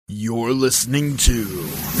You're listening to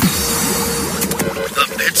the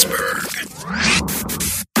Pittsburgh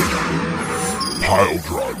Pile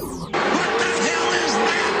Driver. What the hell is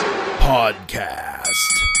that? Podcast.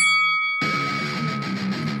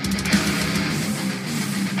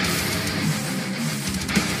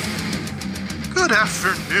 Good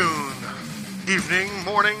afternoon, evening,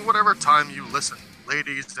 morning, whatever time you listen,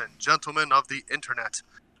 ladies and gentlemen of the internet.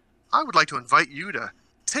 I would like to invite you to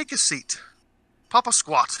take a seat, pop a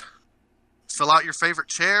squat, fill out your favorite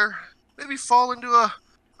chair, maybe fall into a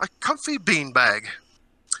comfy beanbag,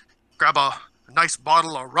 grab a nice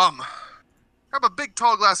bottle of rum, grab a big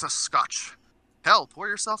tall glass of scotch, hell, pour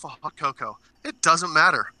yourself a hot cocoa. It doesn't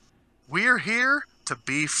matter. We're here to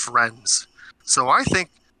be friends. So I think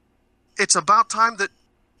it's about time that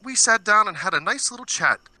we sat down and had a nice little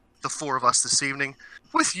chat, the four of us this evening,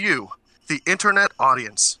 with you, the internet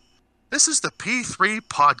audience. This is the P3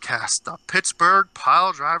 Podcast, the Pittsburgh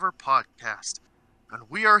Pile Driver Podcast. And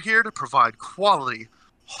we are here to provide quality,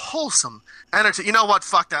 wholesome entertainment. You know what?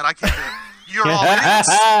 Fuck that. I can't do it. You're all idiots.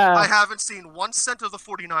 I haven't seen 1 cent of the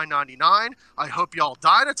 $49.99. I hope y'all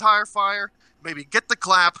die in a tire fire. Maybe get the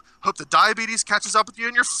clap. Hope the diabetes catches up with you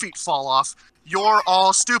and your feet fall off. You're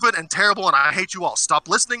all stupid and terrible, and I hate you all. Stop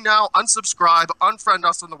listening now. Unsubscribe. Unfriend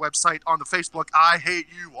us on the website, on the Facebook. I hate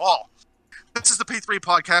you all. This is the P3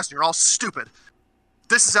 Podcast, and you're all stupid.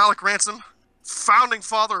 This is Alec Ransom, founding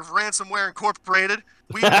father of Ransomware Incorporated.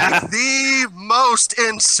 We make the most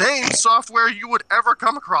insane software you would ever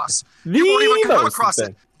come across. You won't even come across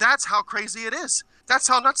it. That's how crazy it is. That's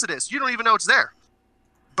how nuts it is. You don't even know it's there.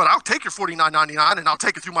 But I'll take your $49.99 and I'll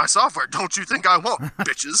take it through my software. Don't you think I won't,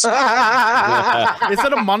 bitches? Is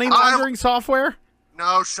it a money laundering software?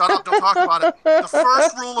 No, shut up. Don't talk about it. The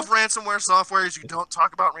first rule of ransomware software is you don't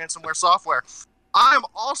talk about ransomware software. I am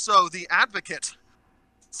also the advocate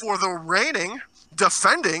for the reigning,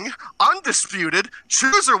 defending, undisputed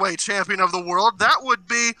cruiserweight champion of the world. That would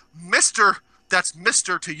be Mr. That's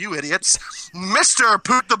Mr. to you idiots. Mr.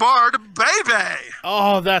 Poot the Bard, baby.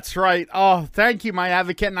 Oh, that's right. Oh, thank you, my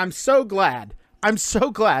advocate. And I'm so glad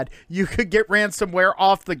you could get ransomware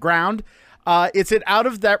off the ground. Is it out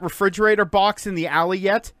of that refrigerator box in the alley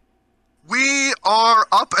yet? We are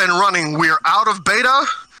up and running. We're out of beta.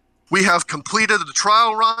 We have completed the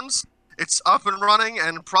trial runs. It's up and running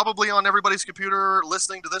and probably on everybody's computer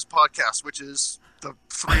listening to this podcast, which is the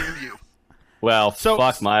three of you. Well,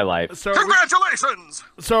 fuck my life. So Congratulations!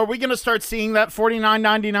 Are we going to start seeing that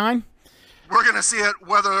 $49.99? We're going to see it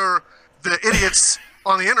whether the idiots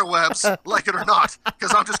on the interwebs like it or not,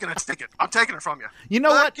 because I'm just going to take it. I'm taking it from you. You know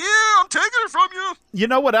what? Yeah, I'm taking it from you. You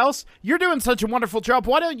know what else? You're doing such a wonderful job.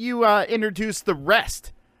 Why don't you introduce the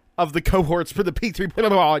rest of the cohorts for the P3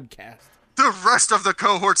 Podcast? The rest of the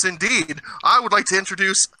cohorts, indeed. I would like to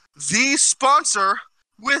introduce the sponsor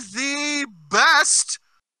with the best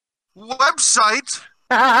website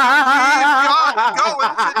we've got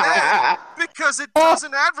going today, because it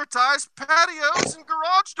doesn't advertise patios and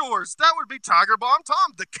garage doors. That would be Tiger Bomb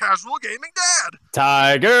Tom, the casual gaming dad.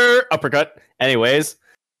 Tiger uppercut. Anyways,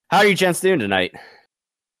 how are you gents doing tonight?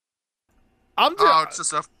 It's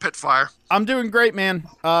just a pit fire. I'm doing great, man.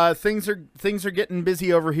 Things are getting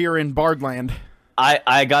busy over here in Bardland.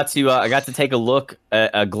 I got to take a look,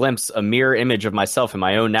 a glimpse, a mirror image of myself in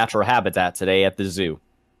my own natural habitat today at the zoo.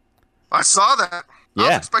 I saw that. Yeah. I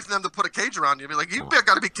was expecting them to put a cage around you. Be like, you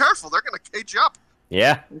got to be careful. They're going to cage you up.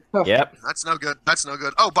 Yeah. Yep. That's no good. That's no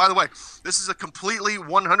good. Oh, by the way, this is a completely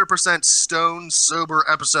 100% stone sober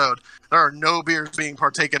episode. There are no beers being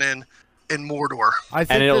partaken in Mordor. I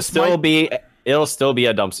think and it'll still be a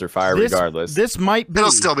dumpster fire regardless. This might be.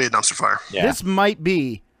 It'll still be a dumpster fire. Yeah. This might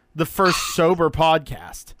be the first sober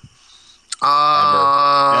podcast.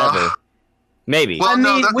 Ever. Maybe. Well,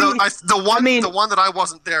 the one that I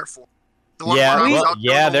wasn't there for.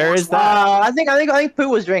 There is that. I think Pooh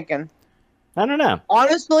was drinking. I don't know.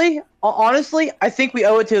 Honestly, I think we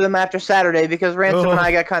owe it to them after Saturday because Ransom and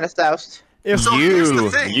I got kind of soused.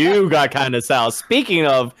 You got kind of soused. Speaking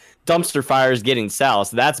of dumpster fires getting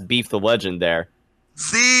soused, that's Beef the Legend there.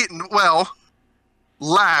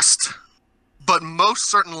 Last, but most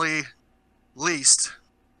certainly least,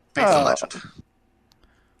 Beef the Legend.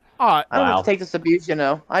 I don't have to take this abuse, you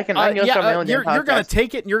know. I can go start my own You're going to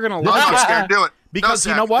take it and you're going to love I'm it. scared to do it. Because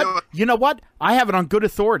no, you know Zach, what? You know what? I have it on good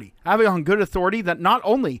authority. That not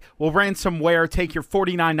only will ransomware take your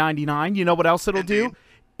 $49.99, you know what else it'll do?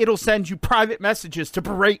 It'll send you private messages to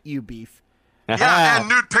berate you, Beef. Yeah, and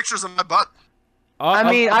nude pictures of my butt.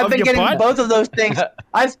 I've been getting both of those things.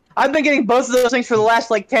 I've been getting both of those things for the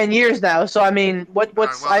last 10 years now. So I mean,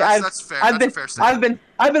 that's fair.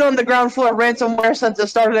 I've been on the ground floor of ransomware since I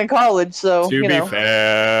started in college, so To you be know.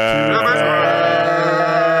 fair.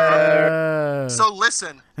 So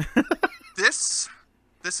listen, this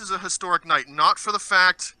is a historic night, not for the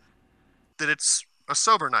fact that it's a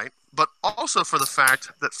sober night, but also for the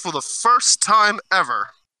fact that for the first time ever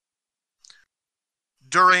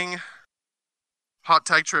during Hot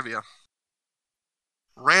Tag Trivia,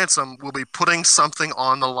 Ransom will be putting something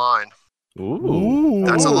on the line. Ooh.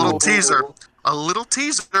 That's a little Ooh. teaser. A little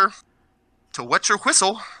teaser to wet your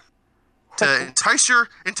whistle, to entice your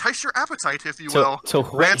appetite, if you will. To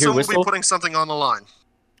wet Ransom your will whistle? be putting something on the line.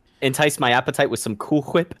 Entice my appetite with some Cool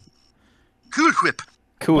Whip. Cool Whip.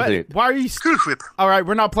 Cool What? Whip. Why are you? Cool Whip. All right,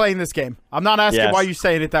 we're not playing this game. I'm not asking Yes. why you're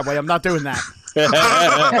saying it that way. I'm not doing that.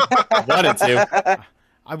 Wanted to.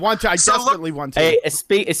 I want to. I So look- desperately want to. Hey,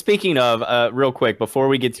 speaking of, real quick, before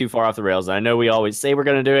we get too far off the rails, and I know we always say we're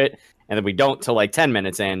going to do it, and then we don't till like 10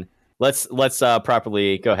 minutes in. Let's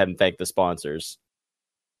properly go ahead and thank the sponsors.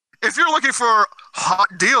 If you're looking for hot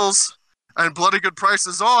deals and bloody good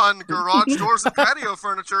prices on garage doors and patio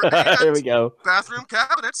furniture There we and go. bathroom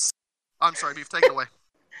cabinets, I'm sorry, Beef, take it away.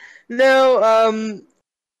 No,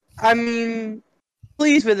 I mean,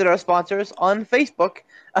 please visit our sponsors on Facebook.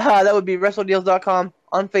 That would be WrestleDeals.com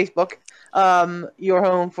on Facebook. Your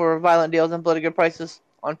home for violent deals and bloody good prices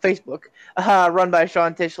on Facebook. Run by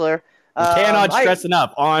Sean Tischler. Cannot stress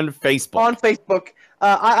enough on Facebook. On Facebook.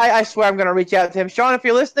 I swear I'm gonna reach out to him. Sean, if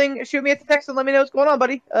you're listening, shoot me a text and let me know what's going on,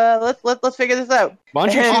 buddy. Let's figure this out. Why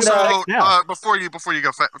don't you And, shoot us a Also, text now? before you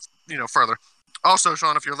go further, also,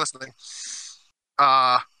 Sean, if you're listening,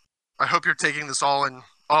 I hope you're taking this all in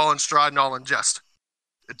stride and all in jest.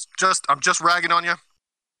 I'm just ragging on you.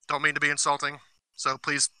 Don't mean to be insulting, so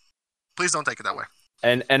please don't take it that way.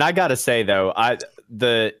 And I gotta say though,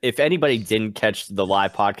 if anybody didn't catch the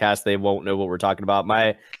live podcast, they won't know what we're talking about.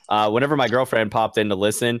 Whenever my girlfriend popped in to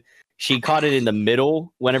listen, she caught it in the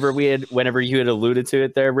middle whenever you had alluded to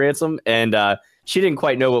it there, Ransom, and she didn't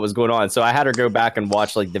quite know what was going on. So I had her go back and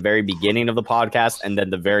watch like the very beginning of the podcast and then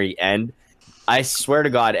the very end. I swear to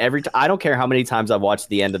God, I don't care how many times I've watched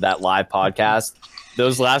the end of that live podcast.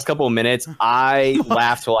 Those last couple of minutes, I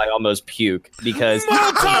laughed till I almost puke because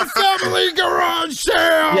Multi-family garage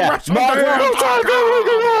sale. yeah,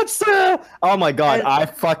 WrestleDeals.com. oh my God, I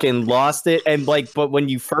fucking lost it. And but when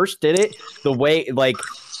you first did it, the way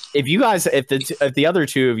if the other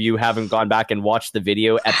two of you haven't gone back and watched the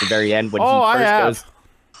video at the very end when I he have. first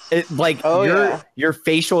goes. Your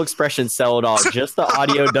facial expression sell it all. Just the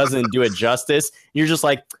audio doesn't do it justice. You're just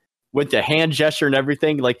like with the hand gesture and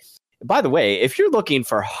everything. Like, by the way, if you're looking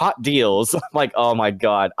for hot deals, I'm like, oh my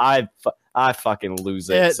God, I fucking lose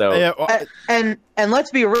it. And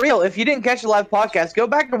let's be real, if you didn't catch the live podcast, go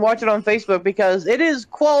back and watch it on Facebook because it is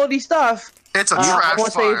quality stuff. It's a I trash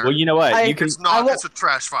won't say- fire. well, you know what? I- You can It's not. It's a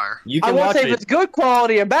trash fire. you I can won't watch say if it. it's good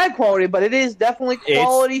quality or bad quality, but it is definitely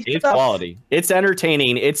quality It's stuff. quality. It's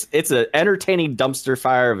entertaining. It's an entertaining dumpster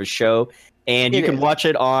fire of a show, and you It can is. watch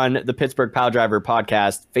it on the Pittsburgh Pile Driver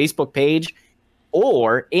podcast Facebook page,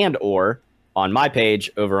 or on my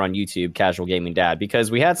page over on YouTube, Casual Gaming Dad,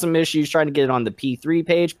 because we had some issues trying to get it on the P3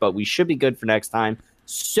 page, but we should be good for next time.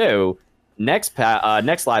 So next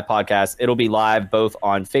live podcast, it'll be live both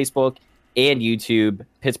on Facebook and YouTube,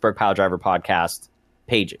 Pittsburgh Pile Driver podcast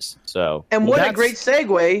pages. So And what a That's- great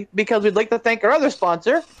segue, because we'd like to thank our other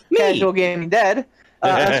sponsor, Casual Gaming Dead,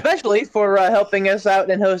 especially for helping us out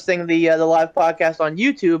and hosting the live podcast on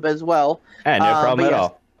YouTube as well. no problem but at yes,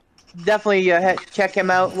 all. Definitely check him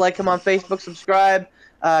out, like him on Facebook, subscribe,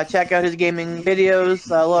 check out his gaming videos.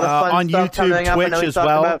 A lot of fun on stuff YouTube, coming up. I Twitch know he's as talking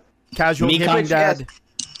well. about- Casual Me Gaming Twitch, Dad.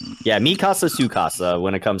 Yeah, mi casa su casa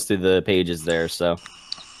when it comes to the pages there. So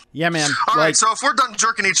Yeah, man. All right, Like, so if we're done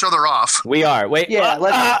jerking each other off, we are. Wait. Yeah,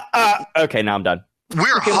 Okay, now I'm done.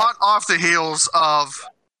 we're hot off the heels of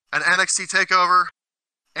an NXT takeover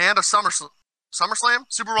and a SummerSlam,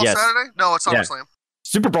 Super Bowl Yes. Saturday. No, it's Yeah. SummerSlam.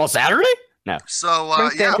 Super Bowl Saturday? No. So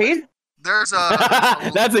Spring yeah, Stampede? there's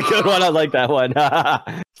a That's a good one. I like that one.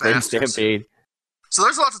 Spring Bastards. Stampede. So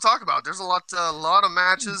there's a lot to talk about. There's a lot of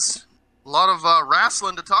matches, a lot of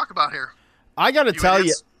wrestling to talk about here. I gotta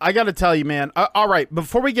idiots. tell you, man. All right,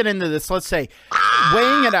 before we get into this, let's say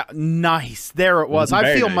weighing it out. Nice, there it was. I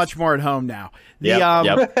Very feel nice. much more at home now.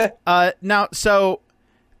 Yep. Now, so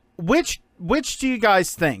which do you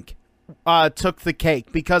guys think took the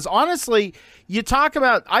cake? Because honestly, you talk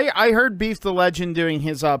about. I heard Beef the Legend doing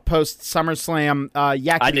his post SummerSlam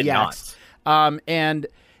yakety I did yaks.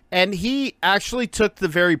 And he actually took the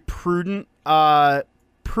very prudent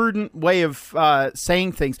way of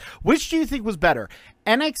saying things. Which do you think was better,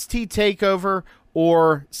 NXT Takeover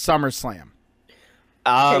or SummerSlam?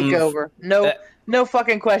 Takeover. No, no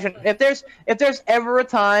fucking question. If there's ever a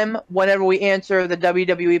time whenever we answer the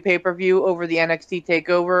WWE pay-per-view over the NXT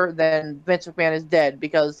Takeover, then Vince McMahon is dead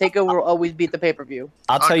because Takeover will always beat the pay-per-view.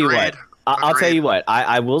 I'll tell you what. Agreed. I'll tell you what.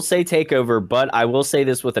 I will say Takeover, but I will say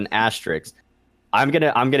this with an asterisk. I'm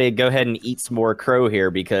gonna go ahead and eat some more crow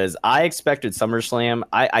here because I expected SummerSlam.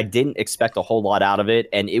 I didn't expect a whole lot out of it,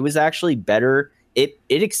 and it was actually better. It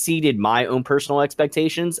exceeded my own personal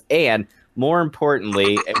expectations, and more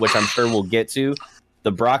importantly, which I'm sure we'll get to,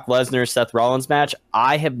 the Brock Lesnar Seth Rollins match.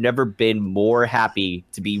 I have never been more happy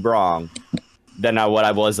to be wrong than what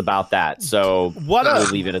I was about that. So we'll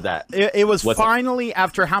leave it at that. It was finally,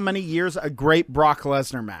 after how many years, a great Brock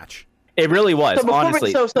Lesnar match. It really was, So before we-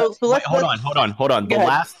 honestly. so let's Hold on. Go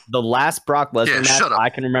ahead. The last Brock Lesnar match shut up. I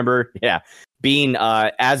can remember, being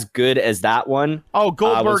as good as that one. Oh,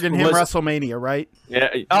 Goldberg was- and him was- WrestleMania, right? Yeah.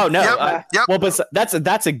 Oh no. Yep. Well, but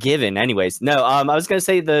that's a given, anyways. No. I was gonna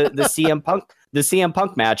say the CM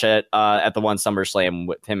Punk match at the one SummerSlam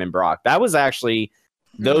with him and Brock. That was actually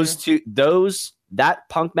that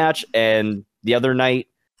Punk match and the other night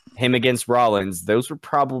him against Rollins. Those were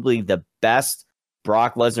probably the best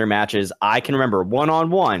Brock Lesnar matches I can remember.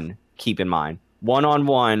 1-on-1. Keep in mind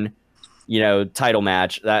 1-on-1. Title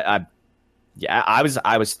match. I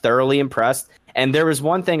was thoroughly impressed. And there was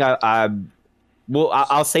one thing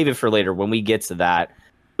I'll save it for later when we get to that.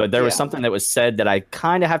 But there was something that was said that I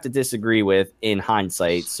kind of have to disagree with in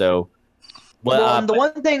hindsight. So, the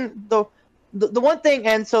one thing,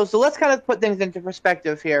 and so let's kind of put things into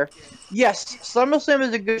perspective here. Yes, SummerSlam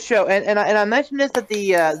is a good show, and I mentioned this at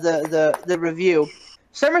the review.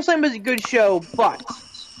 SummerSlam is a good show, but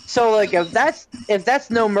so like if that's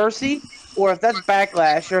No Mercy, or if that's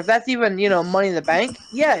Backlash, or if that's even Money in the Bank,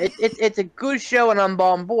 it's a good show, and I'm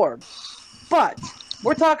on board. But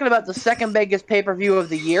we're talking about the second biggest pay-per-view of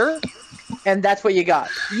the year, and that's what you got.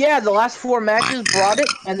 Yeah, the last 4 matches brought it,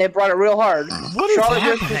 and they brought it real hard. What is Charlotte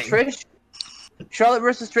happening? versus Trish. Charlotte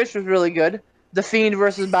versus Trish was really good. The Fiend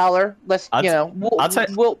versus Balor. We'll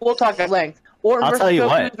talk at length. Orton I'll versus tell you Kofi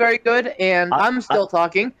what. was very good, and I'm still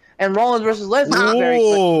talking. And Rollins versus Lesnar was very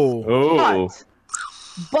good. Whoa.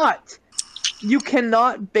 But you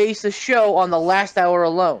cannot base a show on the last hour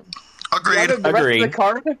alone. Agreed. The rest of the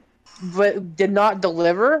card did not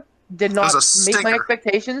deliver, did not was a meet my stinker.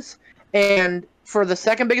 expectations, and for the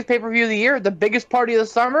second biggest pay-per-view of the year, the biggest party of the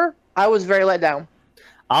summer, I was very let down.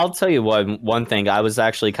 I'll tell you one thing I was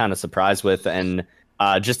actually kind of surprised with, and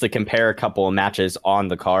just to compare a couple of matches on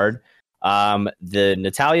the card, the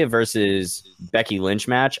Natalya versus Becky Lynch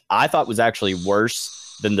match I thought was actually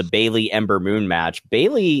worse than the Bayley Ember Moon match.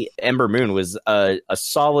 Bayley Ember Moon was a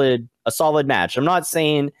solid match. I'm not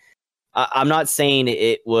saying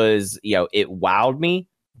it was it wowed me,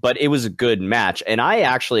 but it was a good match, and I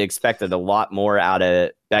actually expected a lot more out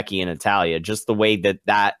of Becky and Natalya. Just the way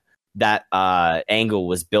that angle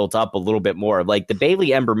was built up a little bit more. Like the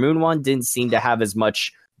Bayley Ember Moon one didn't seem to have as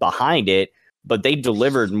much behind it, but they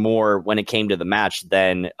delivered more when it came to the match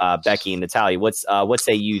than Becky and Natalya. What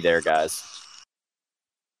say you there, guys?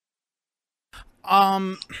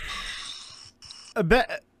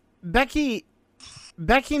 Becky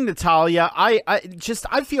and Natalya,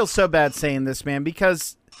 I feel so bad saying this, man,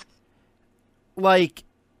 because like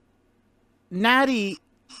Natty,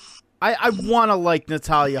 I want to like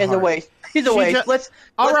Natalya. He's a hard. waste. He's a waste. Let's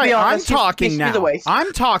All right, be I'm honest. talking He's now. a waste.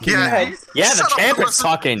 I'm talking now. Yeah, Yeah, the Shut up champ and is listen-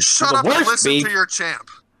 talking. Shut The up and worst, listen Beef. to your champ.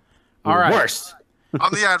 All right. Worst.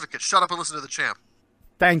 I'm the advocate. Shut up and listen to the champ.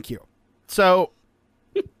 Thank you. So,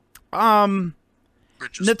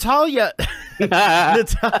 Riches. Natalia,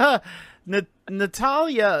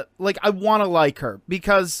 Natalia, like I want to like her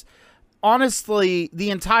because honestly, the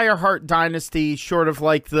entire Hart dynasty, short of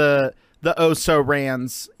like the Oso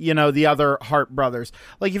Rans, the other Hart brothers.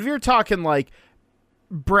 Like if you're talking like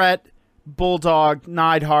Brett, Bulldog,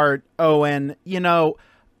 Neidhart, Owen,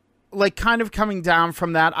 like kind of coming down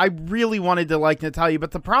from that, I really wanted to like Natalia.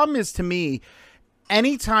 But the problem is, to me,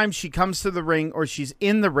 anytime she comes to the ring or she's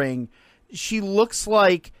in the ring, she looks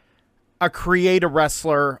like a create a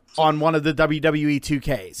wrestler on one of the WWE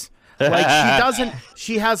 2Ks. Like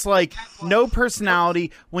she has like no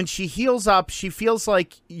personality. When she heals up, she feels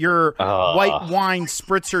like your white wine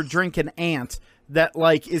spritzer drinking aunt that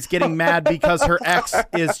like is getting mad because her ex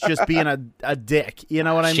is just being a dick. You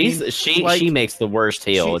know what I mean? She makes the worst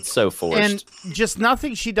heel. It's so forced. And just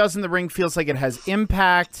nothing she does in the ring feels like it has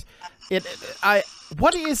impact.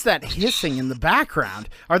 What is that hissing in the background?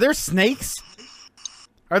 Are there snakes?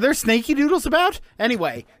 Are there snaky noodles about?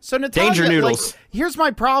 Anyway, so Natalia, Danger noodles. Like, here's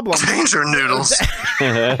my problem. Danger noodles.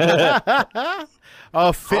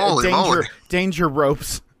 Oh, Holy moly. danger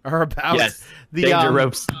ropes. or about Yes. the Danger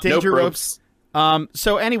ropes. Danger Nope ropes.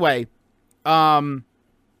 So anyway,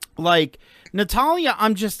 like Natalia,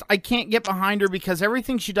 I can't get behind her because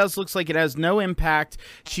everything she does looks like it has no impact.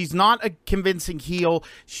 She's not a convincing heel.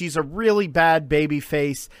 She's a really bad baby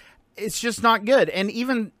face. It's just not good. And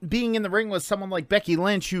even being in the ring with someone like Becky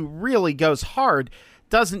Lynch, who really goes hard,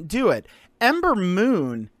 doesn't do it. Ember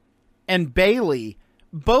Moon and Bayley,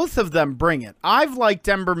 both of them bring it. I've liked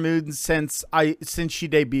Ember Moon since she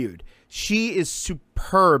debuted. She is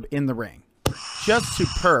superb in the ring. Just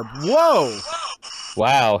superb. Whoa.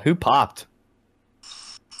 Wow, who popped?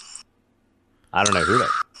 I don't know who that.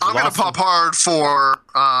 I'm going to pop hard for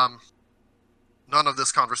none of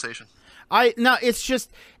this conversation. No, it's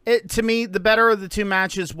just to me the better of the two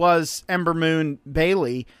matches was Ember Moon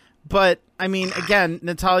Bayley, but I mean again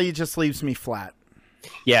Natalia just leaves me flat.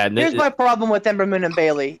 Yeah, Here's my problem with Ember Moon and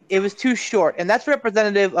Bayley. It was too short, and that's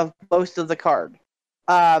representative of most of the card.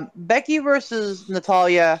 Becky versus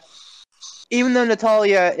Natalia, even though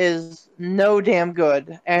Natalia is no damn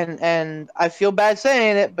good, and I feel bad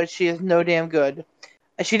saying it, but she is no damn good.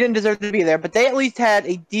 She didn't deserve to be there, but they at least had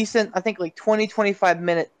a decent, I think, like 20-25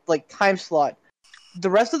 minute like time slot.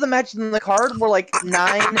 The rest of the matches in the card were like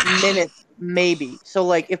 9 minutes maybe. So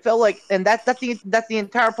like it felt like, and that's the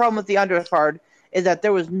entire problem with the undercard is that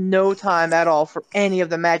there was no time at all for any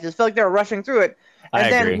of the matches. It felt like they were rushing through it.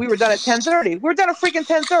 And then we were done at 10:30. We were done at freaking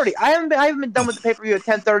 10:30. I haven't been done with the pay-per-view at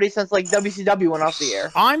 10:30 since like WCW went off the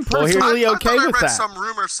air. I'm personally okay with that. I read some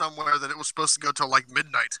rumor somewhere that it was supposed to go till like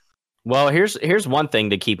midnight. Well, here's one thing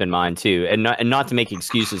to keep in mind too, and not to make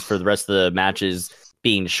excuses for the rest of the matches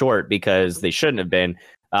being short because they shouldn't have been.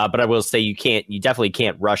 But I will say you definitely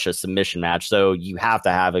can't rush a submission match, so you have to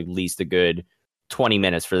have at least a good 20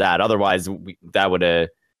 minutes for that. Otherwise, that would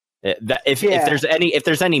if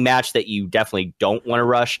there's any match that you definitely don't want to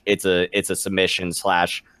rush, it's a submission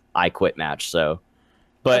 / I quit match. So.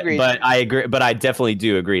 But I agree. But I definitely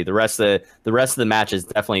do agree. The rest of the matches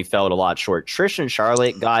definitely felt a lot short. Trish and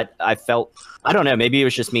Charlotte I don't know. Maybe it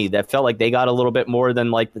was just me that felt like they got a little bit more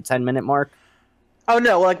than like the 10-minute mark. Oh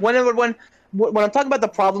no! Like when I'm talking about the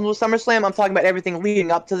problems with SummerSlam, I'm talking about everything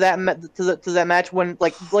leading up to that to that match. When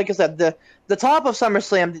like I said, the top of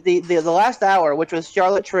SummerSlam, the last hour, which was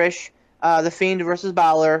Charlotte Trish, the Fiend versus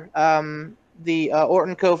Balor, the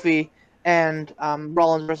Orton Kofi, and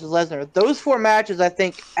Rollins versus Lesnar. Those 4 matches, I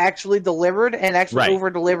think, actually delivered and actually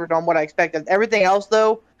over-delivered on what I expected. Everything else,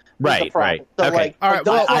 though, was the problem. So, okay. All right,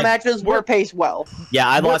 those 4 matches were paced well. Yeah,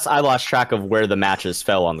 I lost track of where the matches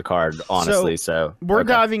fell on the card, honestly. So we're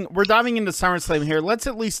diving into SummerSlam here. Let's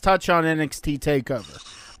at least touch on NXT Takeover.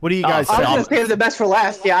 What do you guys I say? was going to save the best for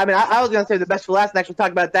last. Yeah, I mean, I was going to save the best for last and actually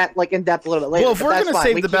talk about that like in depth a little bit later. Well, if we're going to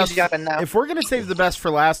save the best for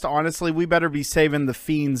last, honestly, we better be saving the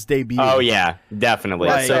Fiend's debut. Oh yeah, definitely.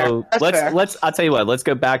 Right. So let's. I'll tell you what. Let's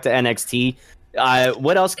go back to NXT.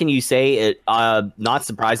 What else can you say? Not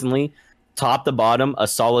surprisingly, top to bottom, a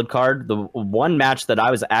solid card. The one match that I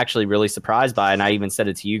was actually really surprised by, and I even said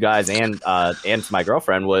it to you guys and to my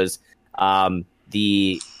girlfriend, was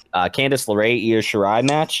the Candice LeRae Io Shirai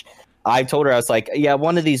match. I told her, I was like, yeah,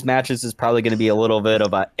 one of these matches is probably going to be a little bit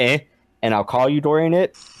of and I'll call you during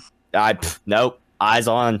it. Nope, eyes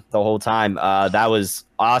on the whole time. That was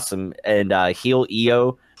awesome, and heel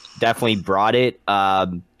Io definitely brought it.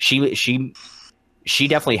 She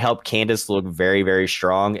definitely helped Candice look very, very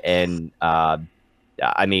strong, and I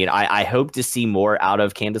mean, I hope to see more out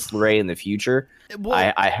of Candice LeRae in the future.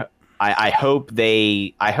 Well, I hope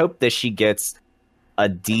that she gets a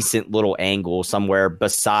decent little angle somewhere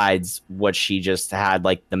besides what she just had,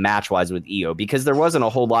 like the match wise with Io, because there wasn't a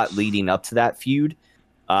whole lot leading up to that feud.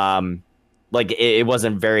 Like it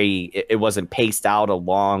wasn't paced out a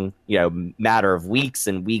long, matter of weeks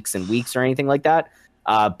and weeks and weeks or anything like that.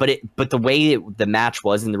 But the way the match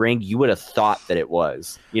was in the ring, you would have thought that it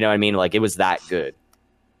was, you know what I mean? Like it was that good.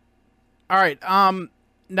 All right.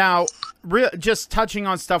 Now just touching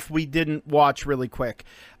on stuff we didn't watch really quick.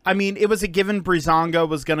 I mean, it was a given Breezango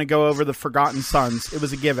was going to go over the Forgotten Sons. It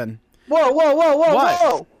was a given.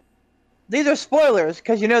 Whoa. These are spoilers,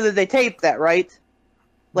 because you know that they taped that, right?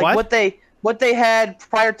 Like what they had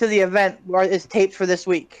prior to the event is taped for this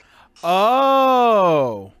week.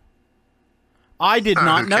 Oh. I did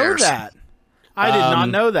not know that. I did not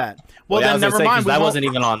know that. Well, then never mind. That wasn't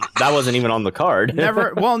even on the card.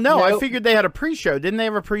 Never. Well, no, I figured they had a pre-show. Didn't they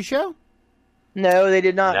have a pre-show? No, they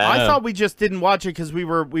did not. No. I thought we just didn't watch it because we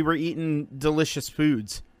were eating delicious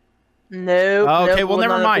foods. No. Okay, well,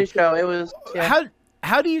 never mind. It was. Yeah.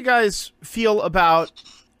 How do you guys feel about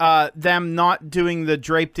them not doing the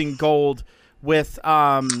draped in gold with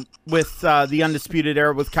the Undisputed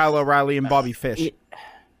Era with Kyle O'Reilly and Bobby Fish?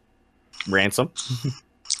 Ransom.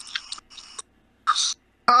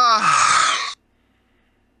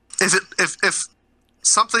 If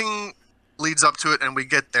something leads up to it and we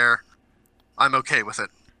get there, I'm okay with it.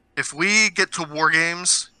 If we get to War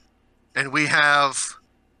Games and we have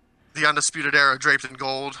the Undisputed Era draped in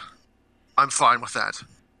gold, I'm fine with that.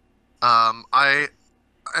 I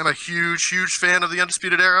am a huge fan of the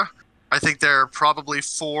Undisputed Era. I think they're probably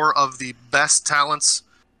 4 of the best talents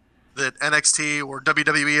that NXT or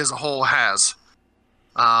WWE as a whole has.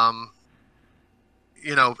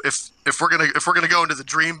 If we're gonna go into the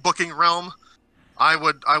dream booking realm, I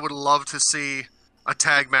would love to see a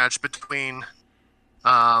tag match between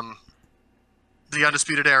the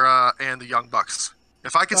Undisputed Era and the Young Bucks.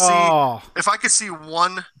 If I could see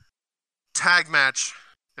one tag match,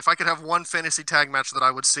 if I could have one fantasy tag match that I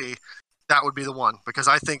would see, that would be the one, because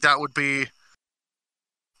I think that would be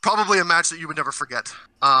probably a match that you would never forget.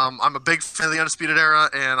 I'm a big fan of the Undisputed Era,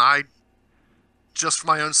 and I, just for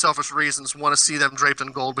my own selfish reasons, want to see them draped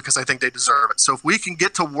in gold because I think they deserve it. So if we can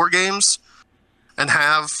get to War Games and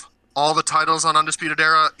have all the titles on Undisputed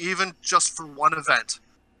Era, even just for one event,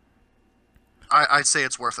 I'd say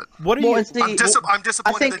it's worth it. What do you? I'm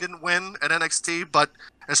disappointed they didn't win at NXT, but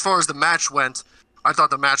as far as the match went, I thought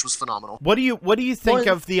the match was phenomenal. What do you think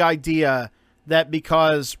of the idea that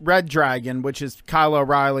because Red Dragon, which is Kyle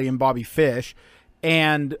O'Reilly and Bobby Fish,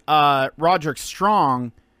 and Roderick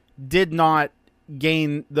Strong did not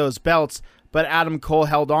gain those belts, but Adam Cole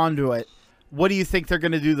held on to it? What do you think they're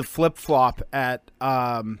going to do the flip-flop at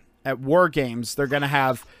War Games? They're going to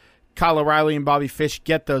have Kyle O'Reilly and Bobby Fish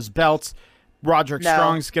get those belts. Roderick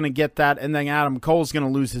Strong's going to get that, and then Adam Cole's going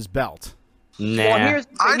to lose his belt. Nah. Well,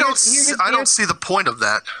 I don't see the point of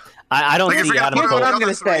that. I don't see Adam Cole. Here's what I'm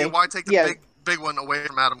going to say. Why take the big one away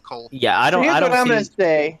from Adam Cole? Yeah, I don't. Here's what I'm going to see.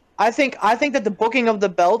 say. I think that the booking of the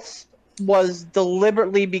belts was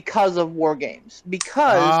deliberately because of War Games.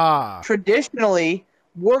 Because traditionally,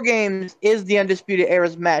 War Games is the Undisputed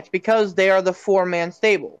Era's match because they are the 4-man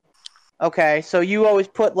stable. Okay, so you always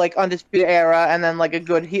put like Undisputed Era and then like a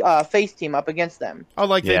good face team up against them. Oh,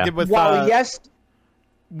 like they did with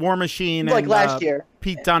War Machine like and last year,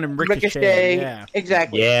 Pete Dunne and Ricochet. Yeah,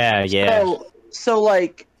 exactly. Yeah. So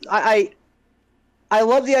like I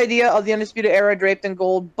love the idea of the Undisputed Era draped in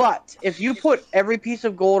gold, but if you put every piece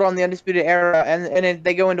of gold on the Undisputed Era and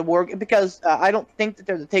they go into War, because I don't think that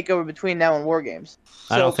there's a takeover between now and War Games.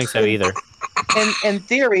 I don't think so either. In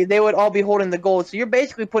theory, they would all be holding the gold, so you're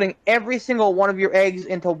basically putting every single one of your eggs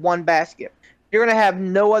into one basket. You're going to have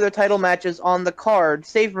no other title matches on the card,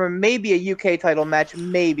 save for maybe a UK title match,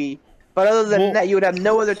 maybe. But other than that, you would have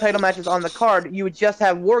no other title matches on the card. You would just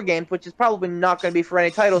have War Games, which is probably not going to be for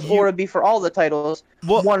any titles, or it'd be for all the titles,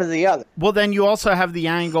 one or the other. Well, then you also have the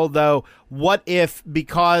angle, though. What if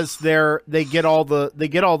because they get all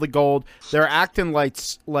the gold, they're acting like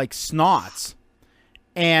snots,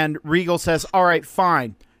 and Regal says, "All right,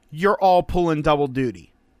 fine, you're all pulling double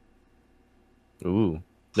duty." Ooh,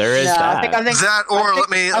 there is that. Let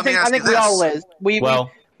me ask you this. We all lose.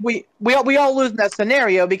 We all lose in that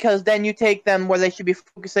scenario because then you take them where they should be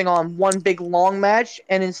focusing on one big long match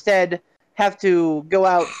and instead have to go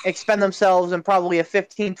out, expend themselves in probably a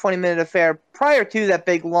 15-20 minute affair prior to that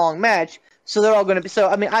big long match. So they're all going to be. So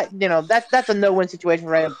I mean, that's a no-win situation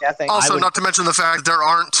for anybody, I think. Also, not to mention the fact there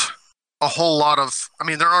aren't a whole lot of. I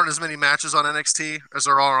mean, there aren't as many matches on NXT as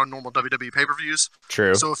there are on normal WWE pay-per-views.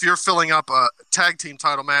 True. So if you're filling up a tag team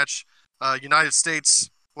title match, United States.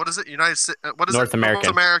 What is it? North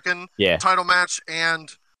American title match and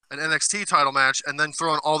an NXT title match, and then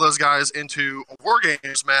throwing all those guys into a War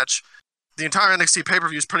Games match. The entire NXT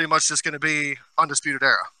pay-per-view is pretty much just going to be Undisputed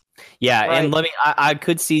Era. Yeah, right. And I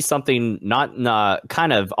could see something not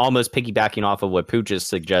kind of almost piggybacking off of what Pooch just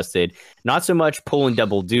suggested. Not so much pulling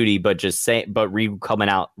double duty, but Regal coming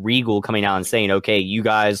out and saying, okay, you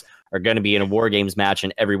guys are going to be in a War Games match,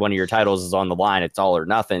 and every one of your titles is on the line. It's all or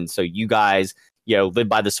nothing. So you guys, live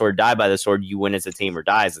by the sword, die by the sword. You win as a team or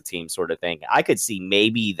die as a team, sort of thing. I could see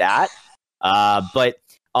maybe that, but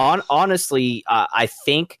honestly, I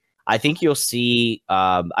think you'll see.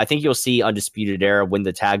 I think you'll see Undisputed Era win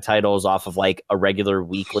the tag titles off of like a regular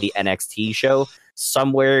weekly NXT show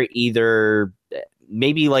somewhere, either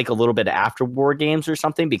maybe like a little bit after War Games or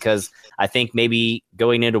something. Because I think maybe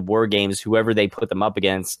going into War Games, whoever they put them up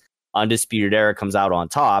against, Undisputed Era comes out on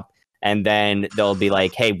top. And then they'll be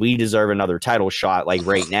like, hey, we deserve another title shot like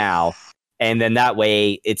right now. And then that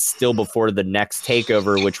way it's still before the next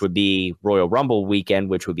takeover, which would be Royal Rumble weekend,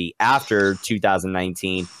 which would be after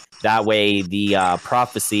 2019. That way the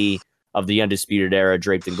prophecy of the Undisputed Era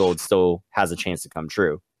draped in gold still has a chance to come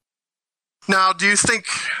true. Now, do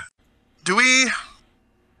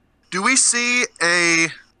Do we see a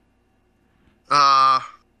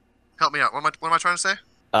help me out? What am I trying to say?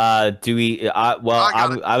 Do we? I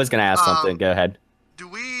got it. I was gonna ask something. Go ahead. Do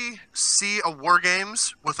we see a War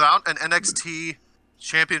Games without an NXT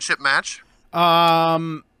championship match? I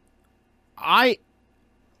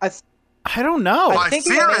don't know. My think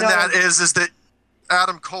fear it in may that not- is that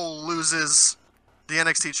Adam Cole loses the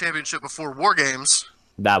NXT championship before War Games.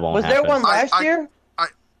 That won't Was happen. there one last I- year?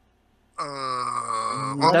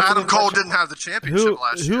 Well, That's a Adam good Cole question. didn't have the championship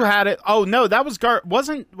last year. Who had it? Oh no, that was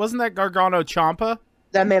wasn't that Gargano Ciampa?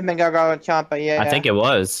 That may have been Gargano and Ciampa. Yeah. I think it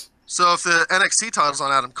was. So if the NXT title's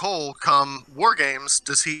on Adam Cole come War Games,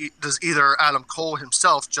 does either Adam Cole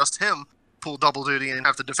himself, just him, pull double duty and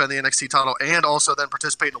have to defend the NXT title and also then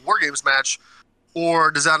participate in a War Games match?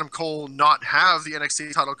 Or does Adam Cole not have the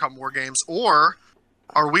NXT title come War Games? Or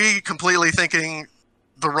are we completely thinking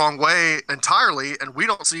the wrong way entirely and we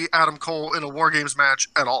don't see Adam Cole in a War Games match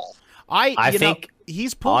at all? I think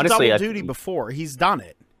he's pulled honestly, double duty before. He's done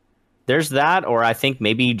it. There's that, or I think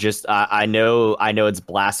maybe just I know it's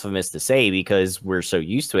blasphemous to say because we're so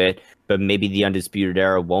used to it, but maybe the Undisputed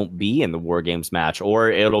Era won't be in the War Games match, or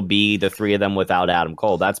it'll be the three of them without Adam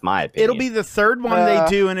Cole. That's my opinion. It'll be the third one they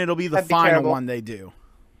do, and it'll be the that'd be final terrible. one they do.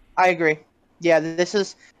 I agree. Yeah, this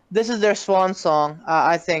is their swan song.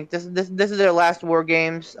 I think this is their last War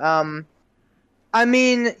Games. I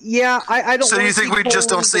mean, yeah, I don't. So wanna you think see we just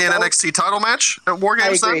Cole don't see an lose the NXT title match at War belt. I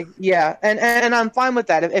Games agree. then? Yeah, and I'm fine with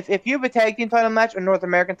that. If you have a tag team title match, a North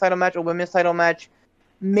American title match, a women's title match,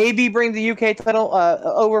 maybe bring the UK title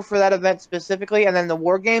over for that event specifically, and then the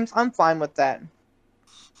War Games, I'm fine with that.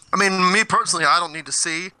 I mean, me personally, I don't need to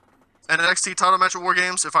see an NXT title match at War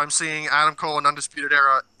Games if I'm seeing Adam Cole and Undisputed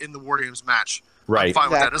Era in the War Games match. I'm right. fine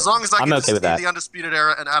with that. Exactly. As long as I I'm get okay to see with that. the Undisputed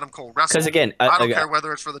Era and Adam Cole wrestle. Because again, I don't care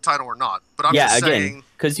whether it's for the title or not. But I'm just saying.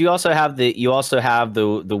 because you also have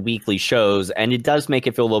the weekly shows, and it does make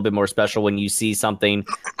it feel a little bit more special when you see something.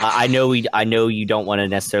 I know you don't want to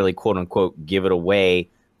necessarily quote unquote give it away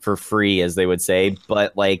for free, as they would say,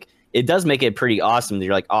 but like it does make it pretty awesome that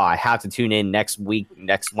you're like, oh, I have to tune in next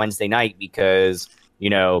Wednesday night because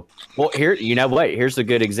well, here, you know what? Here's a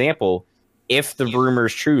good example. If the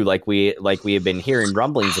rumor's true, like we have been hearing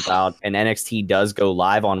rumblings about, and NXT does go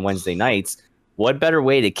live on Wednesday nights, what better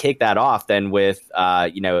way to kick that off than with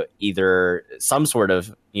either some sort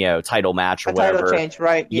of title match or A whatever. title change,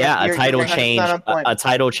 right? Yeah, You're a title 100% change, on point. a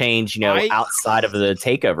title change, outside of the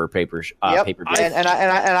takeover Yep. pay-per-view. And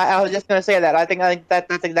I was just gonna say that. I think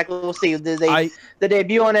that's exactly what we'll see. The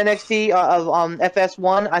debut on NXT of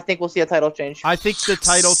FS1. I think we'll see a title change. I think the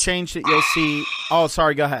title change that you'll see. Oh,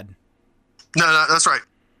 sorry. Go ahead. No, that's right.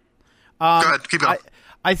 Go ahead. Keep going.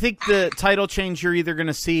 I think the title change you're either going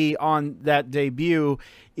to see on that debut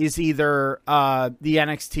is either the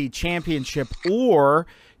NXT Championship or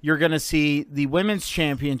you're going to see the Women's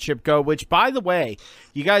Championship go, which, by the way,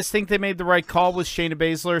 you guys think they made the right call with Shayna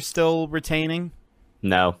Baszler still retaining?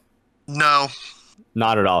 No, No.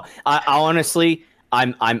 not at all. I honestly,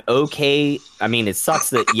 I'm okay. I mean, it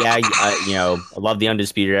sucks that I love the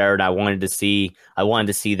Undisputed Era, and I wanted to see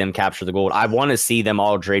them capture the gold. I want to see them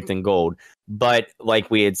all draped in gold. But like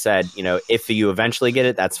we had said, if you eventually get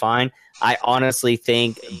it, that's fine. I honestly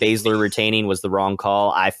think Baszler retaining was the wrong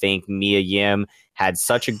call. I think Mia Yim had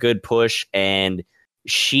such a good push, and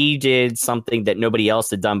she did something that nobody else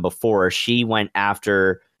had done before. She went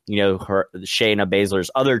after her Shayna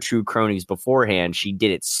Baszler's other two cronies beforehand. She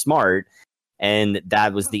did it smart. And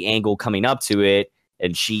that was the angle coming up to it.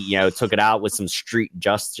 And she, took it out with some street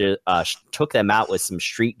justice, took them out with some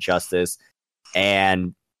street justice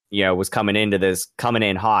and, was coming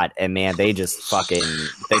in hot. And man, they just they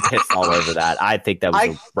pissed all over that. I think that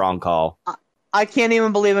was a wrong call. I can't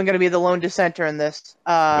even believe I'm going to be the lone dissenter in this.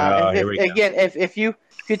 Here we go. Again, if you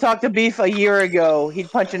talked to Beef a year ago,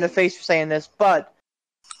 he'd punch in the face for saying this, but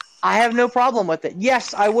I have no problem with it.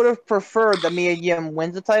 Yes, I would have preferred that Mia Yim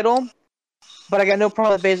wins the title. But I got no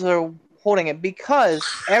problem with Baszler holding it because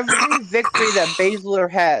every victory that Baszler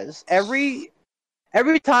has, every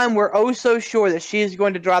time we're oh so sure that she is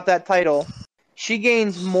going to drop that title, she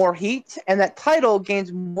gains more heat, and that title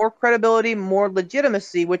gains more credibility, more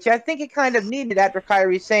legitimacy, which I think it kind of needed after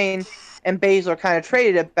Kairi Sane and Baszler kind of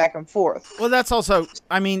traded it back and forth. Well, that's also,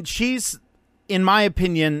 I mean, she's, in my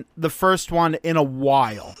opinion, the first one in a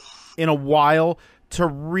while to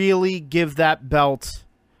really give that belt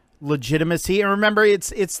legitimacy. And remember,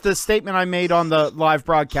 it's the statement I made on the live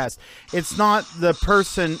broadcast. It's not the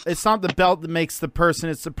person, it's not the belt that makes the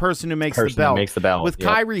person, it's the person who makes the belt. With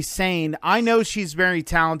Kairi Sane, I know she's very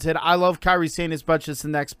talented. I love Kairi Sane as much as the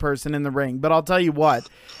next person in the ring. But I'll tell you what,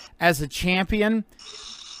 as a champion,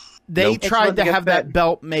 They Nope. tried to It's have gonna that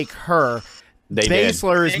belt make her. They did.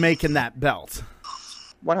 Baszler is making that belt.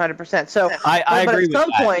 100%. So I but agree at with some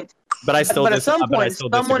that. point, But I still, but at some point,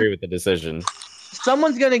 disagree with the decision.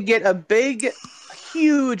 someone's gonna get a big,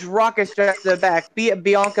 huge rocket strap to the back. Be it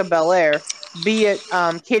Bianca Belair, be it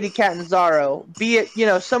Katie Catanzaro, be it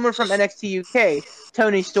someone from NXT UK,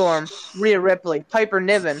 Toni Storm, Rhea Ripley, Piper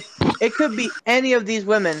Niven. It could be any of these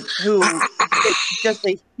women who get just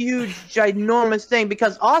a huge, ginormous thing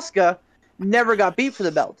because Asuka never got beat for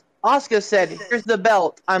the belt. Asuka said, "Here's the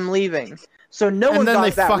belt. I'm leaving." So no one And then got they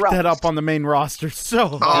that fucked route. that up on the main roster.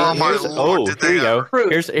 So Oh my Here's- lord! Did here they you go. ever?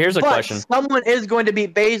 Here's a But question. someone is going to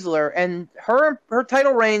beat Baszler, and her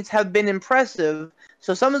title reigns have been impressive.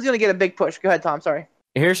 So someone's going to get a big push. Go ahead, Tom. Sorry.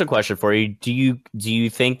 Here's a question for you. Do you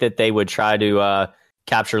think that they would try to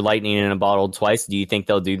capture lightning in a bottle twice? Do you think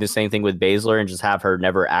they'll do the same thing with Baszler and just have her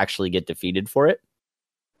never actually get defeated for it?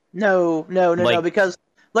 No. Because,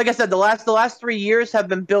 like I said, the last 3 years have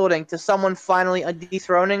been building to someone finally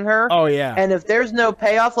dethroning her. oh yeah, And if there's no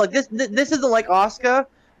payoff, like this isn't like Asuka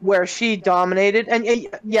where she dominated. And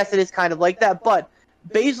yes, it is kind of like that. But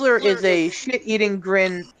Baszler is a shit-eating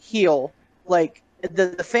grin heel. Like the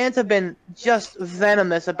fans have been just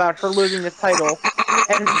venomous about her losing this title,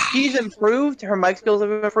 and she's improved. Her mic skills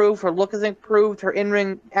have improved. Her look has improved. Her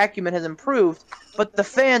in-ring acumen has improved. But the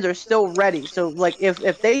fans are still ready. So like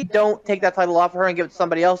if they don't take that title off of her and give it to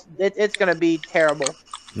somebody else, it's gonna be terrible.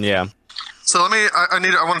 Yeah. So let me.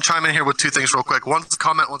 I want to chime in here with two things real quick. One's a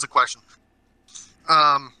comment. One's a question.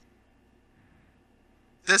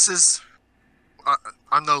 This is.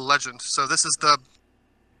 I'm no legend, so this is the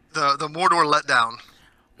Mordor letdown.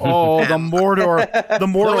 oh the Mordor, the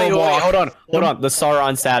Mordor Wait, walk. hold on. The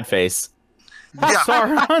Sauron sad face. Yeah,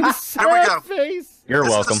 Sauron's Here we go. sad face. You're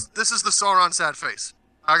welcome. This is the Sauron sad face.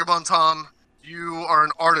 Vagabond Tom, you are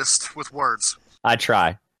an artist with words. I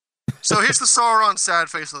try. So here's the Sauron sad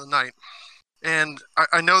face of the night, and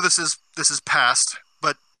I know this is past,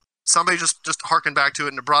 but somebody just harkened back to it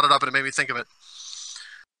and it brought it up and it made me think of it.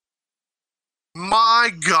 My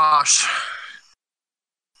gosh,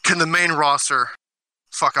 can the main roster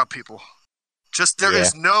fuck up people? Just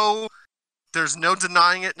there's no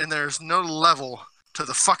denying it, and there's no level to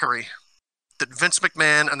the fuckery that Vince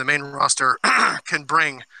McMahon and the main roster can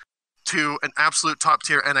bring to an absolute top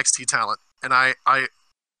tier NXT talent. And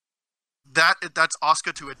that's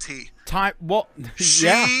Asuka to a T. Well,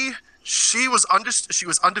 yeah. She was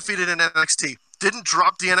undefeated in NXT. Didn't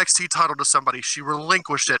drop the NXT title to somebody. She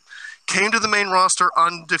relinquished it. Came to the main roster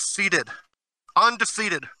undefeated.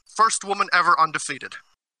 Undefeated. First woman ever undefeated.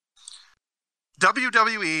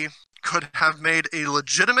 WWE could have made a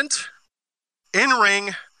legitimate,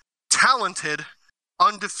 in-ring, talented,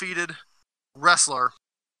 undefeated wrestler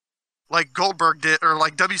like Goldberg did, or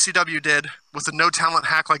like WCW did with a no-talent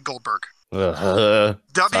hack like Goldberg. Sorry.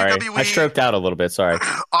 WWE, I stroked out a little bit. Sorry.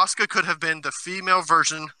 Asuka could have been the female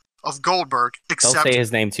version of Goldberg, Don't except say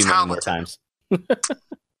his name too many more talented. times.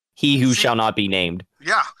 He who shall not be named.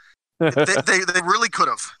 Yeah, they really could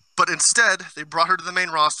have, but instead they brought her to the main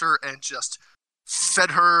roster and just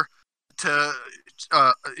fed her to,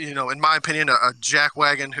 in my opinion, a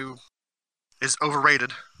jackwagon who is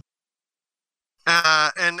overrated.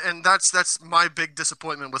 And that's my big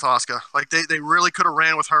disappointment with Asuka. Like they really could have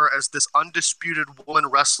ran with her as this undisputed woman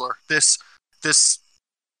wrestler, this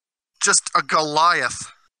just a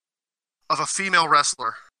Goliath of a female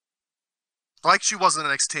wrestler, like she was in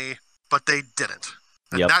NXT, but they didn't.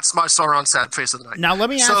 And that's my Sauron sad face of the night. Now let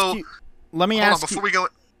me ask you. Let me ask before we go.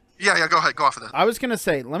 Yeah, go ahead. Go off of that. I was gonna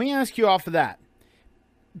say, let me ask you off of that.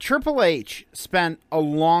 Triple H spent a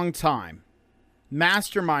long time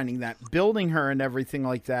masterminding that, building her and everything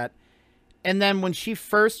like that. And then when she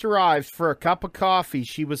first arrived for a cup of coffee,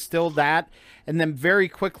 she was still that, and then very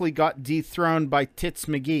quickly got dethroned by Tits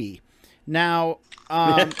McGee. Now,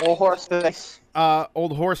 Old horseface.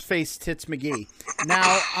 old horseface Tits McGee.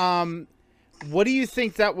 Now, what do you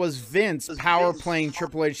think that was Vince power playing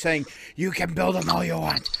Triple H saying, you can build them all you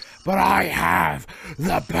want, but I have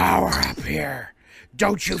the power up here.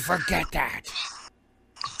 Don't you forget that.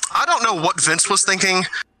 I don't know what Vince was thinking,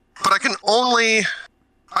 but I can only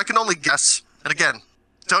guess. And again,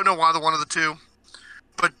 don't know either one of the two.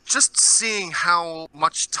 But just seeing how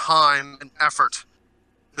much time and effort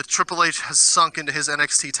that Triple H has sunk into his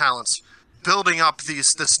NXT talents, building up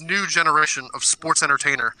this new generation of sports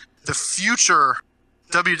entertainer, the future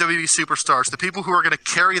WWE superstars, the people who are going to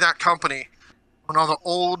carry that company when all the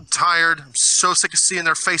old, tired, I'm so sick of seeing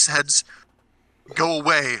their face heads go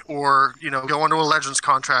away, or go into a Legends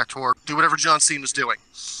contract, or do whatever John Cena's doing.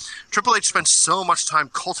 Triple H spent so much time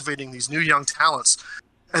cultivating these new young talents,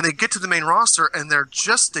 and they get to the main roster, and they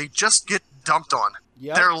just get dumped on.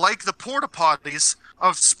 Yep. They're like the porta potties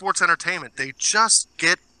of sports entertainment. They just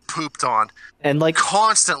get pooped on And like,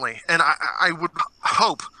 constantly. And I would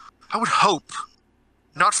hope,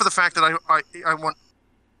 not for the fact that I want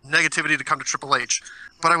negativity to come to Triple H,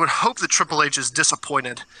 but I would hope that Triple H is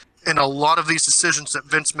disappointed in a lot of these decisions that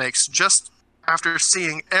Vince makes just after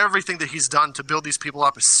seeing everything that he's done to build these people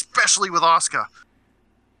up, especially with Asuka.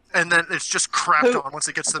 And then it's just crapped on once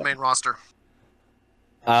it gets to the main roster.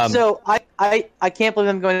 So I can't believe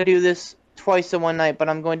I'm going to do this twice in one night, but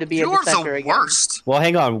I'm going to be a You're dissenter the again. worst. well,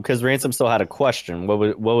 hang on, because Ransom still had a question. What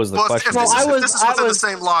was the Well, question? if this, No, is, if this is within the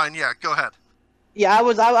same line, yeah, go ahead. Yeah, I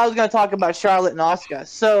was going to talk about Charlotte and Asuka.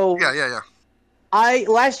 So Yeah.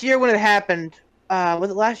 last year when it happened, was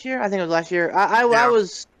it last year? I think it was last year. I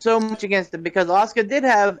was so much against it because Asuka did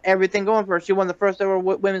have everything going for her. She won the first ever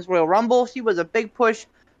Women's Royal Rumble. She was a big push.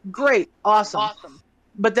 Great. Awesome.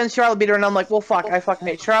 But then Charlotte beat her, and I'm like, well, fuck. I fucking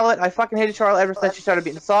hate Charlotte. I fucking hated Charlotte ever since she started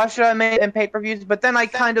beating Sasha and pay-per-views. But then I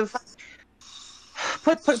kind of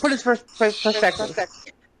put his perspective.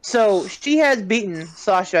 So she has beaten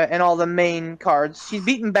Sasha in all the main cards. She's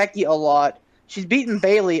beaten Becky a lot. She's beaten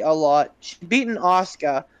Bayley a lot. She's beaten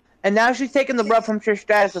Asuka. And now she's taken the rub from Trish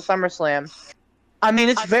Stratus at SummerSlam. I mean,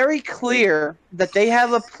 it's very clear that they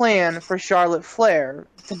have a plan for Charlotte Flair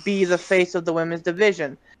to be the face of the women's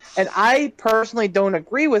division. And I personally don't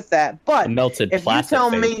agree with that. But Melted if you plastic tell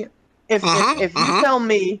face. me, if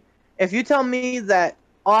you tell me that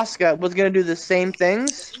Asuka was going to do the same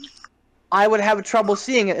things, I would have trouble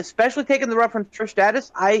seeing it, especially taking the rub from Trish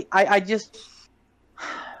Stratus. I just,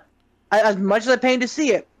 as much as I pain to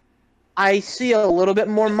see it, I see a little bit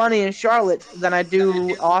more money in Charlotte than I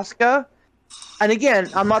do Asuka. And again,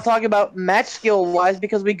 I'm not talking about match skill wise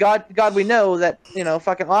because we know that,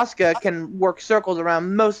 fucking Asuka can work circles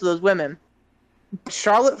around most of those women.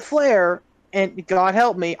 Charlotte Flair, and God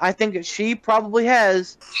help me, I think that she probably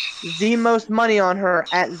has the most money on her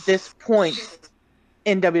at this point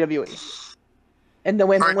in WWE. In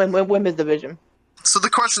the women's division. So the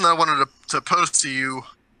question that I wanted to pose to you,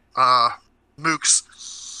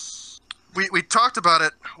 Mooks, we talked about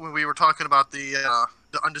it when we were talking about the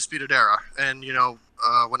Undisputed Era, and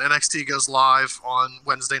when NXT goes live on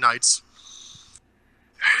Wednesday nights.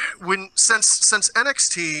 Since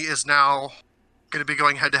NXT is now going to be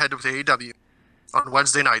going head to head with AEW on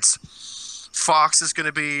Wednesday nights, Fox is going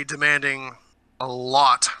to be demanding a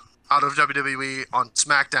lot out of WWE on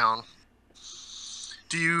SmackDown.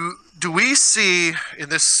 Do we see in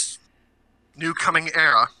this new coming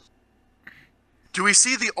era? Do we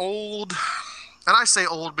see the old? And I say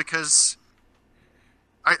old because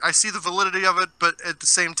I see the validity of it, but at the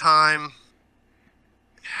same time,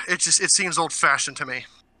 it seems old-fashioned to me,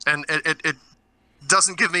 and it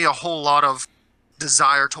doesn't give me a whole lot of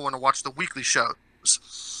desire to want to watch the weekly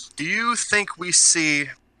shows. Do you think we see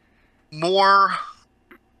more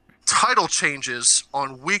title changes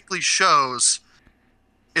on weekly shows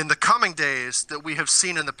in the coming days that we have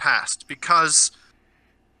seen in the past? Because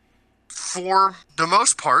for the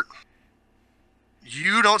most part,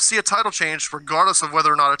 you don't see a title change regardless of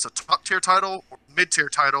whether or not it's a top-tier title or mid-tier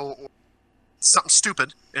title or something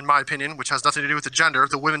stupid, in my opinion, which has nothing to do with the gender,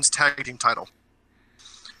 the women's tag team title.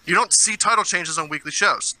 You don't see title changes on weekly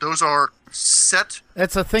shows. Those are set.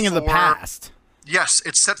 That's a thing of the past. Yes,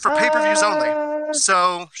 it's set for pay-per-views only.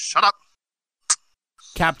 So, shut up.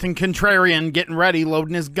 Captain Contrarian getting ready,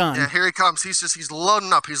 loading his gun. Yeah, here he comes. He's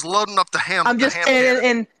loading up. He's loading up the ham. I'm just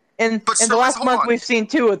saying, in the last month we've seen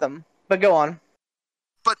 2 of them. But go on.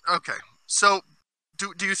 But okay, so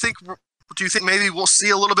do you think maybe we'll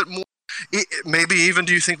see a little bit more? Maybe even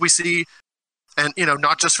do you think we see, and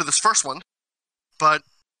not just for this first one, but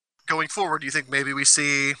going forward, do you think maybe we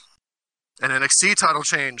see an NXT title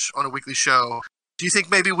change on a weekly show? Do you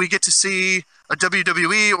think maybe we get to see a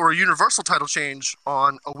WWE or a Universal title change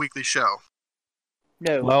on a weekly show?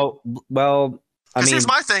 No. Well, Because here's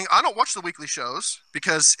my thing: I don't watch the weekly shows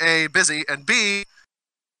because A, busy, and B,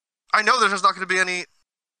 I know there's not going to be any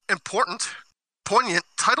important, poignant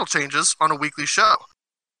title changes on a weekly show.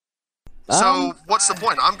 So what's the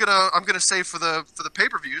point? I'm gonna say for the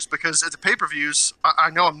pay-per-views, because at the pay-per-views, I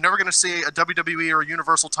know I'm never gonna see a WWE or a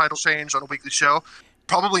Universal title change on a weekly show.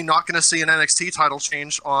 Probably not gonna see an NXT title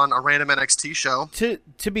change on a random NXT show. To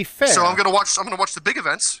be fair, so I'm gonna watch the big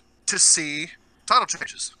events to see title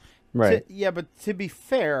changes. Right. But to be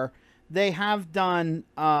fair, they have done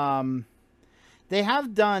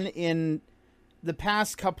in the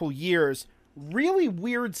past couple years really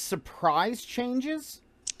weird surprise changes.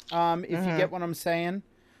 If you get what I'm saying,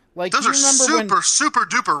 like those are super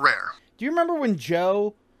duper rare. Do you remember when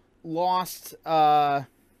Joe lost? I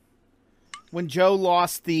when Joe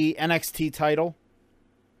lost the NXT title?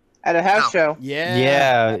 At a house show.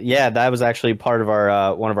 Yeah. That was actually part of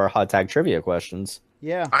our one of our hot tag trivia questions.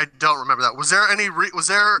 Yeah. I don't remember that. Was there any?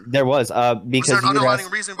 There was Was there because an underlying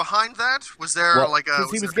reason behind that? Was there Well, like a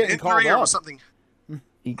 'cause he was was getting an injury called or up. something?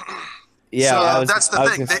 yeah, So that's the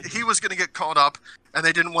thing. He was going to get called up, and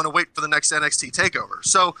they didn't want to wait for the next NXT takeover.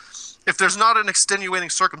 So, if there's not an extenuating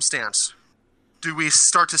circumstance, do we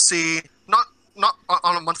start to see not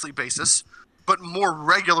on a monthly basis, but more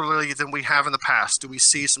regularly than we have in the past? Do we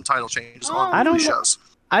see some title changes on I don't weekly know. shows?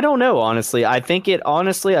 I don't know, honestly. I think it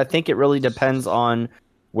really depends on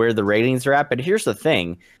where the ratings are at. But here's the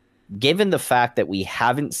thing. Given the fact that we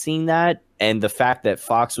haven't seen that, and the fact that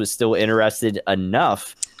Fox was still interested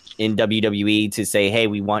enough in WWE to say, hey,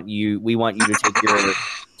 we want you to take your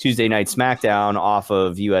Tuesday Night SmackDown off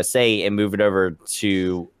of USA and move it over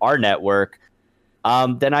to our network,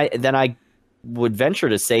 then I would venture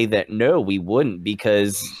to say that no, we wouldn't,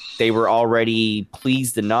 because they were already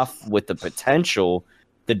pleased enough with the potential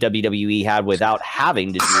the WWE had without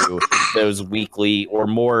having to do those weekly or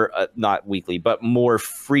more, not weekly, but more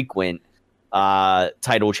frequent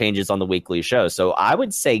title changes on the weekly show. So I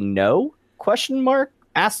would say no, question mark,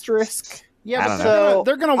 asterisk. Yeah, I but don't know.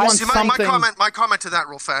 they're gonna want See, something. my comment to that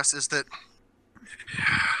real fast is that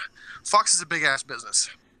Fox is a big ass business.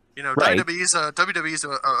 You know, Right. WWE's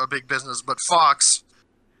a big business, but Fox,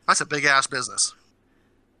 that's a big ass business.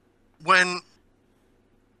 When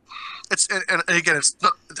it's and again, it's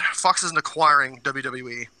not, Fox isn't acquiring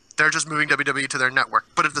WWE; they're just moving WWE to their network.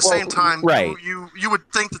 But at the same time, right. you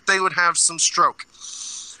would think that they would have some stroke.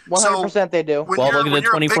 100% they do. When Well, you're- look at the when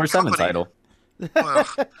you're a big 24/7 company- title. Well,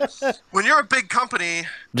 when you're a big company,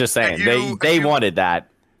 Just saying, and they you- wanted that.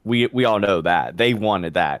 We all know that they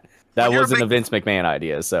wanted that. That When you're a wasn't a big- Vince McMahon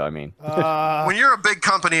idea. So I mean, when you're a big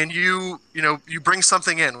company and you bring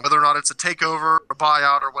something in, whether or not it's a takeover, a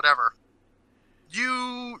buyout, or whatever,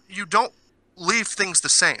 you don't leave things the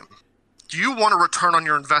same. You want a return on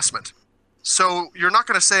your investment. So you're not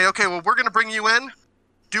going to say, okay, well, we're going to bring you in.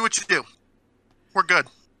 Do what you do. We're good.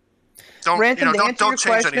 Don't Ransom, to answer don't your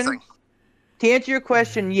change question, anything. To answer your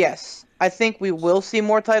question, yes. I think we will see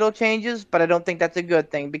more title changes, but I don't think that's a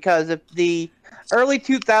good thing, because if the early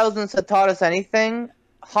 2000s had taught us anything,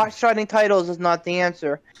 hot shotting titles is not the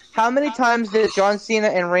answer. How many times did John Cena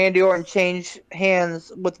and Randy Orton change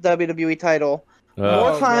hands with the WWE title?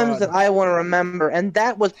 More times than I want to remember, and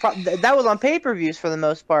that was on pay-per-views for the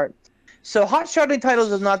most part. So hot shotting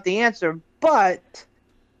titles is not the answer, but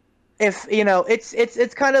if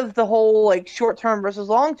it's kind of the whole like short-term versus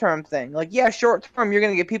long-term thing. Like, yeah, short-term you're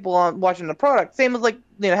gonna get people on watching the product, same as like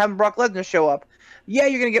having Brock Lesnar show up. Yeah,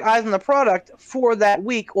 you're gonna get eyes on the product for that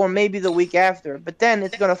week or maybe the week after, but then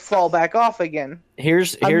it's gonna fall back off again.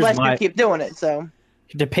 here's Unless my you keep doing it. So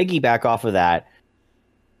to piggyback off of that.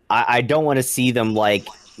 I don't want to see them like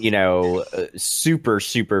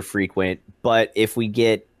super frequent, but if we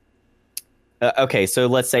get okay, so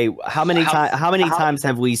let's say how many times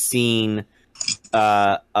have we seen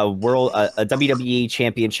a WWE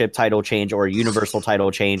Championship title change or a Universal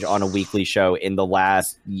title change on a weekly show in the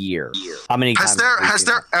last year? How many times Has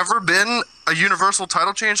there ever been a Universal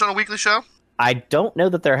title change on a weekly show? I don't know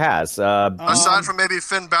that there has. Aside from maybe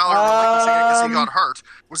Finn Balor relinquishing it because he got hurt,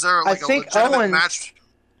 was there like a legitimate Owens, match?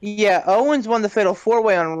 Yeah, Owens won the Fatal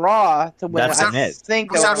 4-Way on Raw to win. That's I it.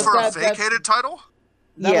 think Was that was- for a That- that's- vacated title?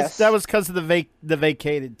 yes. That was because of the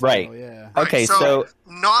vacated title, Right. yeah. Okay, so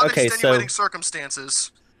non-extenuating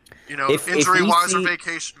circumstances, If we injury-wise or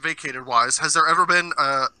see- vacated-wise, has there ever been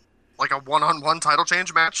like a one-on-one title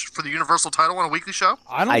change match for the Universal title on a weekly show?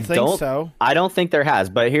 I don't think so. I don't think there has,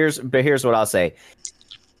 but here's what I'll say.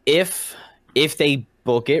 If they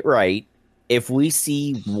book it right, if we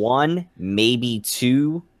see one, maybe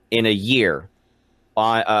two in a year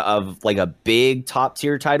of like a big top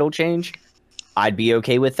tier title change, I'd be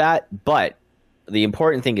okay with that. But the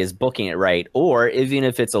important thing is booking it right, or even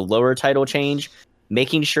if it's a lower title change,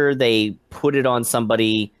 making sure they put it on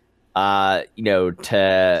somebody,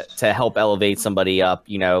 to help elevate somebody up,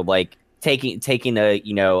 like taking a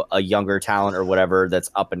younger talent or whatever that's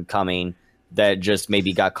up and coming that just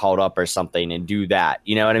maybe got called up or something and do that.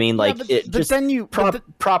 You know what I mean? Like, but then you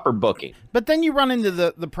proper booking. But then you run into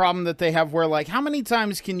the problem that they have where, like, how many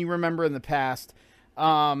times can you remember in the past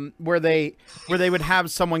where they would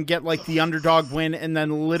have someone get like the underdog win and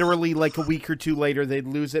then literally like a week or two later they'd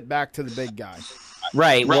lose it back to the big guy.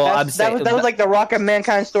 Right. Well, that was like the Rock of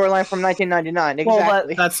Mankind storyline from 1999.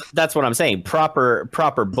 Exactly. Well, that's what I'm saying. Proper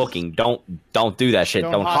booking. Don't do that shit.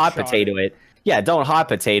 Don't Don't hot hot shot potato it. don't hot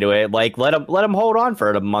potato it. Like let him hold on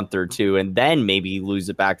for a month or two, and then maybe lose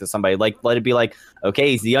it back to somebody. Like let it be like,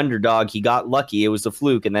 okay, he's the underdog. He got lucky. It was a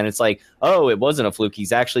fluke, and then it's like, oh, it wasn't a fluke.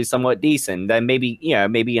 He's actually somewhat decent. Then maybe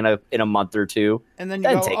maybe in a month or two, and then you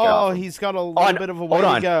go, take it oh, off. He's got a little bit of a way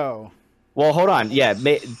to go. Well, hold on. Yeah,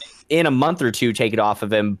 in a month or two, take it off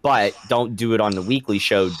of him, but don't do it on the weekly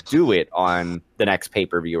show. Do it on the next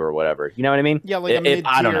pay-per-view or whatever. You know what I mean? Yeah, like a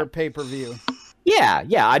mid-tier pay-per-view. Yeah,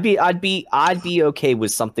 I'd be okay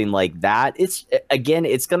with something like that.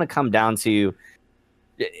 It's gonna come down to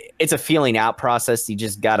it's a feeling out process. You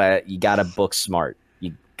gotta book smart.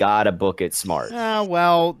 You gotta book it smart.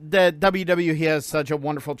 Well, the WWE has such a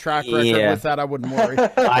wonderful track record with that. I wouldn't worry.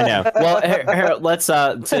 I know. Well, let's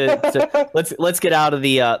get out of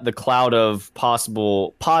the cloud of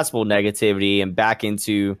possible negativity and back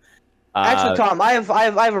into. Actually, Tom, I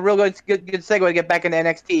have a real good segue to get back into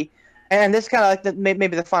NXT. And this is kind of like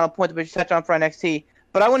maybe the final point that we should touch on for NXT.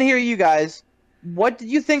 But I want to hear you guys. What did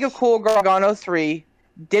you think of Cool Gargano 3?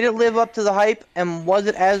 Did it live up to the hype? And was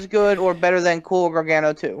it as good or better than Cool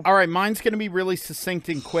Gargano 2? All right, mine's going to be really succinct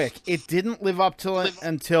and quick. It didn't live up to it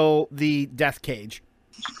until the Death Cage.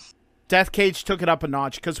 Death Cage took it up a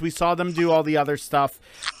notch because we saw them do all the other stuff.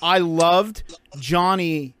 I loved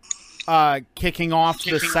Johnny kicking off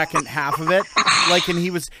the second half of it, like, and he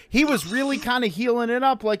was really kind of healing it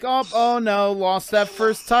up, like, oh no, lost that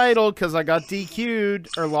first title because I got DQ'd,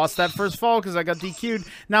 or lost that first fall because I got DQ'd.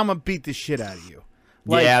 Now I'm gonna beat the shit out of you.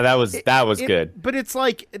 Like, yeah, that was good. But it's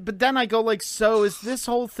like, but then I go like, so is this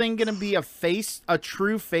whole thing gonna be a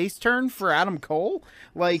true face turn for Adam Cole?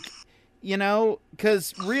 Like,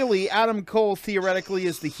 because really, Adam Cole theoretically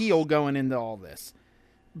is the heel going into all this.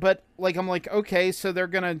 But, like, I'm like, okay, so they're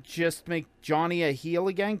going to just make Johnny a heel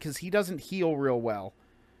again? Because he doesn't heel real well.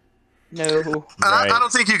 No. Right. I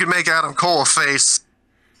don't think you can make Adam Cole a face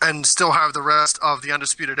and still have the rest of the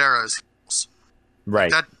Undisputed Era as heels.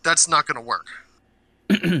 Right. That's not going to work.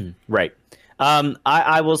 Right.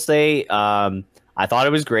 I will say I thought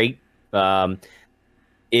it was great.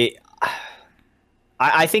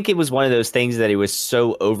 I think it was one of those things that it was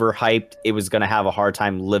so overhyped, it was going to have a hard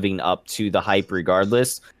time living up to the hype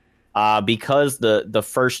regardless, because the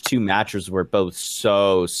first two matches were both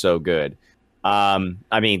so good.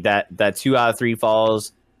 I mean, that 2 out of 3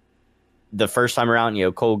 falls the first time around,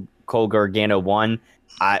 Cole Gargano won.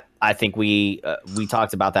 I think we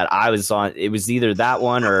talked about that. It was either that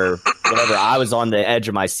one or whatever. I was on the edge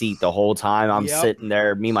of my seat the whole time. I'm sitting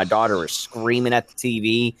there. Me and my daughter were screaming at the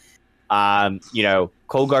TV.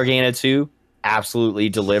 Cole Gargano 2 absolutely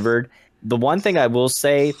delivered. The one thing I will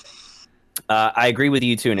say, I agree with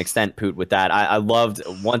you to an extent, Poot, with that. I loved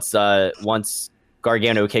once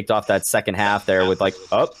Gargano kicked off that second half there with like,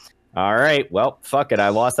 oh, all right, well, fuck it, I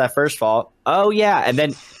lost that first fall. Oh yeah, and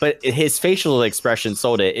then but his facial expression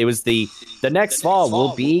sold it. It was the next fall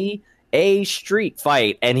will be a street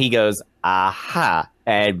fight, and he goes, aha,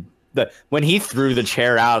 and when he threw the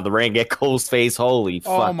chair out of the ring at Cole's face, holy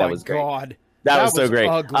fuck, that was great. Oh my god. That was so great.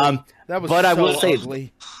 Ugly. That was but so I will say,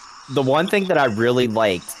 ugly. The one thing that I really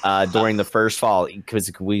liked during the first fall, because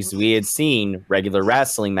we had seen regular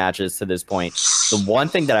wrestling matches to this point, the one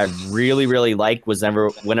thing that I really, really liked was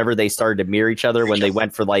whenever they started to mirror each other, when they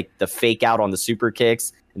went for like the fake out on the super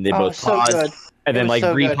kicks, and they both paused, good. and then like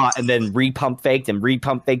and then repump faked and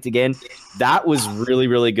repump faked again. That was really,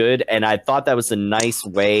 really good, and I thought that was a nice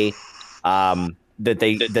way that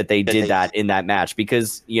they did that in that match,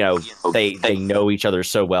 because they know each other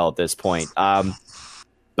so well at this point.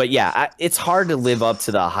 But yeah, it's hard to live up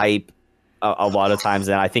to the hype a lot of times,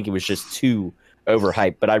 and I think it was just too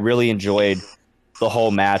overhyped. But I really enjoyed the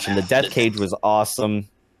whole match, and the Death Cage was awesome.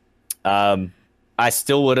 I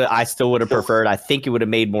still would have preferred. I think it would have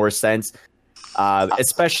made more sense,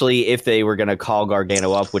 especially if they were going to call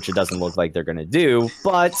Gargano up, which it doesn't look like they're going to do.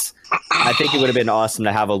 But I think it would have been awesome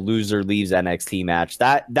to have a loser leaves NXT match.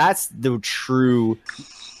 That's the true.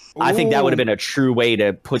 I think that would have been a true way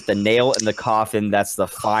to put the nail in the coffin. That's the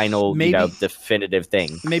final, definitive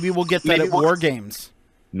thing. Maybe we'll get that at War Games.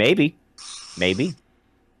 Maybe.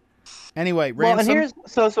 Anyway, Ransom. Well, and here's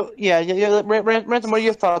Ransom, what are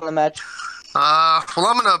your thoughts on the match? Well,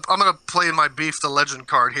 I'm gonna play my Beef the Legend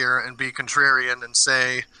card here and be contrarian and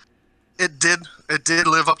say it did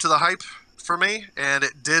live up to the hype for me, and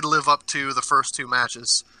it did live up to the first two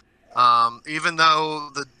matches. Even though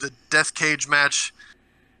the Death Cage match,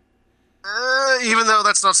 even though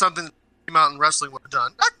that's not something Mountain Wrestling would have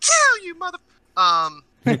done, I kill you, mother.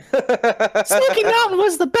 Smoky Mountain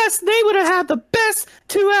was the best. They would have had the best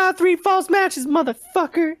 2 out of 3 falls matches,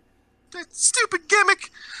 motherfucker. that stupid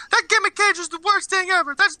gimmick. That gimmick cage is the worst thing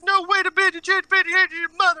ever. That's no way to be the champion, you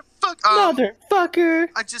motherfucker. Motherfucker.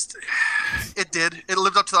 It did. It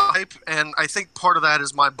lived up to the hype, and I think part of that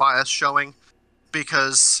is my bias showing,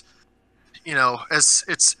 because, I'm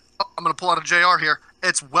going to pull out a JR here.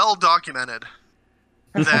 It's well documented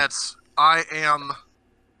that I am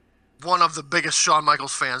one of the biggest Shawn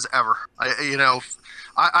Michaels fans ever.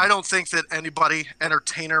 I don't think that anybody,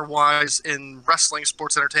 entertainer-wise, in wrestling,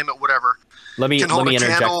 sports entertainment, whatever. Let me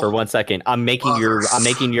interject candle. for 1 second. I'm making your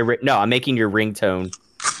ringtone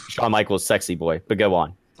Shawn Michaels sexy boy, but go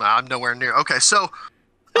on. I'm nowhere near. Okay, so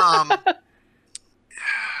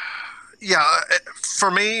yeah,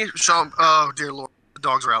 for me, Shawn, oh dear Lord, the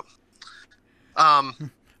dogs are out. Oh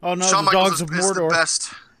no, Shawn the Michaels dogs of is the Mordor.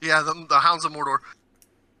 best. Yeah, the Hounds of Mordor.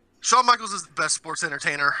 Shawn Michaels is the best sports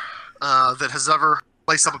entertainer that has ever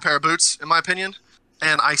laced up a pair of boots, in my opinion.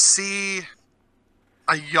 And I see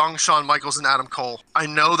a young Shawn Michaels and Adam Cole. I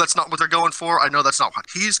know that's not what they're going for. I know that's not what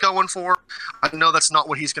he's going for. I know that's not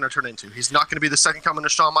what he's going to turn into. He's not going to be the second coming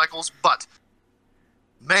of Shawn Michaels, but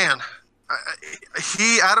man,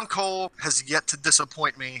 Adam Cole has yet to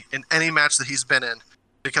disappoint me in any match that he's been in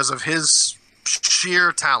because of his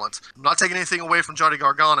sheer talent. I'm not taking anything away from Johnny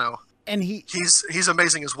Gargano, And he's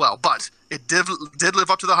amazing as well. But it did live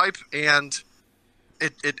up to the hype, and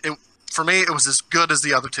it for me it was as good as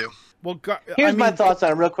the other two. well, Here's my thoughts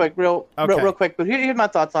on it, real quick. Real quick. But here's my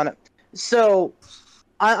thoughts on it. So,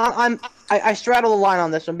 I straddle the line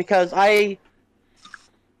on this one because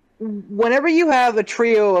whenever you have a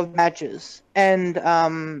trio of matches,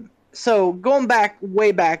 and so going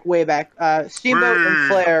way back, Steamboat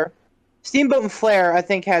and Flair, I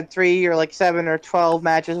think, had 3 or 7 or 12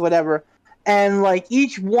 matches, whatever, and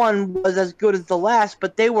each one was as good as the last,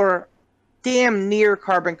 but they were damn near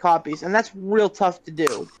carbon copies, and that's real tough to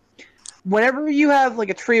do. Whenever you have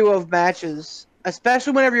a trio of matches,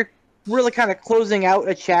 especially whenever you're really kind of closing out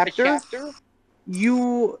a chapter,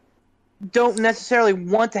 you don't necessarily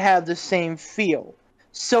want to have the same feel.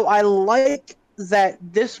 So I like that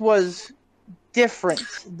this was different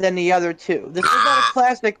than the other two. This was not a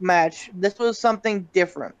classic match. This was something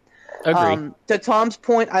different. Agreed. To Tom's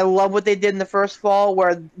point, I love what they did in the first fall,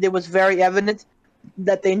 where it was very evident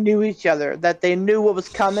that they knew each other, that they knew what was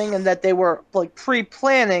coming, and that they were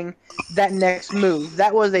pre-planning that next move.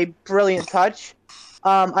 That was a brilliant touch.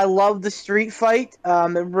 I love the street fight.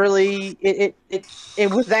 It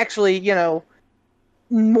was actually,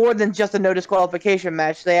 more than just a no disqualification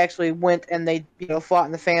match. They actually went and they fought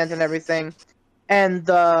in the fans and everything. And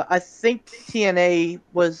I think TNA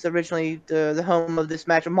was originally the home of this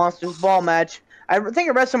match, a Monsters Ball match. I think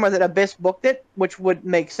I read somewhere that Abyss booked it, which would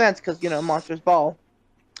make sense because, Monsters Ball.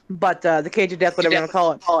 But the Cage of Death, whatever you want to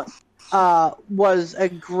call it, was a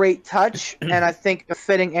great touch, and I think a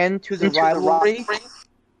fitting end to the rivalry.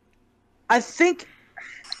 I think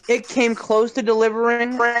it came close to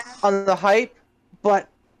delivering on the hype, but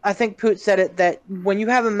I think Poot said it, that when you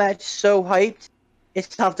have a match so hyped,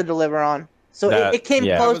 it's tough to deliver on. So it came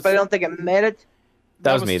close, but I don't think it made it.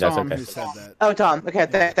 That was me. That's Tom okay. who said that. Oh, Tom. Okay,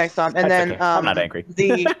 thanks, Tom. And then okay. I'm not angry.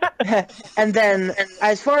 And then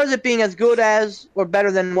as far as it being as good as or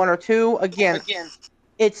better than 1 or 2, again,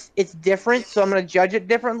 it's different, so I'm going to judge it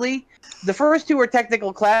differently. The first 2 were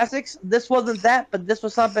technical classics. This wasn't that, but this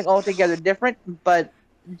was something altogether different, but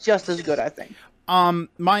just as good, I think.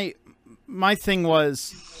 My thing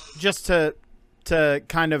was just to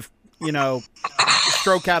kind of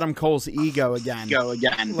stroke Adam Cole's ego again.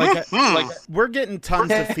 We're getting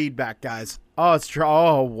tons of feedback, guys. Oh, it's true.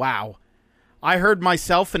 Oh, wow. I heard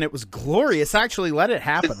myself and it was glorious. Actually, let it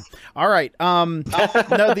happen. All right.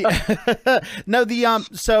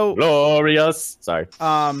 So Glorious. Sorry.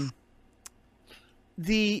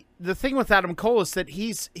 The thing with Adam Cole is that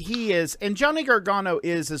he is, and Johnny Gargano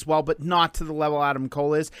is as well, but not to the level Adam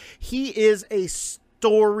Cole is. He is a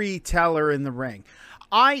storyteller in the ring.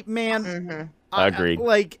 Agreed.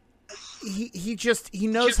 He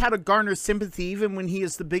knows how to garner sympathy even when he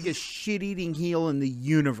is the biggest shit-eating heel in the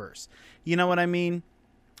universe. You know what I mean?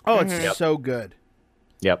 Oh, it's so good.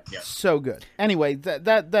 Yep. So good. Anyway,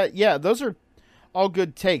 those are all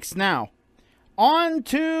good takes. Now, on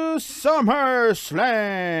to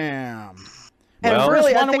SummerSlam. And Well,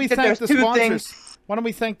 really, why I don't we think that thank there's the 2 sponsors? things. Why don't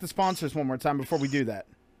we thank the sponsors one more time before we do that?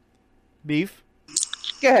 Beef?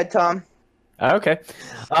 Go ahead, Tom. Okay.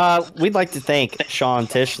 We'd like to thank Sean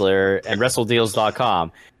Tischler and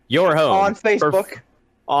WrestleDeals.com. Your home. On Facebook.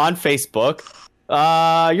 On Facebook.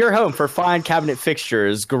 Your home for fine cabinet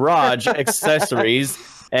fixtures, garage accessories.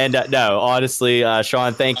 And no, honestly,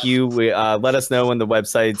 Sean, thank you. Let us know when the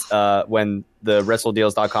website's when the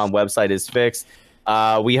WrestleDeals.com website is fixed.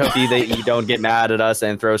 We hope that you don't get mad at us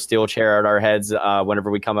and throw steel chair at our heads whenever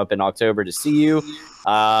we come up in October to see you.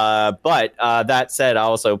 But that said, I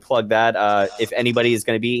also plug that if anybody is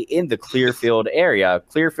going to be in the Clearfield area,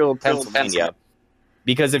 Clearfield, Pennsylvania,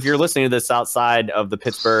 because if you're listening to this outside of the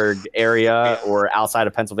Pittsburgh area or outside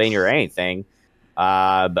of Pennsylvania or anything,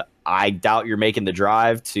 I doubt you're making the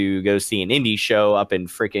drive to go see an indie show up in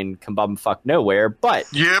freaking Fuck nowhere. But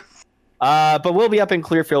Yep. but we'll be up in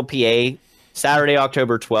Clearfield, PA, Saturday,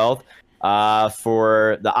 October 12th,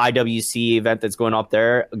 for the IWC event that's going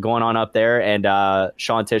on up there, and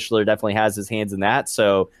Sean Tischler definitely has his hands in that.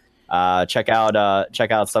 So check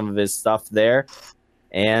out some of his stuff there.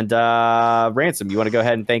 And Ransom, you want to go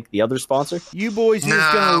ahead and thank the other sponsor? You boys is No,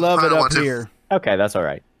 gonna love I it don't up want to. here. Okay, that's all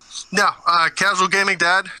right. No, Casual Gaming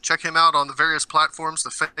Dad. Check him out on the various platforms, the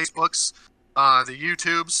Facebooks, the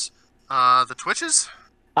YouTubes, the Twitches.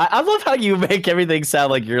 I love how you make everything sound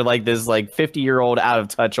like you're like this like 50-year-old out of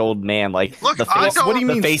touch old man. Like Look, the I face, don't- What do you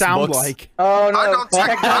the mean sound Facebooks. like? Oh no, I don't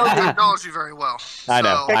technology, technology very well. I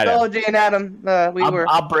know. So, technology and Adam, we were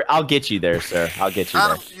I'll get you there, sir. I'll get you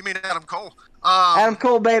Adam, there. you mean Adam Cole? Adam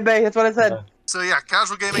Cole, baby. That's what I said. So yeah,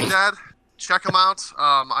 Casual Gaming Dad, check him out.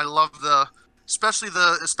 I love especially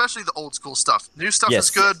the old school stuff. New stuff Yes.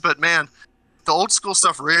 is good, but man, the old school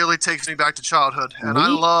stuff really takes me back to childhood, and I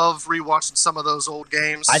We- love rewatching some of those old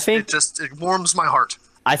games. I think- it warms my heart.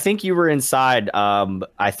 I think you were inside.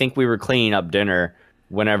 I think we were cleaning up dinner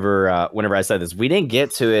whenever I said this. We didn't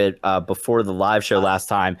get to it before the live show last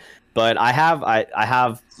time, but I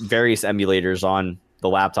have various emulators on the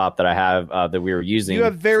laptop that I have that we were using. You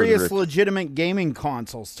have for the various legitimate gaming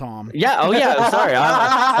consoles, Tom. Yeah. Oh, yeah. Sorry.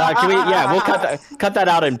 Can we? Yeah, we'll cut that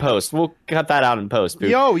out in post. We'll cut that out in post. Boop.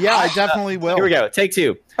 Yo, yeah, I definitely will. Here we go. Take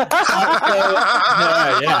two.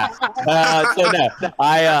 Yeah. So no,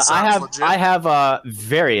 I have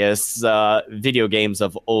various video games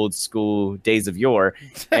of old school days of yore,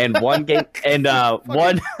 and one game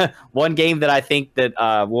one game that I think that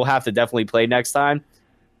we'll have to definitely play next time.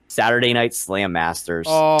 Saturday Night Slam Masters.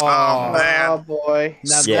 Oh, man. Oh boy.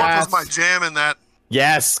 Now Scorp that's- was my jam in that,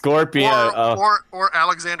 Yes, Scorpio. or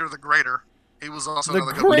Alexander the Greater. He was also The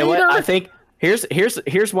another good one. You know what? Greater? I think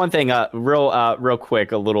here's one thing. Real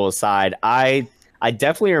quick, a little aside. I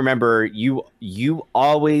definitely remember you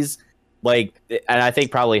always like, and I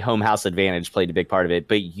think probably Home House Advantage played a big part of it.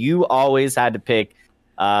 But you always had to pick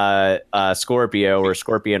Scorpio or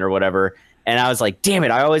Scorpion or whatever. And I was like, damn it,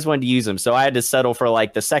 I always wanted to use him. So I had to settle for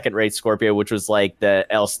like the second rate Scorpio, which was like the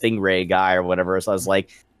El Stingray guy or whatever. So I was like,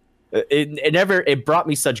 it brought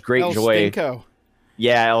me such great El joy. Stinko.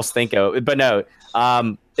 Yeah, El Stinko. But no,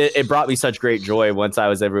 it brought me such great joy once I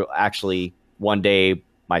was actually one day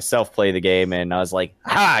myself play the game, and I was like,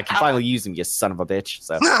 I can finally use him, you son of a bitch.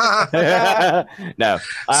 So no.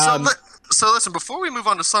 So listen, before we move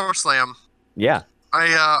on to SummerSlam, Yeah.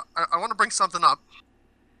 I want to bring something up.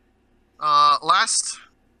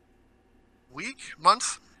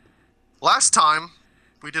 Last time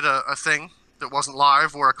we did a thing that wasn't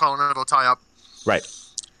live or a Colin Evo tie-up. Right.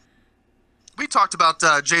 We talked about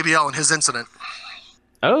JBL and his incident,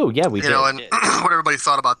 Oh, yeah, we did. and what everybody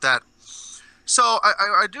thought about that. So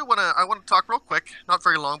I want to talk real quick, not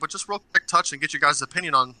very long, but just real quick touch and get you guys'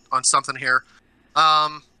 opinion on something here.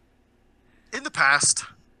 In the past,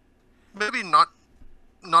 maybe not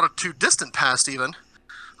a too distant past even,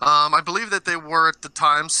 I believe that they were at the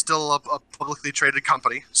time still a publicly traded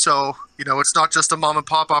company. So, it's not just a mom and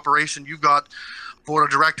pop operation. You've got board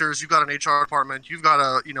of directors, you've got an HR department, you've got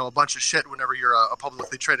a bunch of shit whenever you're a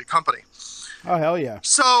publicly traded company. Oh, hell yeah.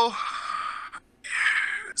 So,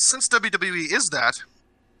 since WWE is that,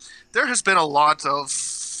 there has been a lot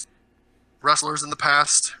of wrestlers in the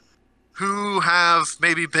past who have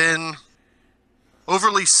maybe been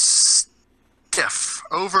overly stiff,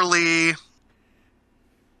 overly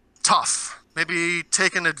tough, maybe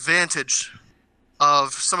taken advantage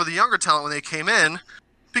of some of the younger talent when they came in,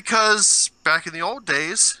 because back in the old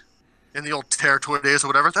days, in the old territory days or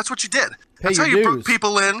whatever, that's what you did. That's how your you dues. brought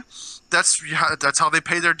people in. That's how they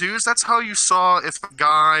pay their dues. That's how you saw if a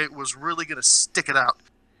guy was really going to stick it out,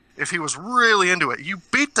 if he was really into it. You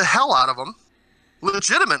beat the hell out of him,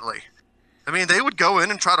 legitimately. I mean, they would go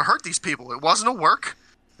in and try to hurt these people. It wasn't a work.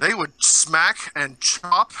 They would smack and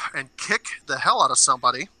chop and kick the hell out of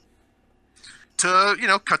somebody to,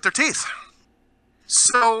 cut their teeth.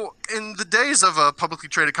 So, in the days of a publicly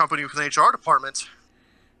traded company with an HR department,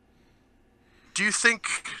 do you think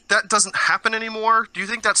that doesn't happen anymore? Do you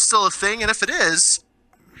think that's still a thing? And if it is,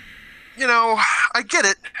 I get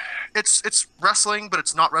it. It's wrestling, but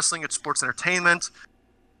it's not wrestling. It's sports entertainment.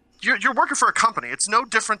 You're working for a company. It's no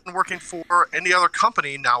different than working for any other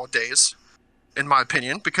company nowadays. in my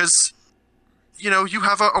opinion, because you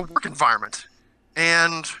have a work environment,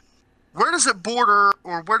 and where does it border,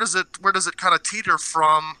 or where does it kind of teeter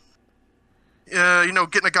from? Getting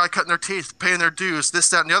a guy cutting their teeth, paying their dues, this,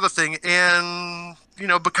 that, and the other thing, and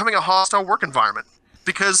becoming a hostile work environment,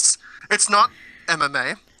 because it's not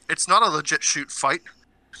MMA, it's not a legit shoot fight.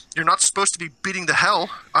 You're not supposed to be beating the hell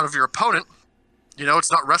out of your opponent.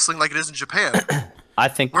 It's not wrestling like it is in Japan. I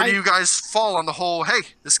think. Where do you guys fall on the whole, hey,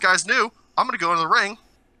 this guy's new, I'm going to go into the ring,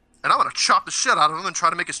 and I'm going to chop the shit out of him and try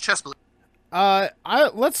to make his chest bleed?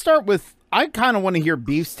 Let's start with, I kind of want to hear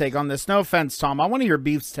Beef's take on this. No offense, Tom. I want to hear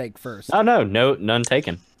Beef's take first. Oh, no, none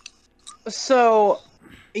taken. So,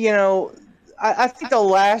 I think the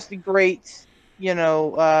last great,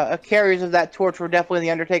 carriers of that torch were definitely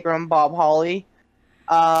The Undertaker and Bob Holly.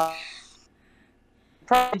 Probably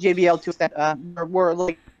JBL to extent, were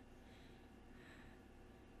like,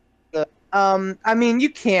 I mean, you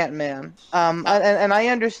can't, man. And I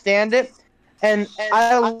understand it, and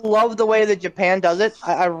I love the way that Japan does it.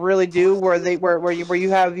 I really do. Where you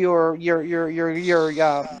have your young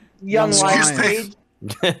lion stage,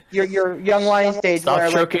 your young lion stage. Stop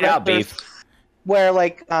where, choking out, Beef. Where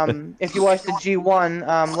if you watch the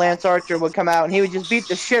G1, Lance Archer would come out and he would just beat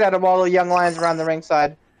the shit out of all the young lions around the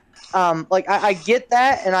ringside. I get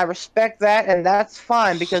that and I respect that, and that's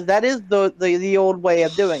fine because that is the old way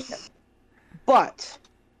of doing it. But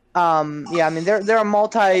I mean they're a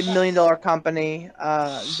multi-million-dollar company.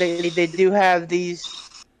 They do have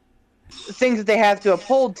these things that they have to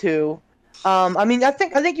uphold to. I mean, I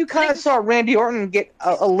think you kind of saw Randy Orton get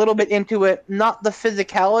a little bit into it, not the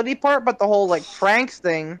physicality part, but the whole pranks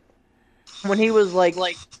thing, when he was like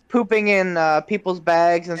pooping in people's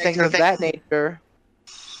bags and things of that nature.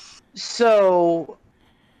 So,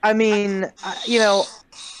 I mean,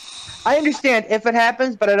 I understand if it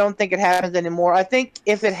happens, but I don't think it happens anymore. I think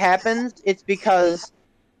if it happens, it's because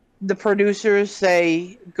the producers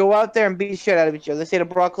say, go out there and beat the shit out of each other. They say to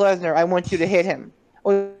Brock Lesnar, I want you to hit him.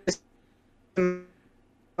 Beef's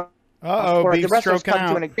stroking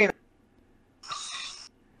out. Can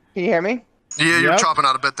you hear me? Yeah, you're chopping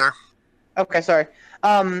out a bit there. Okay, sorry.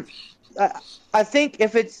 I think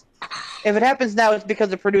if it happens now, it's because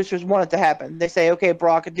the producers want it to happen. They say, okay,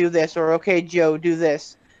 Brock, do this, or okay, Joe, do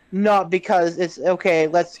this. Not because it's, okay,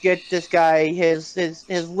 let's get this guy his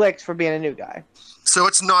licks for being a new guy. So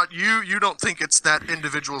it's not, you don't think it's that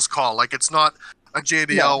individual's call. Like, it's not a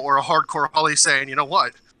JBL or a Hardcore Holly saying, you know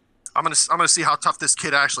what, I'm gonna see how tough this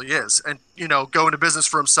kid actually is, and go into business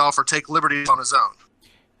for himself or take liberties on his own.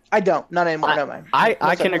 I don't, not anymore. No, man.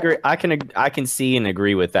 I can agree. I can see and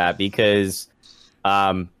agree with that because,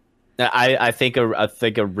 I think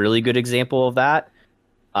a really good example of that,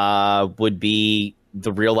 would be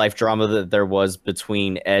the real life drama that there was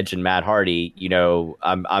between Edge and Matt Hardy.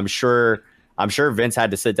 I'm sure Vince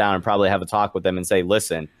had to sit down and probably have a talk with them and say,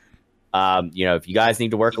 listen, if you guys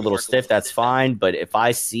need to work a little stiff, that's fine. But if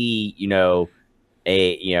I see,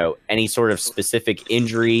 any sort of specific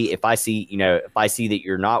injury, if I see that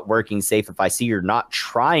you're not working safe, if I see you're not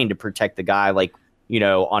trying to protect the guy, like,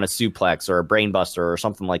 on a suplex or a brainbuster or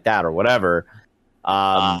something like that or whatever,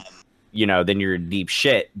 then you're in deep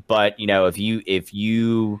shit. But, if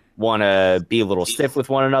you want to be a little stiff with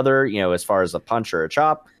one another, as far as a punch or a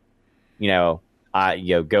chop, go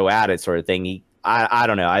at it sort of thing. I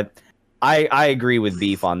don't know. I agree with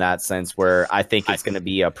Beef on that sense, where I think it's going to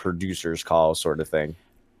be a producer's call sort of thing.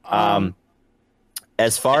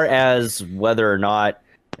 As far as whether or not,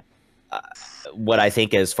 what I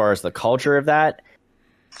think as far as the culture of that,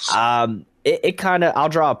 it kind of, I'll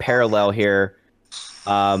draw a parallel here.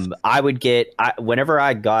 Whenever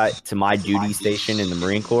I got to my duty station in the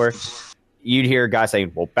Marine Corps, you'd hear guys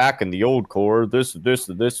saying, well, back in the old Corps, this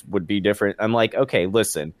would be different. I'm like, okay,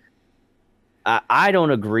 listen, I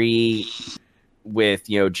don't agree with,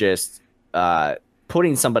 just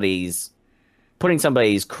putting somebody's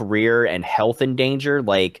career and health in danger.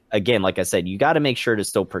 Like, again, like I said, you got to make sure to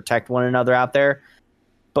still protect one another out there.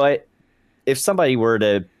 But if somebody were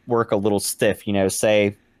to work a little stiff,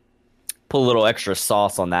 say, put a little extra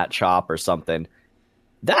sauce on that chop or something,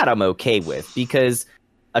 that I'm okay with, because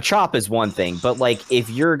a chop is one thing. But like, if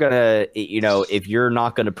you're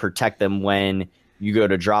not gonna protect them when you go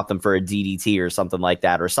to drop them for a DDT or something like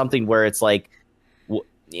that, or something where it's like,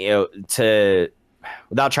 without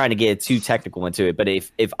trying to get too technical into it, but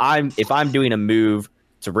if I'm doing a move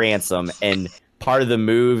to Ransom and part of the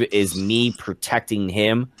move is me protecting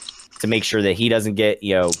him to make sure that he doesn't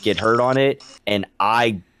get hurt on it, and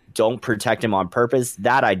I don't protect him on purpose,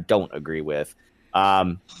 that I don't agree with.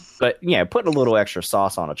 But putting a little extra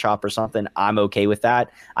sauce on a chop or something, I'm okay with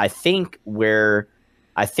that. I think where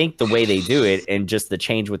I think the way they do it and just the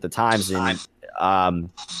change with the times and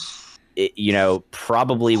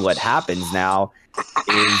probably what happens now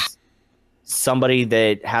is somebody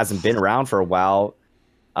that hasn't been around for a while,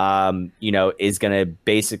 is going to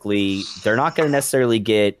basically, they're not going to necessarily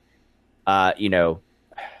get,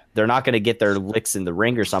 they're not going to get their licks in the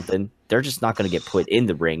ring or something. They're just not going to get put in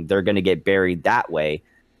the ring. They're going to get buried that way.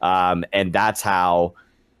 And that's how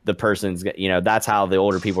the person's, that's how the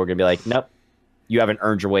older people are going to be like, nope, you haven't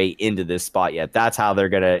earned your way into this spot yet. That's how they're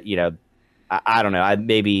going to, I don't know.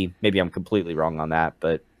 Maybe I'm completely wrong on that,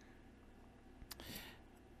 but.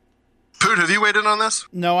 Poot, have you weighed in on this?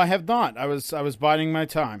 No, I have not. I was biding my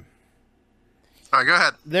time. All right, go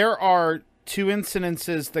ahead. There are two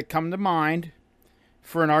incidences that come to mind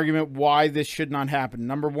for an argument why this should not happen.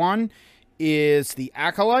 Number one is the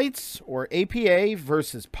Acolytes, or APA,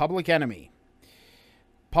 versus Public Enemy.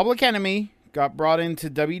 Public Enemy got brought into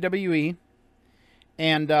WWE,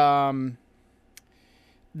 and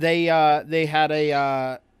they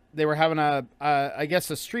were having I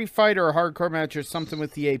guess a street fight or a hardcore match or something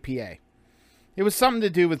with the APA. It was something to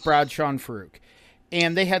do with Bradshaw and Farouk,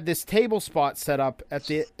 and they had this table spot set up at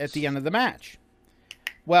the end of the match.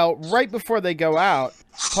 Well, right before they go out,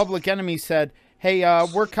 Public Enemy said, "Hey,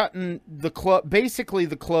 we're cutting basically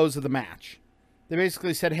the close of the match." They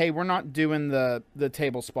basically said, "Hey, we're not doing the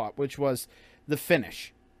table spot," which was the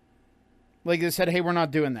finish. Like they said, "Hey, we're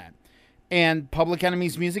not doing that." And Public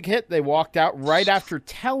Enemy's music hit. They walked out right after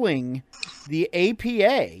telling the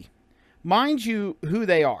APA, mind you, who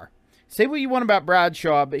they are. Say what you want about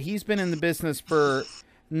Bradshaw, but he's been in the business for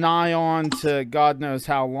nigh on to God knows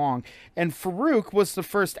how long. And Farouk was the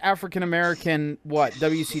first African-American,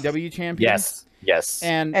 WCW champion? Yes.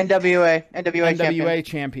 And NWA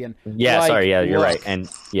champion. Yeah, you're look, right. And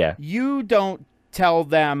yeah. You don't tell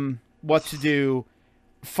them what to do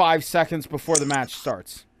 5 seconds before the match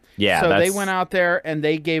starts. Yeah. So they went out there and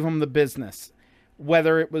they gave him the business.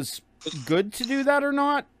 Whether it was good to do that or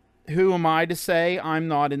not, who am I to say? I'm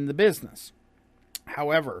not in the business.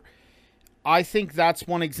 However, I think that's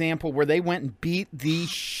one example where they went and beat the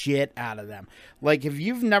shit out of them. Like, if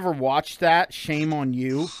you've never watched that, shame on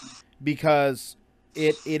you, because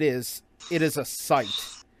it is a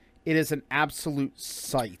sight. It is an absolute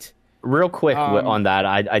sight. Real quick on that,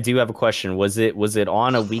 I do have a question. Was it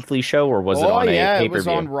on a weekly show or was it on a pay-per-view? It was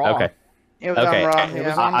on Raw. Okay. It was on Raw. It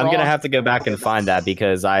was on I'm Raw. gonna have to go back and find that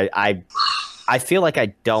because I feel like I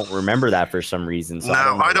don't remember that for some reason. So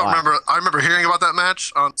I don't remember. I remember hearing about that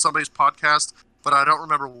match on somebody's podcast, but I don't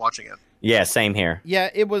remember watching it. Yeah, same here. Yeah,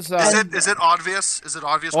 it was. Is it obvious? Is it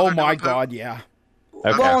obvious? Oh what they're my doing, Pooh? God, yeah.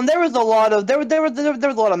 Okay. Well, and there was a lot of there was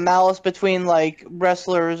a lot of malice between like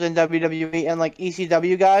wrestlers in WWE and like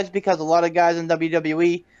ECW guys, because a lot of guys in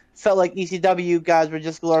WWE felt like ECW guys were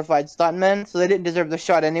just glorified stuntmen, so they didn't deserve the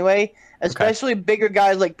shot anyway. Especially bigger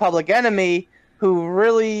guys like Public Enemy, who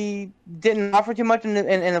really didn't offer too much in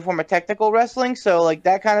the form of technical wrestling, so like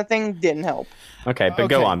that kind of thing didn't help. Okay, but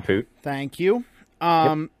go on, Poot. Thank you.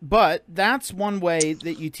 But that's one way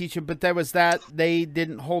that you teach it. But there was that they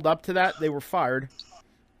didn't hold up to that; they were fired.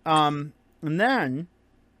 And then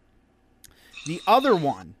the other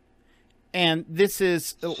one, and this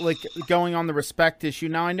is like going on the respect issue.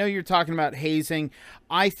 Now I know you're talking about hazing.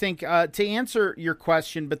 I think to answer your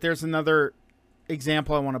question, but there's another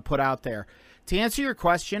example I want to put out there. To answer your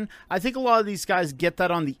question, I think a lot of these guys get that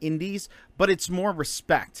on the indies, but it's more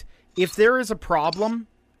respect. If there is a problem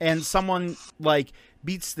and someone like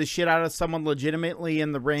beats the shit out of someone legitimately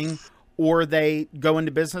in the ring, or they go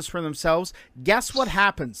into business for themselves, guess what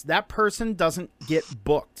happens? That person doesn't get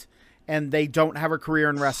booked and they don't have a career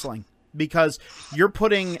in wrestling, because you're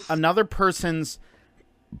putting another person's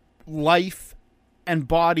life and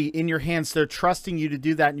body in your hands. They're trusting you to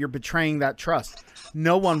do that, and you're betraying that trust.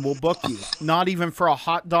 No one will book you, not even for a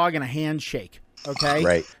hot dog and a handshake. Okay?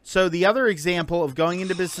 Right. So the other example of going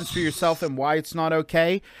into business for yourself and why it's not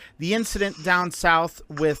okay, the incident down south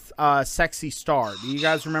with Sexy Star. Do you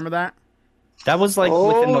guys remember that? That was like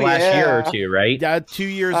within the last year or two, right? 2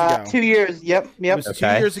 years ago. 2 years. Yep. It was 2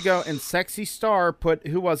 years ago, and Sexy Star put,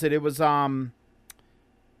 who was it? It was not.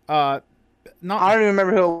 I don't even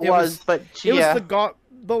remember who it was, but it was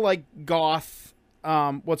the goth.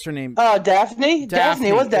 What's her name? Daphne. Daphne.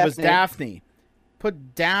 It was Daphne. It was Daphne.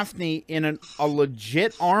 Put Daphne in a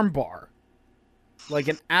legit armbar, like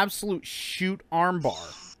an absolute shoot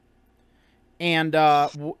armbar, and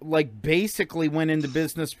basically went into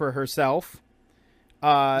business for herself.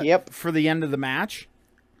 For the end of the match,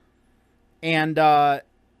 and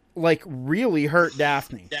really hurt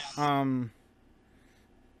Daphne.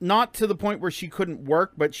 Not to the point where she couldn't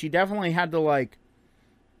work, but she definitely had to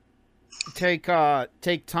take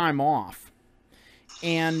time off,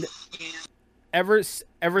 and ever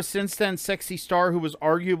since then, Sexy Star, who was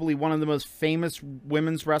arguably one of the most famous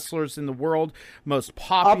women's wrestlers in the world, most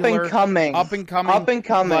popular, up and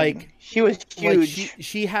coming, like she was huge. Like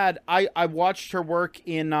she had. I watched her work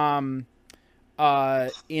in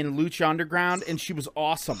Lucha Underground, and she was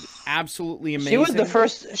awesome, absolutely amazing.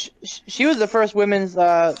 She was the first women's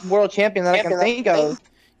world champion that I can think of.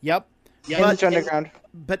 Yep. In Lucha Underground.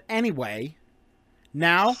 But anyway,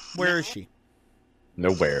 now where is she?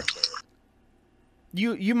 Nowhere.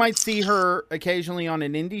 You might see her occasionally on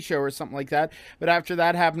an indie show or something like that, but after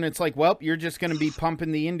that happened, it's like, well, you're just going to be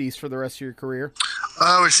pumping the indies for the rest of your career.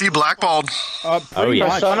 Oh, is she blackballed? Pretty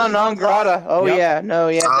much. Persona non grata. Oh Yep. yeah, no,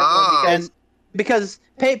 yeah. Oh. Because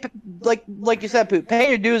like you said, Poop, paying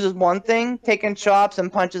your dues is one thing, taking chops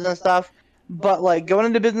and punches and stuff, but like going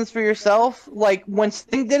into business for yourself, like when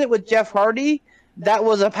Sting did it with Jeff Hardy, that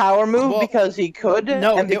was a power move because he could,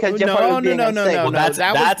 and because Jeff Hardy was being unsafe. Well,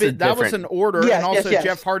 that was an order, Yes, and also yes.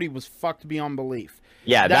 Jeff Hardy was fucked beyond belief.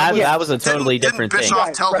 Yeah, that was a totally different didn't thing.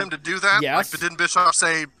 Bischoff tell him to do that? Yes. Like, didn't Bischoff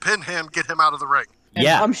say, pin him, get him out of the ring?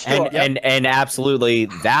 Yeah, I'm sure. and absolutely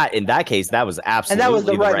that in that case that was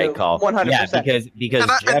absolutely the right move, call. 100%. Yeah, because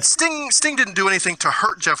And Sting didn't do anything to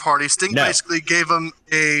hurt Jeff Hardy. Sting basically gave him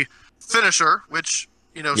a finisher, which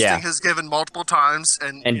Sting has given multiple times,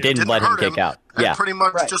 and didn't let him kick out. And pretty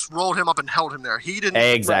much just rolled him up and held him there. He didn't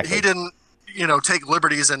exactly. He didn't take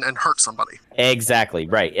liberties and hurt somebody. Exactly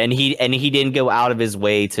right, and he didn't go out of his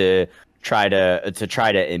way to try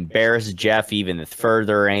to embarrass Jeff even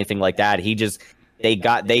further or anything like that. He just they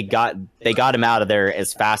got him out of there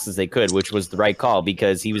as fast as they could, which was the right call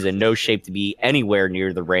because he was in no shape to be anywhere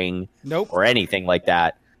near the ring or anything like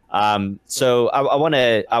that. So I want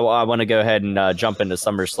to go ahead and jump into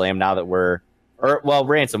SummerSlam now that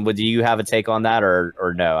Ransom, do you have a take on that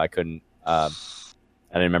or no? I couldn't. I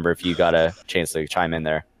didn't remember if you got a chance to chime in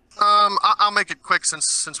there. I'll make it quick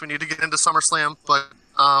since we need to get into SummerSlam, but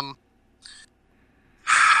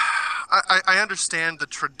I understand the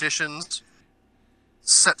traditions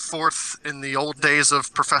set forth in the old days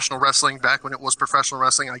of professional wrestling, back when it was professional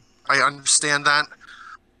wrestling. I understand that,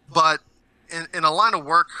 but in a line of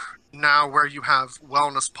work now where you have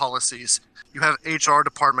wellness policies, you have HR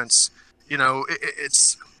departments,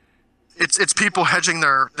 it's people hedging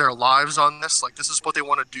their lives on this. Like, this is what they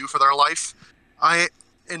want to do for their life.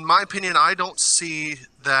 In my opinion, I don't see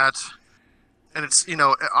that, and it's,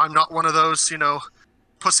 I'm not one of those,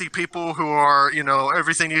 pussy people who are,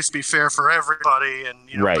 everything needs to be fair for everybody and,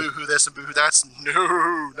 boo-hoo this and boo-hoo that.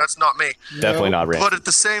 No, that's not me. Definitely not Ransom. But at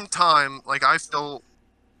the same time, like, I feel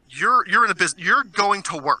you're in a business, you're going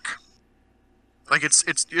to work. Like, it's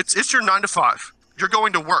your 9 to 5. You're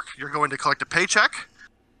going to work. You're going to collect a paycheck.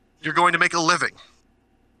 You're going to make a living.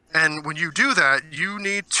 And when you do that, you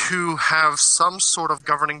need to have some sort of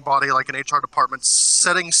governing body like an HR department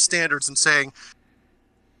setting standards and saying,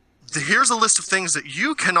 here's a list of things that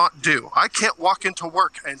you cannot do. I can't walk into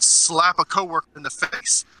work and slap a coworker in the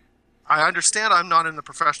face. I understand I'm not in the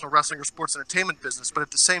professional wrestling or sports entertainment business, but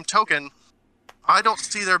at the same token, I don't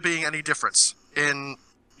see there being any difference in,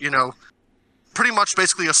 pretty much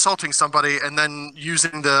basically assaulting somebody and then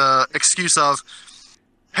using the excuse of,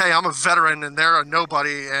 hey, I'm a veteran and they're a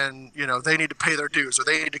nobody and, they need to pay their dues or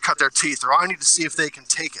they need to cut their teeth or I need to see if they can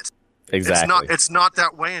take it. Exactly. It's not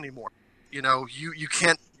that way anymore. You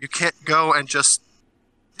can't go and just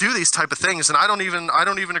do these type of things. And I don't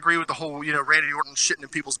even agree with the whole, Randy Orton shitting in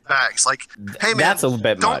people's bags. Like, hey man, that's a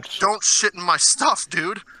bit much. Don't shit in my stuff,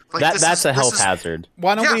 dude. Like, that's a health hazard.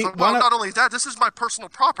 Why don't we? Not only that, this is my personal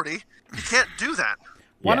property. You can't do that.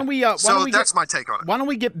 Why don't we? That's my take on it. Why don't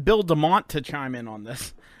we get Bill DeMont to chime in on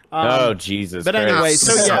this? Oh Jesus! But Christ. anyway,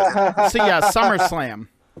 so yeah, SummerSlam.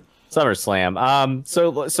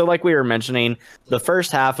 So like we were mentioning, the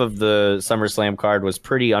first half of the SummerSlam card was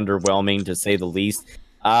pretty underwhelming to say the least.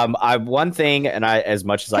 One thing, and as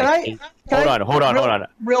much as hold on.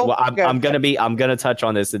 Well, I'm gonna touch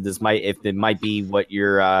on this. It might be what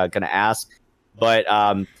you're gonna ask, but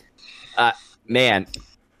man,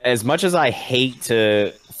 as much as I hate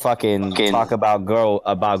to fucking talk about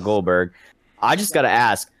Goldberg, I just gotta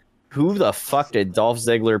ask, who the fuck did Dolph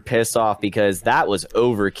Ziggler piss off? Because that was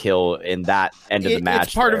overkill in that end of the match.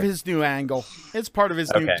 It's part of his new angle. It's part of his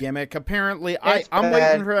new gimmick. Apparently, I'm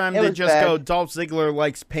waiting for him to just go, Dolph Ziggler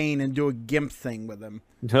likes pain and do a gimp thing with him.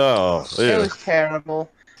 Oh, it was terrible.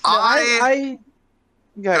 Go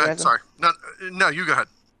ahead. Sorry. No, you go ahead.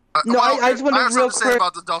 I just want to real quick say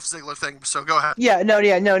about the Dolph Ziggler thing. So go ahead. Yeah, no.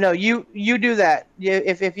 You do that.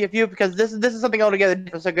 If you because this is something altogether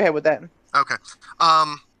different. So go ahead with that. Okay.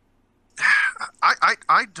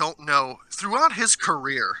 I don't know. Throughout his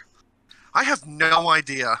career, I have no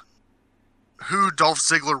idea who Dolph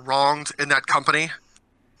Ziggler wronged in that company,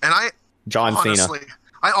 and I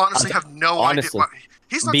honestly have no idea. Why.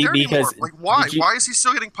 He's not there anymore. Like, why? Why is he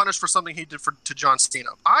still getting punished for something he did to John Cena?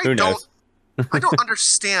 I don't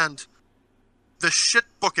understand the shit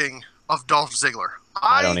booking of Dolph Ziggler.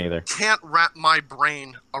 I don't either. Can't wrap my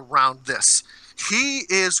brain around this. He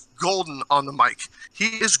is golden on the mic. He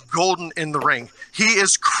is golden in the ring. He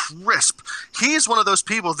is crisp. He is one of those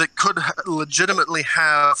people that could legitimately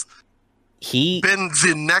have been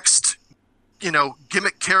the next,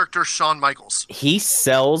 gimmick character Shawn Michaels. He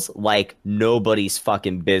sells like nobody's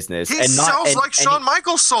fucking business. He sells like Shawn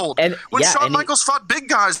Michaels sold. When Shawn Michaels fought big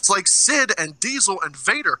guys like Sid and Diesel and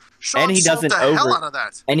Vader, Shawn sold the hell out of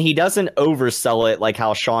that. And he doesn't oversell it like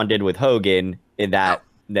how Shawn did with Hogan in that.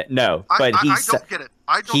 No, but I don't get it.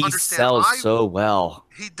 I don't understand. He sells so well.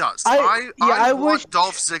 He does. I want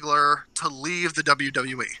Dolph Ziggler to leave the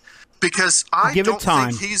WWE because I don't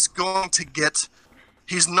think he's going to get.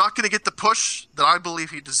 He's not going to get the push that I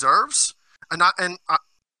believe he deserves, and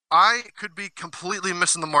I could be completely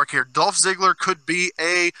missing the mark here. Dolph Ziggler could be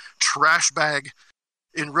a trash bag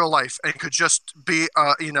in real life and could just be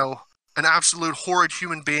an absolute horrid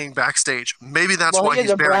human being backstage. Maybe that's why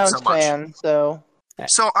he's buried so much. Fan,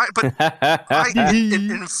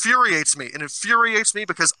 it infuriates me. It infuriates me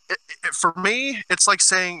because for me, it's like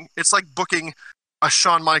booking a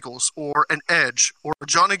Shawn Michaels or an Edge or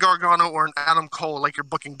Johnny Gargano or an Adam Cole like you're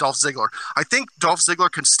booking Dolph Ziggler. I think Dolph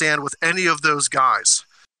Ziggler can stand with any of those guys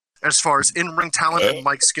as far as in-ring talent and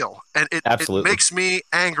mic skill. And it makes me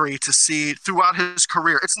angry to see throughout his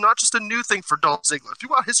career. It's not just a new thing for Dolph Ziggler.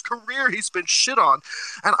 Throughout his career, he's been shit on.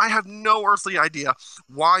 And I have no earthly idea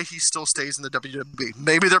why he still stays in the WWE.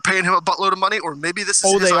 Maybe they're paying him a buttload of money, or maybe this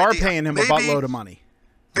is his idea. Oh, they are paying him a buttload of money.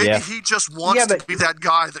 Maybe he just wants to be that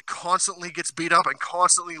guy that constantly gets beat up and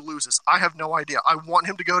constantly loses. I have no idea. I want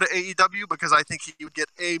him to go to AEW because I think he would get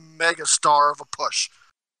a mega star of a push.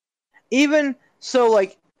 Even so,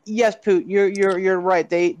 yes, Poot, you're right.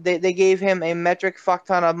 They gave him a metric fuck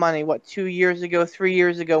ton of money. 2 years ago, 3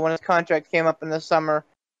 years ago, when his contract came up in the summer,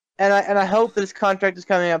 and I hope this contract is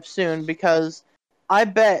coming up soon because I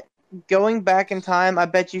bet going back in time, I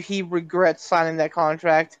bet you he regrets signing that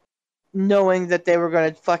contract, knowing that they were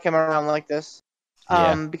going to fuck him around like this.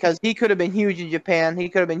 Because he could have been huge in Japan, he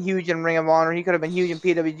could have been huge in Ring of Honor, he could have been huge in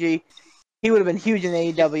PWG, he would have been huge in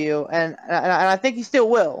AEW, and I think he still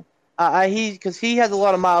will. Because he has a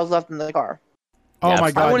lot of miles left in the car. Oh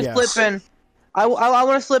my God! I want to slip in. I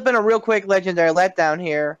want to slip in a real quick legendary letdown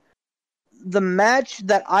here. The match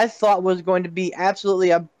that I thought was going to be absolutely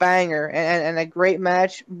a banger and a great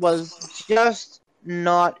match was just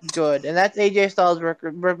not good, and that's AJ Styles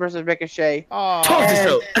versus Ricochet.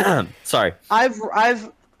 Oh, sorry. I've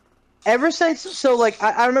ever since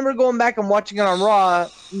I remember going back and watching it on Raw,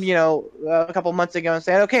 a couple months ago and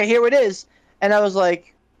saying, okay, here it is, and I was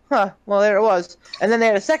like, huh, well, there it was. And then they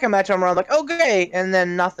had a second match on Raw. I'm like, okay, and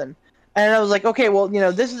then nothing. And I was like, okay, well,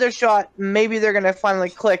 this is their shot. Maybe they're gonna finally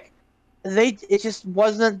click. It just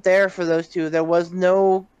wasn't there for those two. There was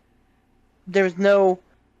no,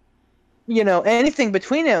 anything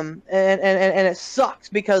between them, and it sucks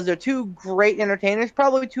because they're two great entertainers,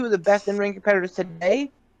 probably two of the best in-ring competitors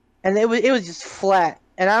today, and it was just flat.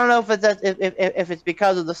 And I don't know if it's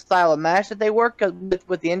because of the style of match that they work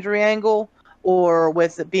with the injury angle, or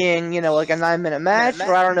with it being, like a 9-minute match,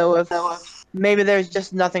 or I don't know if maybe there's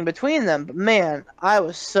just nothing between them. But man, I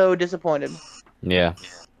was so disappointed. Yeah.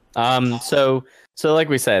 So like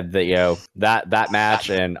we said, that that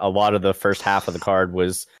match and a lot of the first half of the card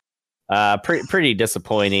was pretty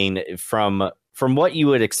disappointing from what you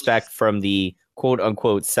would expect from the quote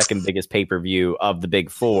unquote second biggest pay-per-view of the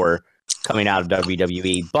big four coming out of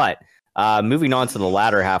WWE. But moving on to the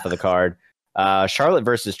latter half of the card. Charlotte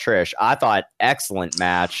versus Trish. I thought excellent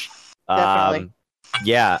match. Definitely.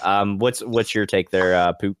 What's your take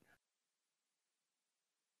there, Poop?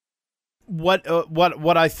 What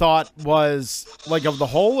I thought was of the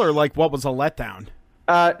whole, or what was a letdown?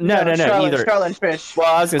 No, either. Charlotte and Trish.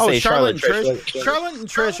 Well, I was gonna say Charlotte and Trish. Charlotte and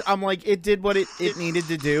Trish. I'm it did what it needed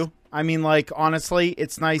to do. I mean, honestly,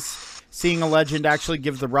 it's nice seeing a legend actually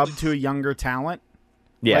give the rub to a younger talent.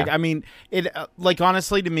 Yeah. I mean, it.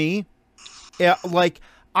 Honestly, to me. Yeah,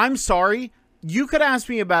 I'm sorry. You could ask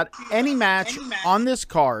me about any match on this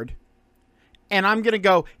card, and I'm gonna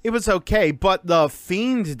go, it was okay. But the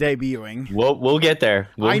Fiend debuting, we'll get there.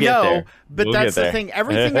 I know, but that's the thing.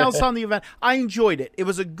 Everything else on the event, I enjoyed it. It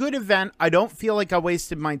was a good event. I don't feel like I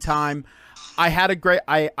wasted my time. I had a great.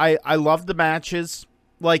 I loved the matches.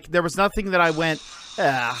 There was nothing that I went,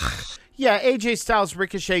 Yeah, AJ Styles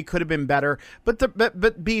Ricochet could have been better,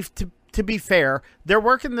 but Beef, to be fair, they're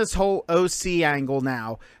working this whole OC angle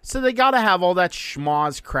now, so they got to have all that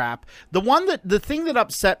schmoz crap. The thing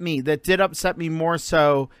that did upset me more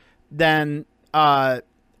so than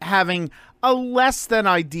having a less than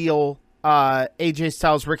ideal AJ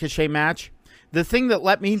Styles Ricochet match. The thing that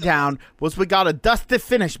let me down was we got a dusty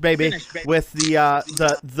finish, baby, with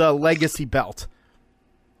the legacy belt.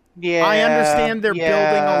 Yeah, I understand they're building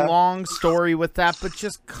a long story with that, but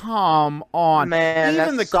just come on. Man,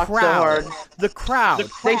 even that the crowd, so hard. the crowd,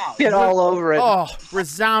 They shit all over it. oh,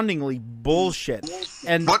 resoundingly bullshit.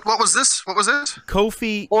 And What was this? What was it?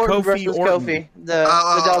 Kofi Orton versus Orton. Kofi,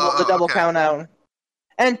 the double okay. count out.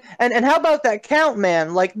 And how about that count,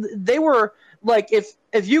 man? Like they were like if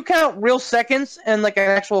you count real seconds and like an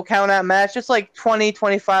actual count out match, it's like 20,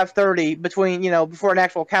 25, 30 between, before an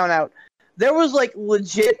actual count out. There was like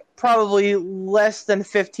legit probably less than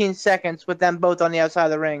 15 seconds with them both on the outside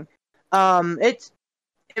of the ring.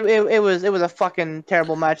 It was a fucking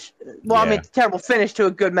terrible match. Well, Yeah. I mean, terrible finish to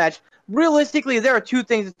a good match. Realistically, there are two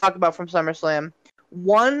things to talk about from SummerSlam.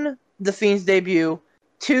 One, the Fiend's debut.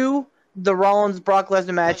 Two, the Rollins Brock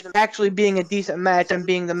Lesnar match actually being a decent match and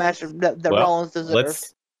being the match that Rollins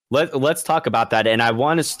deserved. Let's talk about that, and I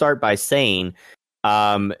want to start by saying,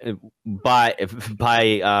 by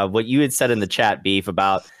what you had said in the chat, Beef,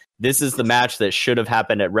 about this is the match that should have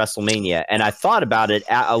happened at WrestleMania, and I thought about it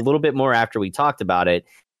a little bit more after we talked about it.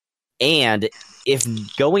 And if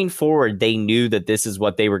going forward they knew that this is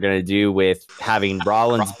what they were going to do with having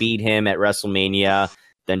Rollins beat him at WrestleMania,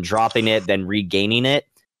 then dropping it, then regaining it,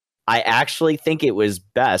 I actually think it was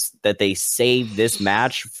best that they saved this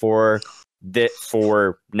match for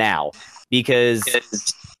now, because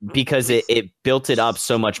it built it up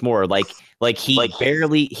so much more. Like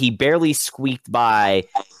he barely squeaked by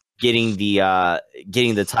getting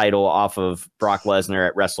the title off of Brock Lesnar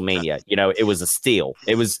at WrestleMania. It was a steal.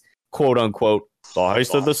 It was quote unquote the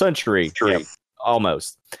heist of the century,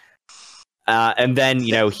 almost. And then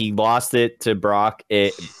he lost it to Brock.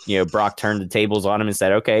 Brock turned the tables on him and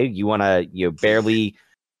said, "Okay, you want to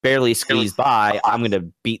barely squeeze by, I'm going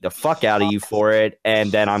to beat the fuck out of you for it,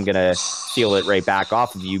 and then I'm going to steal it right back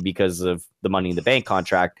off of you because of the Money in the Bank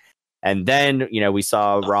contract." And then, we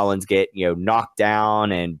saw Rollins get, knocked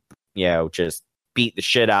down and, just beat the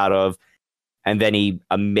shit out of, and then he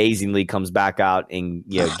amazingly comes back out and,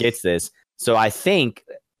 gets this. So I think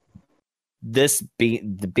this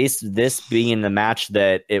being the match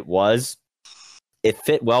that it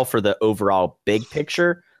fit well for the overall big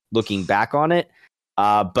picture, looking back on it.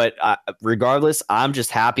 But regardless, I'm just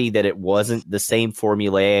happy that it wasn't the same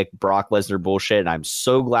formulaic Brock Lesnar bullshit. And I'm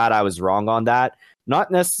so glad I was wrong on that. Not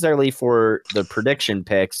necessarily for the prediction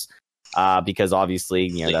picks, because obviously,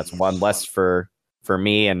 that's one less for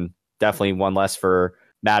me and definitely one less for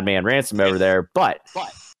Madman Ransom over there. But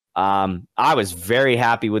I was very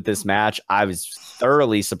happy with this match. I was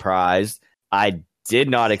thoroughly surprised. I did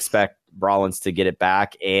not expect Rollins to get it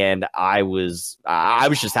back, and I was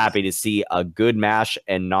just happy to see a good match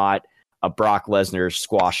and not a Brock Lesnar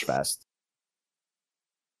squash fest.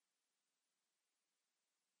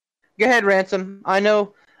 Go ahead, Ransom. I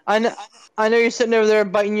know you're sitting over there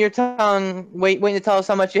biting your tongue, waiting to tell us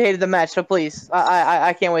how much you hated the match. So please,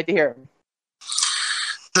 I can't wait to hear it.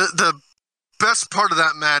 The best part of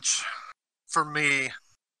that match for me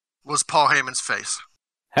was Paul Heyman's face.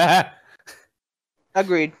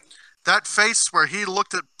 Agreed. That face where he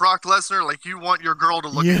looked at Brock Lesnar like you want your girl to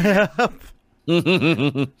look at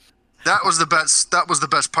you. That was the best. That was the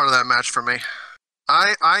best part of that match for me.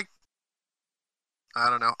 I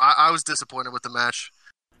don't know. I was disappointed with the match,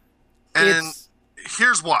 and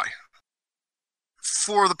here's why.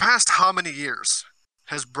 For the past how many years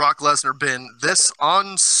has Brock Lesnar been this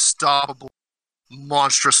unstoppable,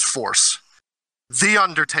 monstrous force? The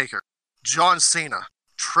Undertaker, John Cena,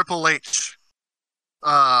 Triple H,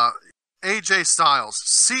 AJ Styles,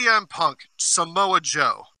 CM Punk, Samoa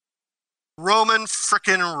Joe, Roman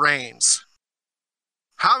frickin' Reigns.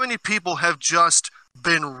 How many people have just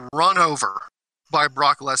been run over by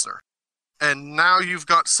Brock Lesnar? And now you've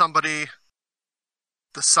got somebody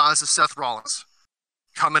the size of Seth Rollins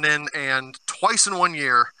coming in and twice in 1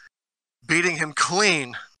 year beating him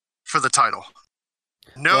clean for the title.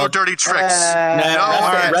 No dirty tricks. No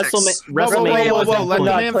antics. WrestleMania. Whoa, let the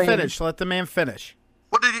Not man clean. finish. Let the man finish.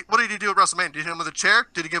 What did he do at WrestleMania? Did he hit him with a chair?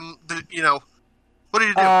 Did he give him what did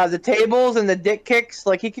he do? The tables and the dick kicks,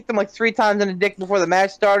 like he kicked him like 3 times in the dick before the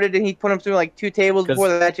match started, and he put him through like 2 tables before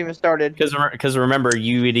the match even started. Because remember,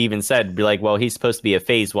 you had even said, be like, well, he's supposed to be a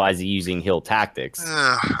face. Why is he using heel tactics?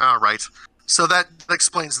 All right. So that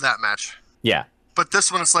explains that match. Yeah. But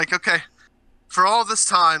this one, it's like, okay, for all this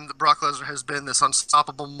time that Brock Lesnar has been this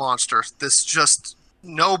unstoppable monster, this just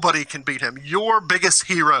nobody can beat him. Your biggest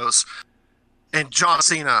heroes, and John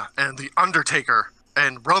Cena and The Undertaker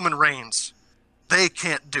and Roman Reigns, they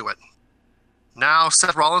can't do it. Now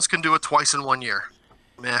Seth Rollins can do it twice in 1 year.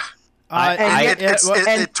 Meh.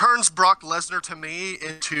 It turns Brock Lesnar to me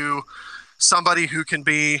into somebody who can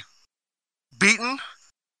be beaten,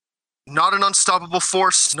 not an unstoppable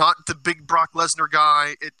force, not the big Brock Lesnar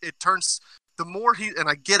guy. It turns, the more he, and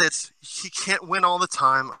I get it, he can't win all the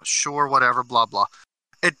time, sure, whatever, blah, blah.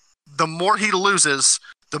 The more he loses,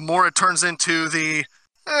 the more it turns into the,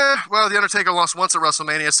 well, The Undertaker lost once at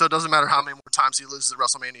WrestleMania, so it doesn't matter how many more times he loses at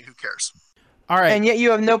WrestleMania, who cares? All right. And yet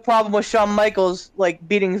you have no problem with Shawn Michaels like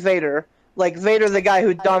beating Vader. Like Vader, the guy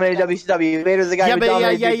who dominated WCW. Vader, the guy who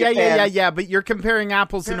dominated Japan. Yeah. But you're comparing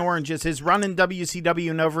apples and oranges. His run in WCW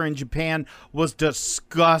and over in Japan was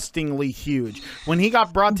disgustingly huge. When he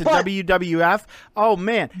got brought to WWF, oh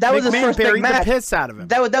man, that was his McMahon first big buried the match. piss out of him.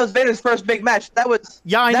 That was Vader's first big match. That was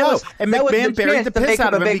I know. And McMahon buried the piss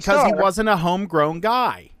out of him because he star. wasn't a homegrown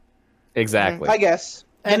guy. Exactly. I guess.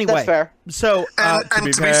 Anyway, that's fair. So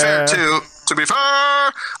To be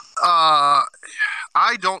fair,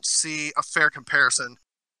 I don't see a fair comparison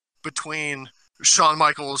between Shawn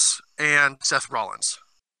Michaels and Seth Rollins.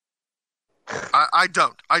 I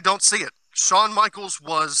don't see it. Shawn Michaels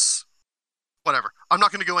was whatever. I'm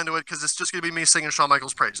not going to go into it because it's just going to be me singing Shawn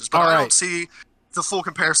Michaels' praises. But I don't see the full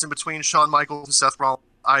comparison between Shawn Michaels and Seth Rollins.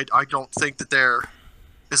 I don't think that there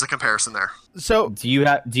is a comparison there. So do you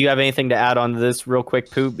have anything to add on to this real quick,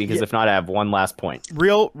 Poop? Because if not, I have one last point.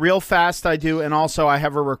 Real fast, I do, and also I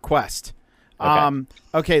have a request.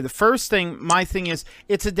 Okay, the first thing, my thing is,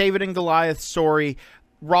 it's a David and Goliath story.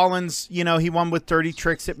 Rollins, he won with dirty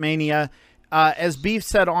tricks at Mania. As Beef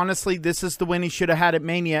said, honestly, this is the win he should have had at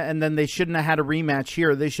Mania, and then they shouldn't have had a rematch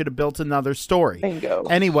here. They should have built another story. Bingo.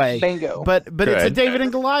 Anyway. Bingo. But it's a David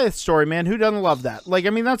and Goliath story, man. Who doesn't love that?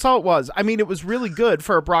 That's all it was. It was really good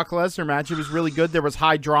for a Brock Lesnar match. It was really good. There was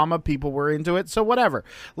high drama. People were into it. So whatever.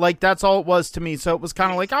 That's all it was to me. So it was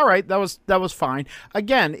kind of like, all right, that was fine.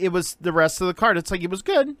 Again, it was the rest of the card. It's like, it was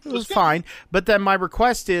good. It was fine. But then my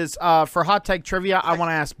request is, for Hot Tag Trivia, I want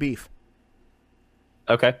to ask Beef.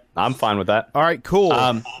 Okay, I'm fine with that. All right, cool.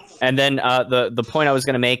 And then the point I was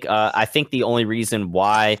going to make, I think the only reason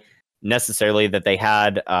why necessarily that they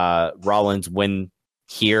had Rollins win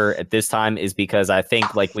here at this time is because I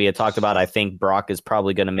think, like we had talked about, I think Brock is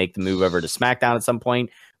probably going to make the move over to SmackDown at some point.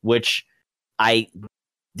 Which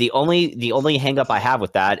the only hang up I have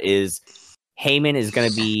with that is Heyman is going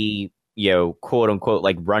to be, quote unquote,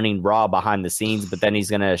 like running Raw behind the scenes, but then he's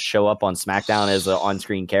going to show up on SmackDown as an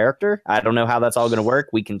on-screen character. I don't know how that's all going to work.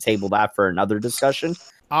 We can table that for another discussion.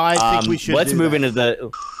 I think we should. Let's move into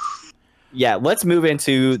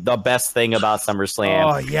the best thing about SummerSlam.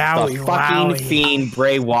 Oh, yowie, the fucking Fiend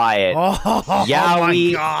Bray Wyatt.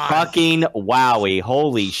 Yowie, fucking wowie.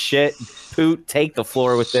 Holy shit. Poot, take the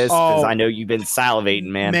floor with this, because I know you've been salivating,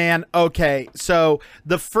 man. Man, okay. So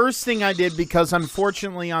the first thing I did, because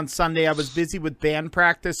unfortunately on Sunday I was busy with band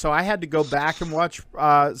practice, so I had to go back and watch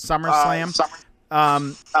SummerSlam.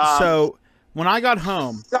 So when I got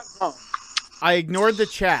home, I ignored the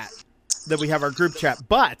chat that we have, our group chat,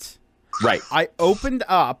 but I opened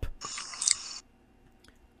up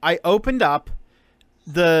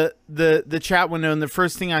the chat window, and the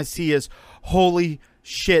first thing I see is, holy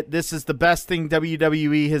shit, this is the best thing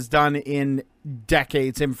WWE has done in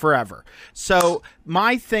decades and forever. So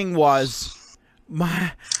my thing was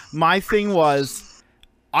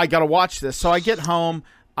I gotta watch this. So I get home,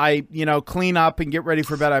 I clean up and get ready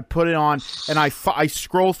for bed. I put it on, and I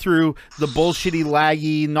scroll through the bullshitty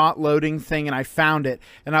laggy not loading thing, and I found it,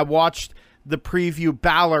 and I watched the preview.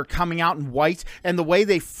 Balor coming out in white, and the way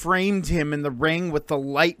they framed him in the ring with the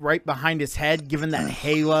light right behind his head, given that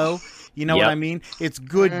halo. You know what I mean? It's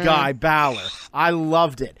good guy Balor. I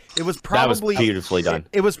loved it. It was probably beautifully done.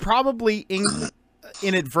 It was probably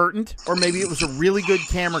inadvertent, or maybe it was a really good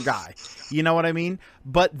camera guy. You know what I mean?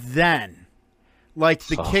 But then, like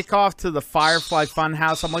the kickoff to the Firefly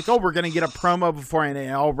Funhouse, I'm like, oh, we're gonna get a promo before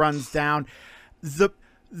it all runs down. The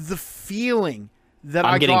feeling that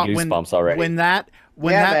I got when that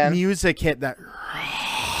music hit that,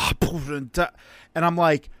 and I'm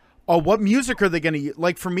like, oh, what music are they going to use?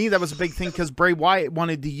 Like, for me, that was a big thing because Bray Wyatt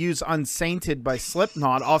wanted to use Unsainted by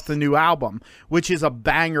Slipknot off the new album, which is a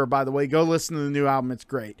banger, by the way. Go listen to the new album. It's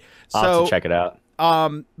great. I'll have to check it out.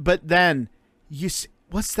 But then,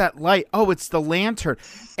 what's that light? Oh, it's the lantern.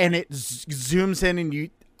 And it zooms in, and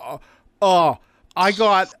I'm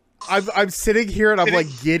sitting here, and I'm like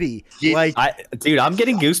giddy. Like, dude, I'm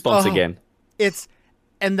getting goosebumps again. it's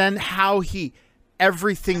and then how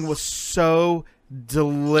everything was so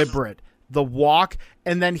deliberate. The walk,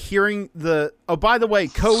 and then hearing by the way,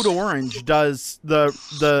 Code Orange does the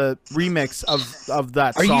remix of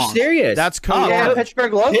that song. Are you serious? That's Code Yeah, Orange.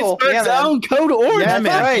 Pittsburgh local. Pittsburgh's Yeah, man. own Code Orange. Yeah,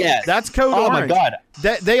 man. Fuck yes. That's Code Oh Orange. my god.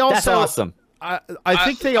 They also That's awesome. I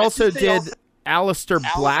think they also did Alistair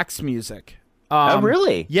Black's music. Oh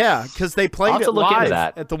really? Yeah, because they I'll played have it to look into live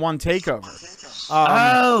that. at the one takeover.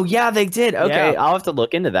 Oh yeah, they did. Okay, yeah. I'll have to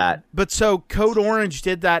look into that. But so Code Orange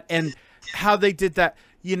did that, and how they did that,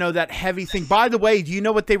 that heavy thing. By the way, do you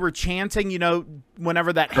know what they were chanting?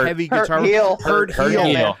 Whenever that heavy guitar, Hurt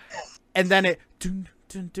heel, and then it,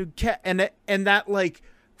 and that like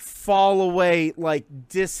fall away, like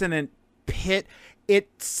dissonant pit. It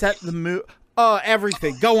set the mood.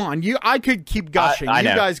 Everything. Go on. I could keep gushing. I You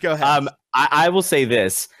know. guys go ahead. I will say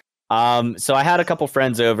this. So I had a couple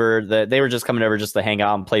friends over that they were just coming over just to hang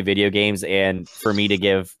out and play video games, and for me to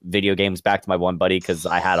give video games back to my one buddy because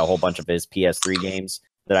I had a whole bunch of his PS3 games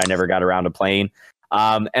that I never got around to playing.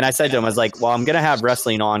 And I said to him, I was like, well, I'm gonna have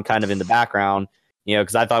wrestling on kind of in the background,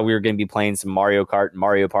 because I thought we were gonna be playing some Mario Kart and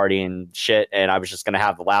Mario Party and shit, and I was just gonna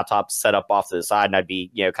have the laptop set up off to the side, and I'd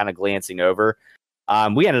be kind of glancing over.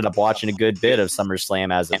 We ended up watching a good bit of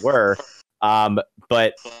SummerSlam, as it were.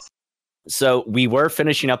 But so we were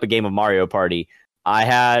finishing up a game of Mario Party. I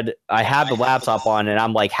had the laptop on, and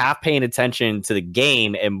I'm like half paying attention to the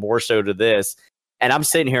game and more so to this. And I'm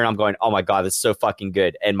sitting here and I'm going, oh my god, this is so fucking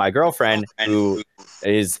good. And my girlfriend, who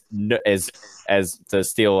is as to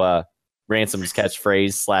steal Ransom's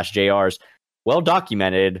catchphrase / JR's, well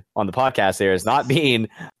documented on the podcast there as not being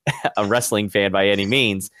a wrestling fan by any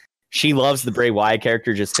means. She loves the Bray Wyatt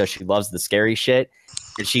character just because she loves the scary shit.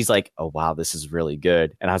 And she's like, oh, wow, this is really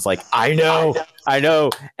good. And I was like, I know.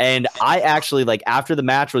 And I actually, like, after the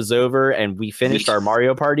match was over and we finished our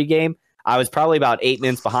Mario Party game, I was probably about 8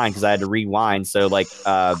 minutes behind because I had to rewind. So, like,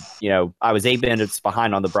 I was 8 minutes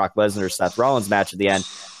behind on the Brock Lesnar-Seth Rollins match at the end.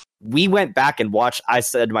 We went back and watched. I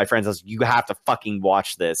said to my friends, I was like, you have to fucking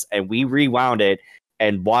watch this. And we rewound it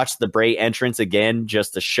and watched the Bray entrance again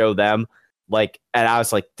just to show them. And I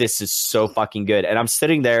was like, this is so fucking good. And I'm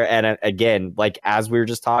sitting there, and again, like as we were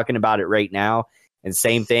just talking about it right now, and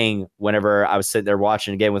same thing whenever I was sitting there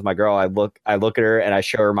watching again with my girl, I look at her and I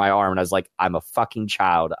show her my arm, and I was like, I'm a fucking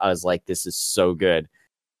child. I was like, this is so good.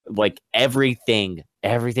 Like everything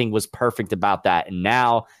was perfect about that. And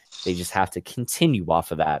now they just have to continue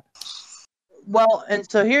off of that. Well,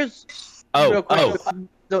 and so here's real quick,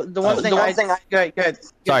 the one thing I go ahead. Sorry.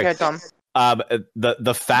 Go ahead, Tom.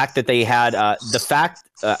 The fact that they had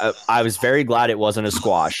I was very glad it wasn't a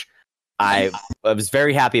squash. I was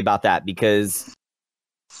very happy about that because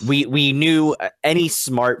we knew any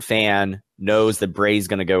smart fan knows that Bray's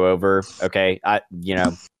going to go over. Okay,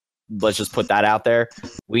 let's just put that out there.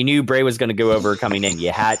 We knew Bray was going to go over coming in.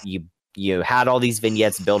 You had all these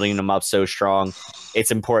vignettes building him up so strong.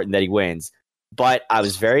 It's important that he wins. But I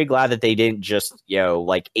was very glad that they didn't just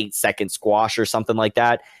 8-second squash or something like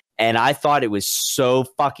that. And I thought it was so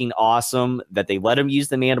fucking awesome that they let him use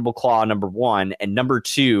the mandible claw, number one, and number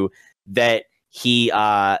two, that he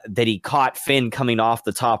caught Finn coming off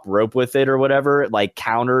the top rope with it or whatever, like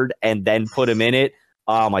countered and then put him in it.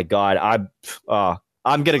 Oh my god,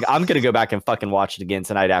 I'm gonna go back and fucking watch it again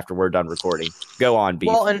tonight after we're done recording. Go on, Beef.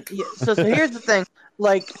 Well, and so here's the thing,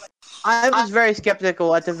 I was very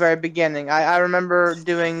skeptical at the very beginning. I remember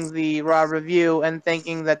doing the Raw review and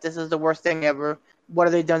thinking that this is the worst thing ever. What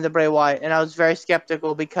have they done to Bray Wyatt? And I was very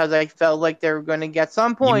skeptical because I felt like they were going to get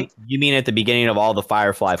some point. You mean at the beginning of all the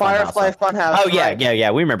Firefly Funhouse? Oh yeah, right. yeah.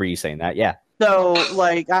 We remember you saying that. Yeah. So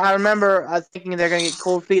I remember thinking they're going to get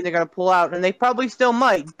cold feet and they're going to pull out, and they probably still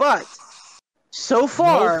might. But so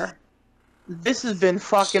far, this has been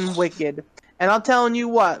fucking wicked. And I'm telling you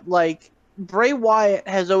what, Bray Wyatt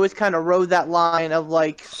has always kind of rode that line of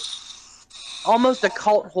almost a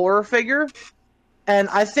cult horror figure. And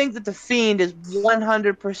I think that The Fiend is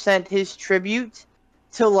 100% his tribute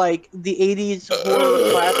to, the 80s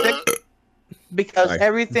horror classic. Because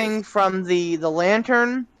everything from the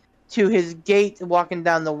lantern to his gait walking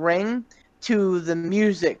down the ring to the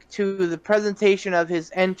music to the presentation of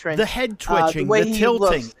his entrance. The head twitching, the way the he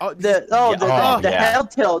tilting. Looks, the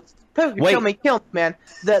head tilt. Kill me, man.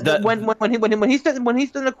 When he stood in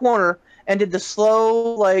the corner and did the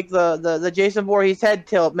slow the Jason Voorhees head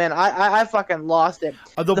tilt, man, I fucking lost it.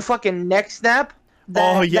 The fucking neck snap.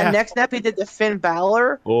 The neck snap he did to Finn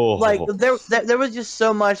Balor. There was just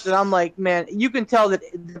so much that I'm like, man, you can tell that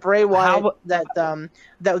Bray Wyatt that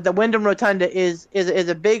the Wyndham Rotunda is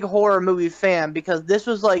a big horror movie fan because this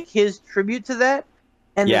was his tribute to that.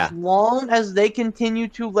 And Yeah. as long as they continue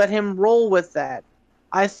to let him roll with that,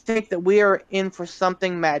 I think that we are in for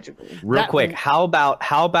something magical. Real That- quick, how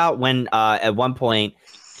about when at one point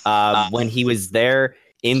when he was there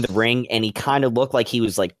in the ring and he kind of looked like he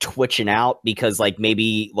was like twitching out because like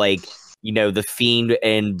maybe like the Fiend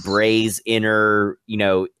and Bray's inner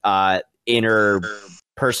inner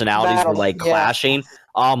personalities were Battle, like yeah. clashing.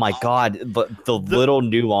 Oh my god, the little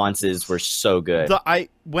nuances were so good.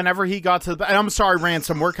 Whenever he got to the, and I'm sorry,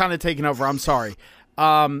 Ransom, we're kind of taking over. I'm sorry.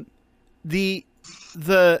 The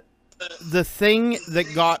thing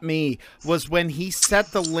that got me was when he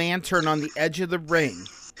set the lantern on the edge of the ring,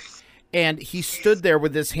 and he stood there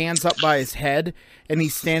with his hands up by his head, and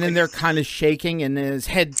he's standing there kind of shaking, and his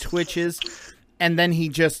head twitches, and then he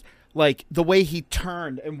just like the way he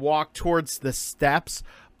turned and walked towards the steps.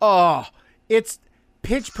 Oh, it's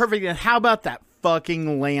pitch perfect. And how about that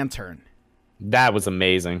fucking lantern? That was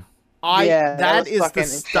amazing. That is the fucking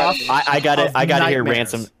stuff. incredible. I gotta hear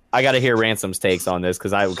nightmares. Ransom. I gotta hear Ransom's takes on this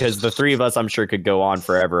because the three of us I'm sure could go on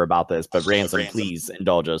forever about this. But Ransom, please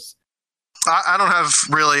indulge us. I don't have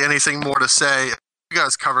really anything more to say. You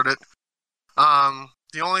guys covered it.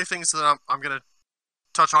 The only things that I'm going to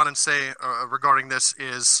touch on and say regarding this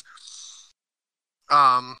is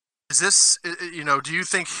this, do you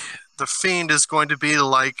think the Fiend is going to be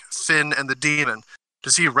like Finn and the Demon?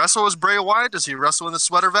 Does he wrestle as Bray Wyatt? Does he wrestle in the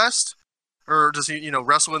sweater vest? Or does he,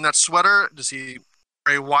 wrestle in that sweater? Does he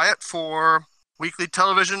Bray Wyatt for weekly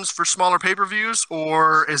televisions for smaller pay-per-views?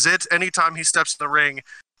 Or is it anytime he steps in the ring,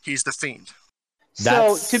 he's the Fiend?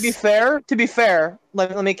 So to be fair,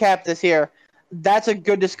 let me cap this here. That's a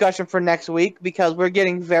good discussion for next week because we're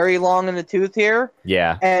getting very long in the tooth here.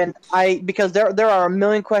 Yeah. And because there are a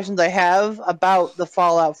million questions I have about the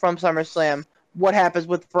fallout from SummerSlam. What happens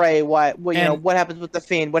with Bray? What happens with the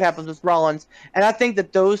Fiend? What happens with Rollins? And I think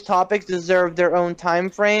that those topics deserve their own time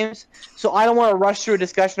frames. So I don't want to rush through a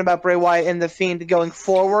discussion about Bray Wyatt and the Fiend going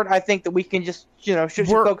forward. I think that we can just should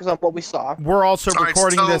focus on what we saw. We're also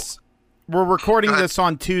recording this. We're recording Go ahead. this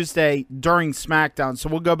on Tuesday during SmackDown, so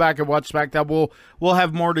we'll go back and watch SmackDown. We'll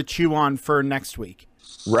have more to chew on for next week.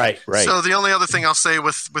 Right. So the only other thing I'll say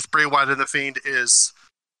with Bray Wyatt and the Fiend is,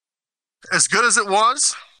 as good as it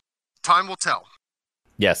was, time will tell.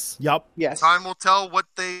 Yes. Yep. Yes. Time will tell what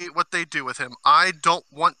they do with him. I don't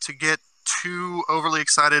want to get too overly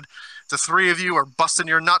excited. The three of you are busting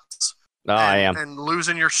your nuts. Oh, I am. And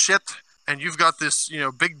losing your shit. And you've got this,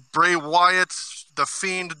 big Bray Wyatt, the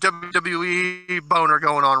Fiend, WWE boner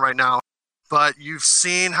going on right now. But you've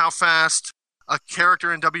seen how fast a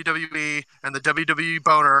character in WWE and the WWE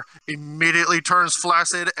boner immediately turns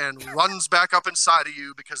flaccid and runs back up inside of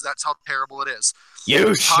you because that's how terrible it is.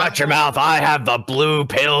 You shut your mouth. I have the blue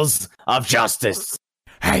pills of justice.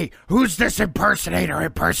 Hey, who's this impersonator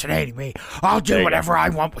impersonating me? I'll do whatever I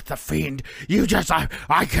want with the Fiend. You just, I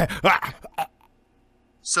can.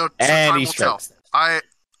 So And time he will tell. strikes.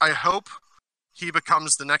 I hope he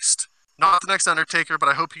becomes the next, not the next Undertaker, but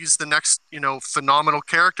I hope he's the next, phenomenal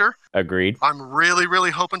character. Agreed. I'm really,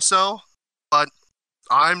 really hoping so, but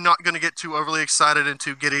I'm not going to get too overly excited and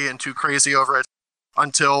too giddy and too crazy over it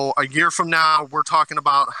until a year from now. We're talking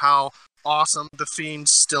about how awesome the Fiend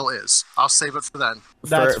still is. I'll save it for then.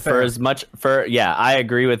 That's fair. For as much I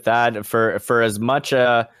agree with that. For as much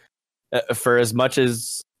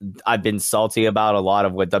as I've been salty about a lot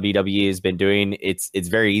of what WWE has been doing, it's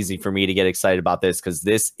very easy for me to get excited about this because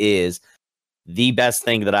this is the best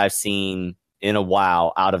thing that I've seen in a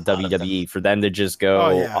while out of WWE for them to just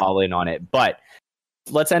go all in on it. But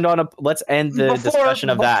let's end the discussion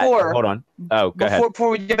of that. Hold on. Oh, go ahead. Before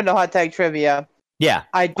we jump into hot tag trivia, Yeah,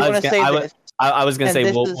 I do want to say this. I was gonna And say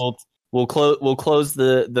this we'll close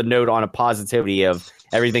the note on a positivity of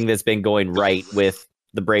everything that's been going right with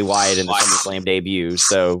the Bray Wyatt and the SummerSlam debut.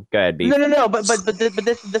 So go ahead, B. No. But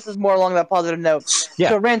this is more along that positive note. Yeah.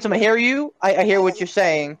 So Ransom, I hear you. I hear what you're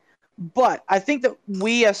saying, but I think that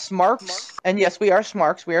we as smarks, and yes, we are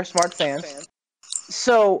smarks. We are smart fans.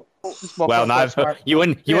 So. Well, you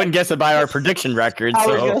wouldn't guess it by our prediction record. I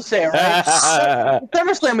So. was gonna say, right?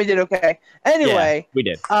 SummerSlam we did okay. Anyway, Yeah, we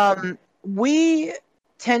did. We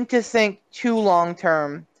tend to think too long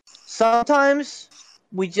term. Sometimes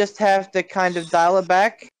we just have to kind of dial it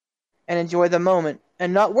back and enjoy the moment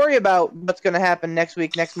and not worry about what's going to happen next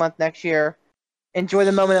week, next month, next year. Enjoy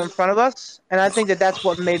the moment in front of us. And I think that that's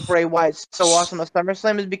what made Bray Wyatt so awesome at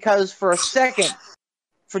SummerSlam is because for a second,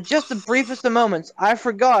 for just the briefest of moments, I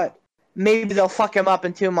forgot maybe they'll fuck him up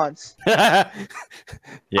in 2 months. Maybe.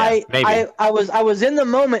 I was in the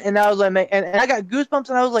moment and I was like, and I got goosebumps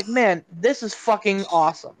and I was like, man, this is fucking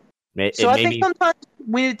awesome. So I think sometimes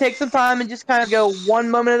we need to take some time and just kind of go one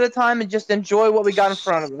moment at a time and just enjoy what we got in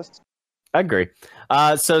front of us. I agree.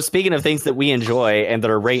 So speaking of things that we enjoy and that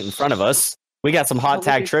are right in front of us, we got some hot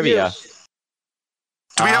tag trivia.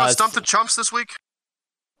 Do we have a Stump the Chumps this week?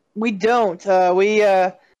 We don't. That's we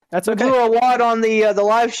okay. blew a wad on the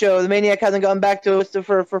live show. The Maniac hasn't gotten back to us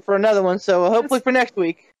for another one, so hopefully for next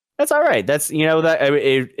week. That's all right. That's that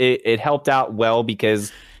it helped out well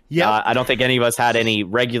because I don't think any of us had any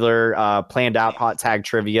regular planned out hot tag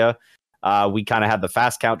trivia. We kind of had the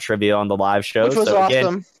fast count trivia on the live show, which was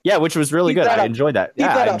awesome. Which was really good. I enjoyed that.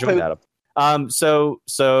 I enjoyed that.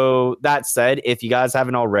 So that said, if you guys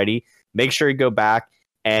haven't already, make sure you go back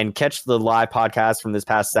and catch the live podcast from this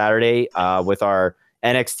past Saturday with our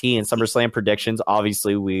NXT and SummerSlam predictions.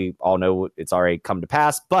 Obviously, we all know it's already come to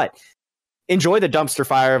pass, but enjoy the dumpster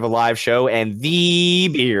fire of a live show and the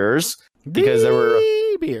beers because there were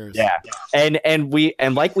beers. Yeah.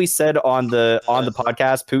 And like we said on the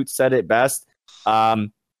podcast, Poot said it best.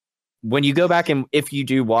 When you go back and if you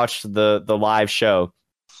do watch the live show,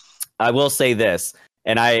 I will say this,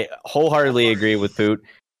 and I wholeheartedly agree with Poot.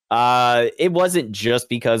 It wasn't just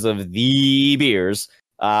because of the beers.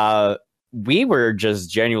 We were just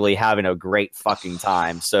genuinely having a great fucking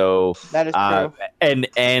time. So that is true.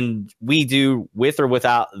 And we do with or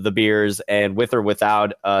without the beers and with or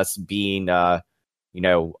without us being on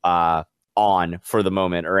for the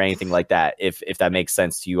moment or anything like that, if that makes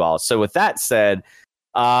sense to you all. So with that said,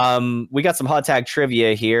 we got some hot tag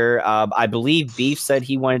trivia here. I believe Beef said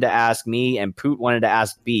he wanted to ask me and Poot wanted to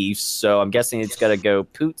ask Beef. So I'm guessing it's going to go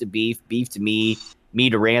Poot to Beef, Beef to me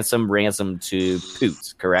to Ransom, Ransom to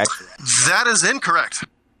Poot, correct? That is incorrect.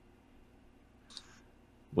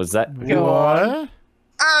 Was that? What?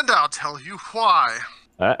 And I'll tell you why.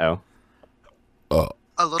 Uh-oh.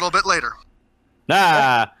 A little bit later.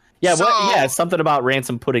 Yeah, So- something about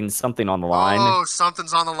Ransom putting something on the line. Oh,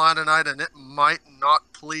 something's on the line tonight, and it might not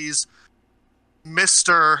please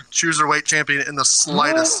Mr. Cruiserweight Champion in the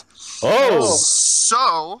slightest. Oh.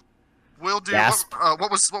 So we'll do. Gasp.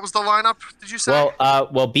 What was the lineup? Did you say?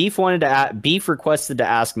 Well, Beef wanted to Beef requested to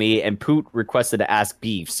ask me, and Poot requested to ask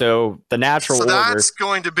Beef. So the natural so order. that's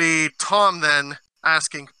going to be Tom then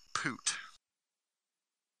asking Poot.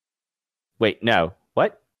 Wait, no,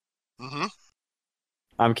 what? Mm-hmm.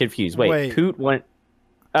 I'm confused. Wait. Poot went.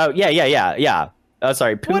 Oh yeah. Oh,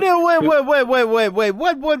 sorry. Poot, Wait.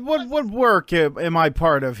 What work am I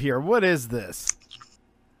part of here? What is this?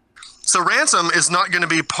 So Ransom is not going to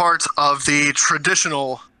be part of the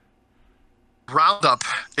traditional roundup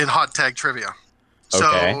in Hot Tag Trivia. So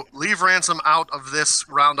Okay. leave Ransom out of this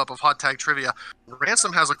roundup of Hot Tag Trivia.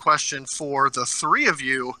 Ransom has a question for the three of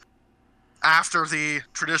you after the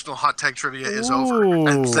traditional Hot Tag Trivia is over.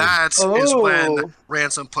 And that is when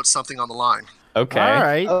Ransom puts something on the line. Okay. All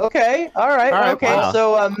right. Okay. Okay. Wow.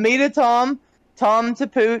 So me to Tom, Tom to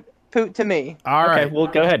Poot, Poot to me. All right. Okay. Well,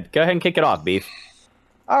 go ahead and kick it off, Beef.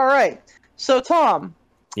 All right. So Tom.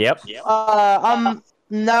 Yep. Now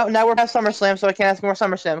we're past SummerSlam, so I can't ask more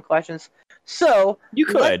SummerSlam questions. So You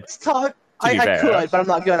could. Let's talk. I fair. could, but I'm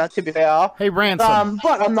not gonna. To be fair. Hey, Ransom.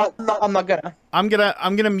 But I'm not gonna. I'm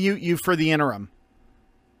gonna mute you for the interim.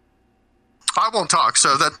 I won't talk,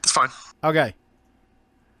 so that's fine. Okay.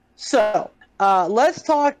 So let's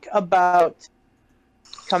talk about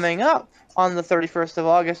coming up on the 31st of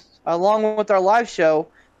August. Along with our live show,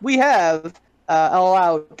 we have All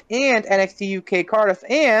Out and NXT UK Cardiff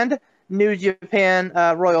and New Japan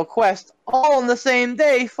Royal Quest all on the same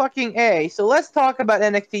day. Fucking A. So let's talk about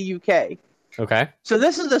NXT UK. Okay. So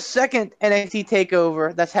this is the second NXT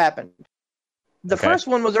takeover that's happened. The Okay. first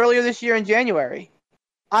one was earlier this year in January.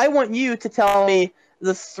 I want you to tell me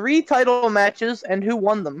the 3 title matches and who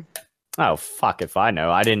won them. Oh fuck if I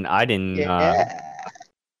know. I didn't. Yeah.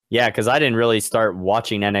 Yeah, because I didn't really start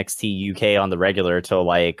watching NXT UK on the regular till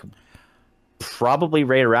like probably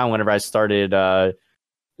right around whenever I started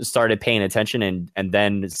paying attention and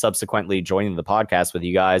then subsequently joining the podcast with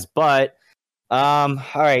you guys. But all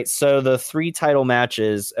right, so the 3 title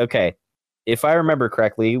matches. Okay, if I remember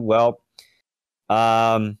correctly, well,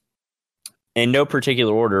 in no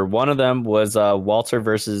particular order, one of them was Walter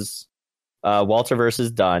versus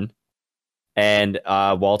Dunn, and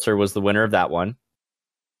Walter was the winner of that one.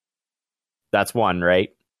 That's one,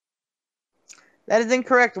 right? That is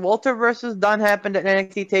incorrect. Walter versus Dunn happened at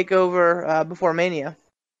NXT TakeOver before Mania.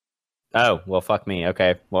 Oh, well, fuck me.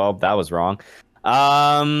 Okay, well, that was wrong.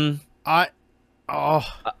 Oh,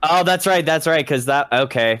 that's right. Because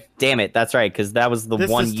okay, damn it, that's right. Because that was the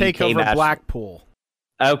This one is UK Takeover match. Blackpool.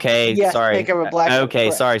 Okay, Yes, sorry. Takeover Blackpool,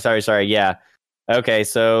 Okay, correct. sorry. Yeah. Okay,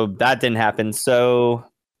 so that didn't happen. So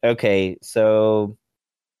okay, so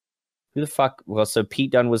Who the fuck? Well, so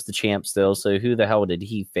Pete Dunne was the champ still. So who the hell did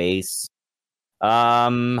he face?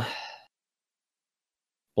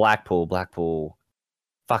 Blackpool.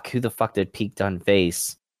 Fuck, who the fuck did Pete Dunne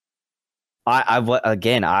face? I've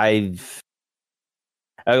the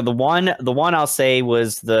one I'll say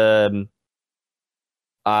was the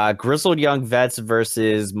Grizzled Young Vets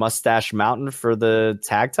versus Mustache Mountain for the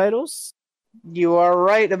tag titles. You are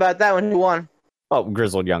right about that one. Who won? Oh,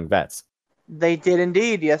 Grizzled Young Vets. They did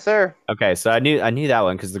indeed, yes, sir. Okay, so I knew that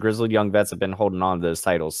one because the Grizzled Young Vets have been holding on to those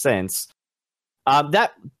titles since.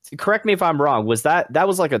 That, correct me if I'm wrong, was that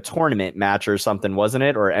was like a tournament match or something, wasn't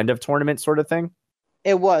it, or end of tournament sort of thing?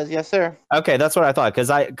 It was, yes, sir. Okay, that's what I thought because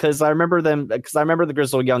I remember the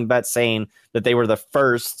Grizzled Young Vets saying that they were the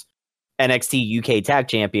first NXT UK Tag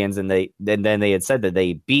Champions, and then they had said that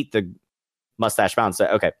they beat the Mustache Mountain. So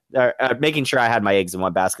okay, making sure I had my eggs in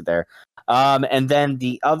one basket there. And then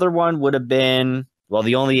the other one would have been, well,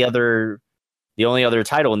 the only other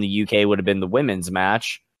title in the UK would have been the women's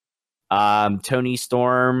match. Toni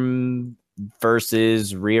Storm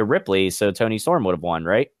versus Rhea Ripley. So Toni Storm would have won,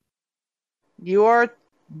 right?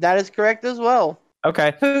 That is correct as well.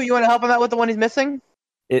 Okay. Who, you want to help him out with the one he's missing?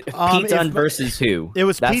 Pete Dunne versus who? It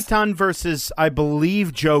was Pete Dunne versus, I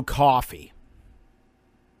believe, Joe Coffey.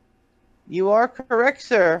 You are correct,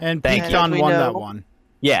 sir. And Pete Dunne won that one.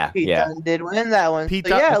 Yeah, Pete Dunne did win that one.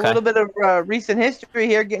 A little bit of recent history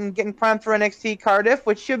here, getting primed for NXT Cardiff,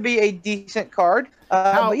 which should be a decent card.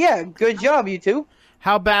 But yeah, good job, you two.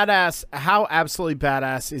 How absolutely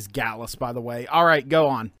badass is Gallus, by the way? All right, go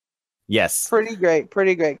on. Yes. Pretty great.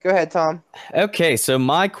 Go ahead, Tom. Okay, so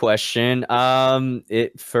my question,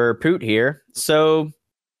 for Poot here. So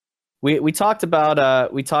we talked about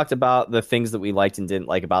the things that we liked and didn't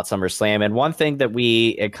like about SummerSlam, and one thing that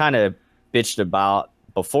we kind of bitched about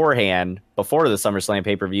beforehand, before the SummerSlam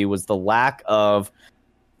pay-per-view, was the lack of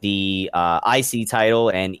the IC title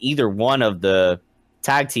and either one of the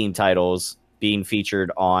tag team titles being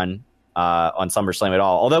featured on SummerSlam at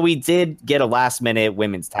all. Although we did get a last-minute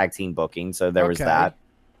women's tag team booking, so there was that.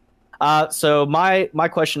 So my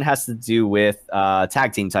question has to do with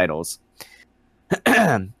tag team titles.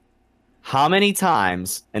 How many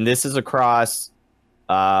times, and this is across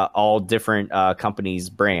all different companies'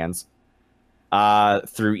 brands,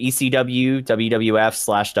 through ECW,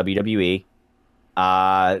 WWF/WWE,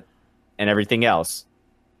 and everything else,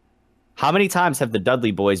 how many times have the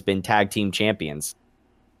Dudley Boys been tag team champions?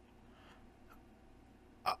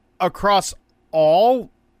 Across all?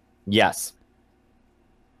 Yes.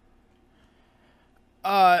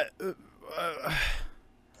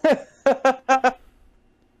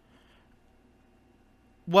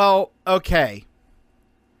 Well, okay.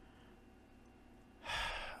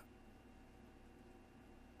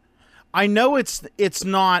 I know it's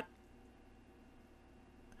not.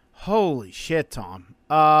 Holy shit, Tom.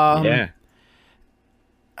 Yeah.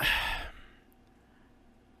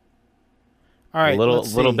 All right, a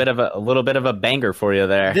little bit of a banger for you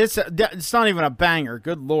there. It's not even a banger.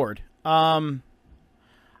 Good Lord. I'm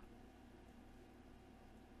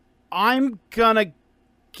gonna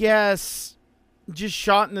guess just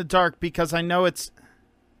shot in the dark because I know it's.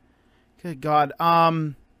 Good God.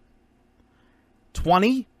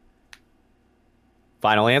 20.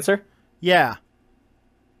 Final answer? Yeah.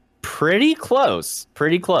 Pretty close.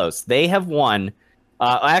 They have won.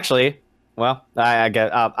 Actually, well,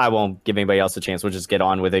 I won't give anybody else a chance. We'll just get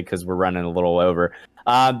on with it because we're running a little over.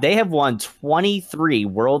 They have won 23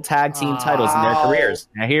 World Tag Team titles in their careers.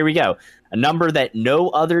 Now, here we go. A number that no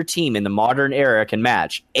other team in the modern era can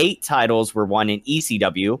match. 8 titles were won in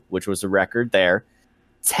ECW, which was a record there.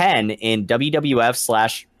 10 in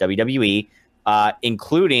WWF/WWE,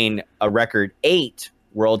 including a record 8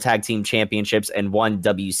 World Tag Team Championships and 1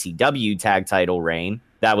 WCW tag title reign.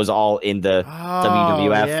 That was all in the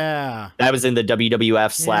WWF. Yeah. That was in the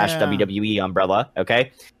WWF/WWE umbrella.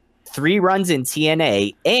 Okay. 3 runs in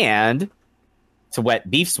TNA and, to wet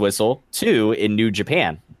Beef's whistle, 2 in New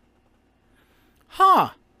Japan. Huh.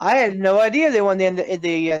 I had no idea they won the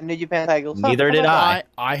New Japan titles. Neither did I.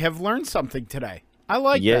 I have learned something today. I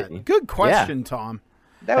like that. Good question, Tom.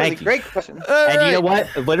 That was a great question. And you know what?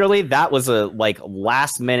 Literally, that was a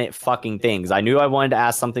last minute fucking thing. I knew I wanted to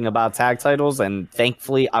ask something about tag titles, and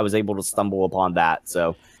thankfully, I was able to stumble upon that.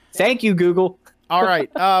 So, thank you, Google. All right,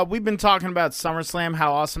 we've been talking about SummerSlam,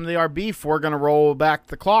 how awesome they are. Beef, we're going to roll back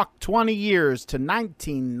the clock 20 years to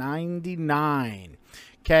 1999.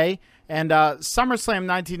 Okay. And SummerSlam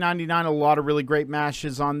 1999, a lot of really great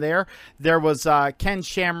matches on there. There was Ken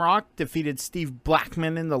Shamrock defeated Steve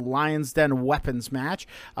Blackman in the Lion's Den weapons match.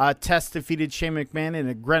 Test defeated Shane McMahon in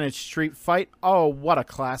a Greenwich Street fight. Oh, what a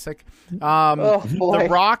classic. Oh, boy. The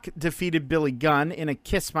Rock defeated Billy Gunn in a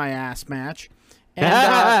Kiss My Ass match.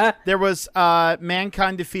 And there was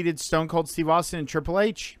Mankind defeated Stone Cold Steve Austin and Triple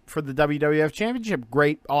H for the WWF Championship.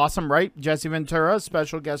 Great, awesome, right? Jesse Ventura,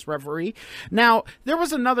 special guest referee. Now, there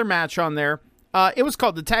was another match on there. It was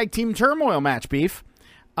called the Tag Team Turmoil match, Beef.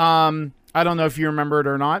 I don't know if you remember it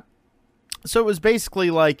or not. So it was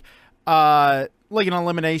basically like an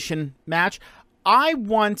elimination match. I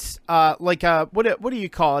want like a what do you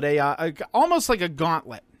call it? Almost like a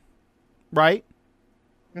gauntlet, right?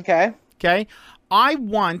 Okay. Okay. I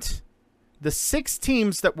want the 6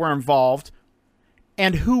 teams that were involved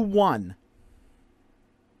and who won.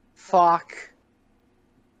 Fuck.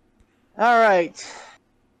 All right.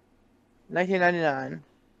 1999.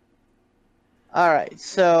 All right.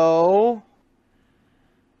 So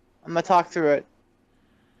I'm gonna talk through it.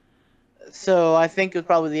 So I think it was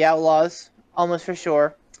probably the Outlaws, almost for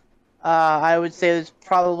sure. I would say there's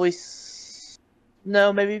probably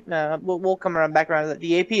we'll come back around to that.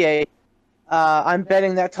 The APA. I'm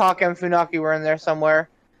betting that Taka and Funaki were in there somewhere.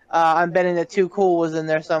 I'm betting that Too Cool was in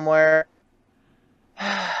there somewhere.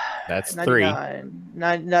 That's 3.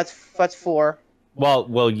 That's 4.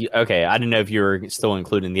 Well, okay. I didn't know if you were still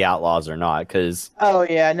including the Outlaws or not, because. Oh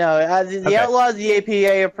yeah, no. The Outlaws, the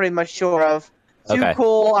APA are pretty much sure of. Too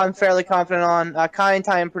Cool, I'm fairly confident on. Kai and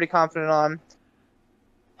Tai, I'm pretty confident on.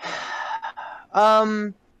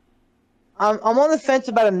 I'm on the fence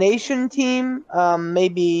about a nation team.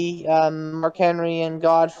 Maybe Mark Henry and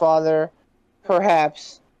Godfather,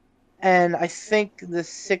 perhaps. And I think the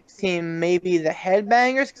 6th team may be the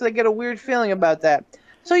Headbangers, because I get a weird feeling about that.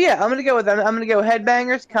 So yeah, I'm gonna go with them. I'm gonna go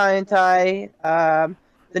Headbangers, Kai and Tai,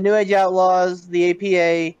 the New Age Outlaws, the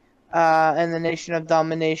APA, and the Nation of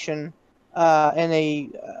Domination.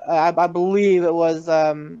 I believe it was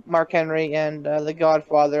Mark Henry and the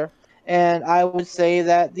Godfather. And I would say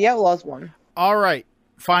that the Outlaws won. All right.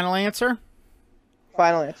 Final answer?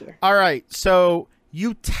 Final answer. All right. So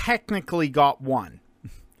you technically got 1.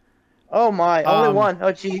 Oh, my. Only 1.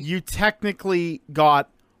 Oh, geez. You technically got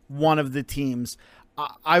one of the teams.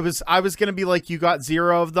 I was going to be like, you got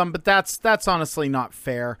 0 of them, but that's honestly not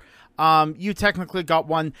fair. You technically got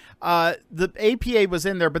 1. The APA was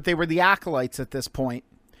in there, but they were the Acolytes at this point.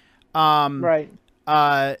 Right.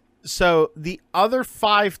 So the other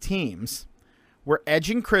 5 teams were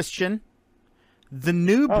Edge and Christian, the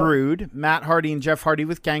New Brood, Matt Hardy and Jeff Hardy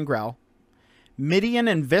with Gangrel, Midian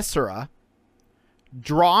and Viscera,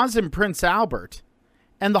 Draws and Prince Albert,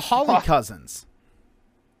 and the Holly Cousins.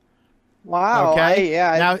 Wow. Okay.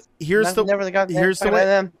 Now here's the way.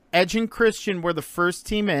 Them. Edge and Christian were the first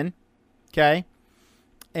team in. Okay.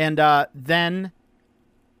 And then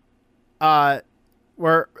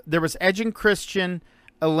where there was Edge and Christian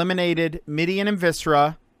eliminated Midian and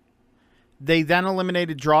Viscera. They then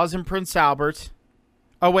eliminated Draws and Prince Albert.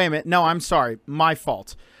 Oh, wait a minute. No, I'm sorry. My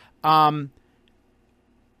fault.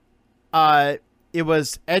 It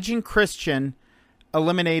was Edge and Christian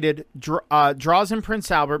eliminated Draws and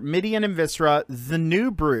Prince Albert, Midian and Viscera, the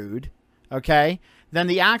New Brood. Okay. Then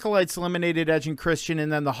the Acolytes eliminated Edge and Christian,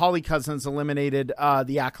 and then the Holly Cousins eliminated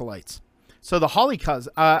the Acolytes. So the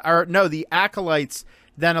the Acolytes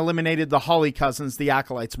then eliminated the Holly Cousins. The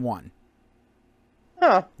Acolytes won.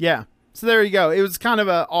 Huh. Yeah. So there you go. It was kind of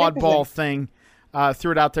an oddball thing.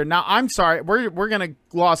 Threw it out there. Now, I'm sorry. We're going to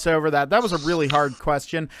gloss over that. That was a really hard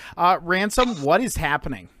question. Ransom, what is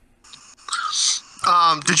happening?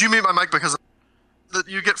 Did you mute my mic because that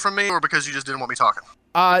you get from me, or because you just didn't want me talking?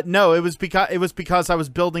 No, it was because I was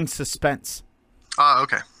building suspense.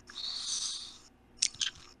 Okay.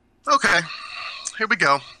 Okay. Here we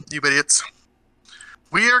go, you idiots.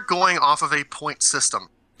 We are going off of a point system.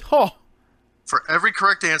 Oh. For every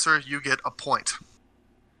correct answer, you get a point.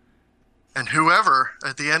 And whoever,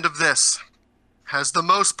 at the end of this, has the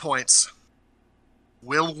most points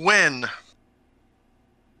will win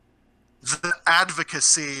the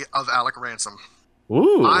advocacy of Alec Ransom.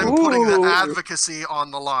 Ooh. I'm putting the advocacy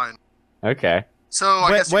on the line. Okay. So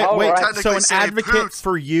I guess you wait. technically So an say advocate Poot.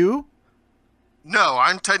 for you? No,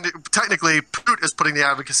 I'm technically Poot is putting the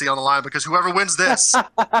advocacy on the line because whoever wins this,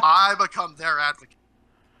 I become their advocate.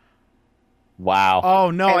 Wow.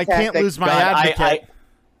 Oh no, Fantastic. I can't lose my God, advocate.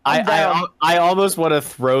 I almost want to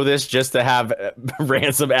throw this just to have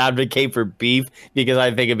Ransom advocate for Beef because I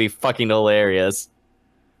think it'd be fucking hilarious.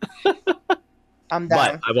 I'm but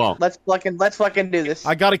down. I won't. Let's fucking do this.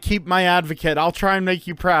 I got to keep my advocate. I'll try and make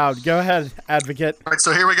you proud. Go ahead, advocate. All right,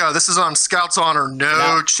 so here we go. This is on Scout's honor.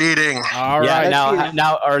 No cheating. All Yeah. right.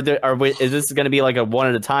 Now, is this going to be like a one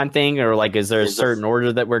at a time thing, or like is there a certain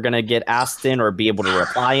order that we're going to get asked in or be able to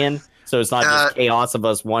reply in? So it's not just chaos of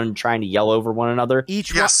us one trying to yell over one another.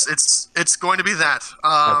 Yes, it's going to be that.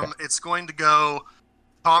 Okay. It's going to go.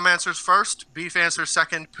 Tom answers first. Beef answers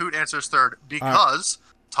second. Poot answers third. Because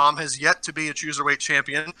Tom has yet to be a Cruiserweight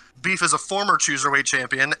champion. Beef is a former Cruiserweight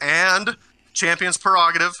champion, and champion's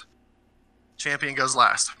prerogative. Champion goes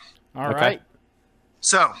last. All right.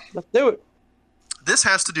 So Let's do it. this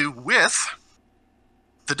has to do with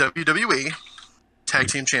the WWE Tag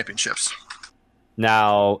Team Championships.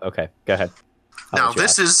 Now, okay, go ahead. Now,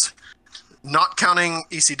 this is not counting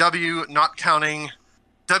ECW, not counting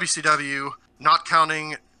WCW, not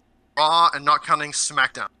counting Raw, and not counting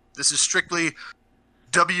SmackDown. This is strictly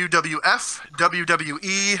WWF,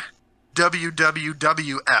 WWE,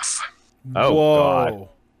 WWWF. Oh, Whoa. God.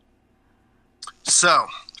 So,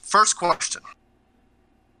 first question.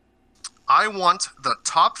 I want the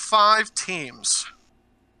top 5 teams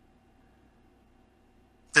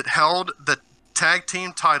that held the tag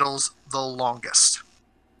team titles the longest.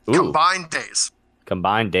 Ooh, Combined days.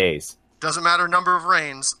 combined days. Doesn't matter number of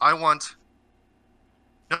reigns. I want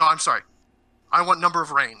number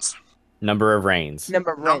of reigns. Number of reigns.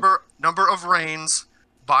 Number Of reigns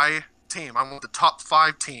by team. I want the top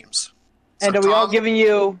 5 teams. And So are we all Tom, giving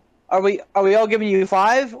you? Are we all giving you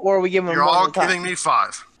 5, or are we giving them You're one all at a time? giving me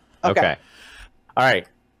 5. Okay. All right.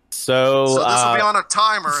 So, So this will be on a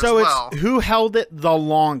timer So as it's well. who held it the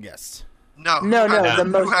longest. No, No, who had the who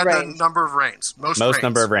most had reigns. the number of reigns. Most reigns.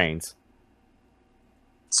 number of reigns.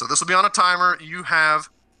 So this will be on a timer. You have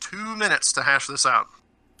 2 minutes to hash this out.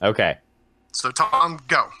 Okay. So Tom,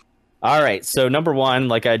 go. All right. So number 1,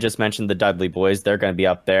 like I just mentioned, the Dudley Boys. They're going to be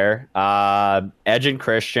up there. Edge and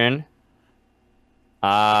Christian.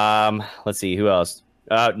 Let's see who else.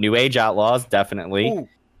 New Age Outlaws, definitely. Ooh.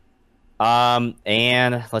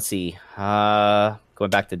 And let's see. Going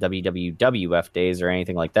back to WWF days or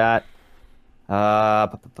anything like that. I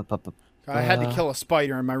had to kill a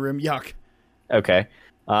spider in my room. Yuck. Okay.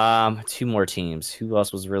 2 more teams. Who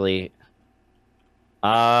else was really?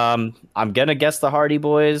 I'm gonna guess the Hardy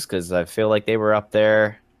Boys because I feel like they were up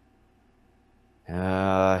there.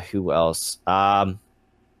 Who else?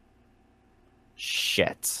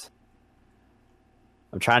 Shit.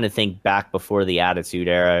 I'm trying to think back before the Attitude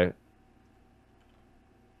Era.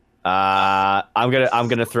 I'm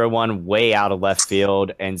gonna throw one way out of left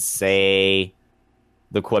field and say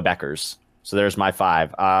the Quebecers. So there's my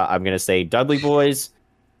 5. I'm gonna say Dudley Boys,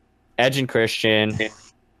 Edge and Christian,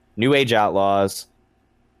 New Age Outlaws.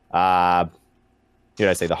 Who did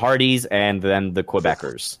I say? The Hardys, and then the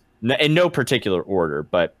Quebecers. In no particular order,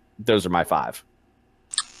 but those are my 5.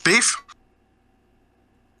 Beef?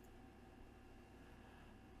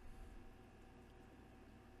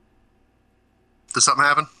 Did something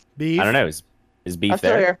happen? Beef. I don't know. Is Beef I'm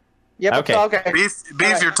still there? here. Yep. Okay. Okay. Beef,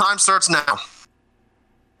 Alright. your time starts now. All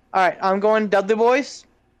right. I'm going Dudley Boys,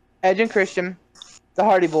 Edge and Christian, the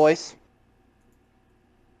Hardy Boys.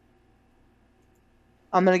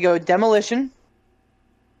 I'm gonna go Demolition.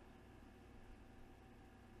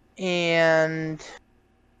 And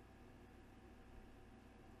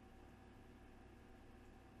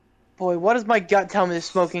boy, what does my gut tell me? The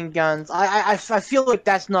Smoking Guns. I feel like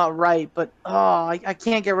that's not right, but I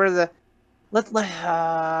can't get rid of the. Let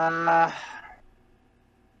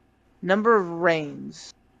number of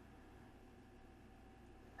reigns.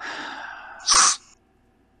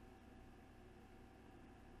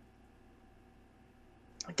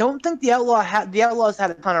 I don't think the Outlaws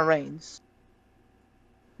had a ton of reigns.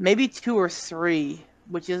 Maybe 2 or 3,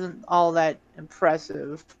 which isn't all that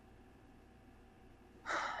impressive.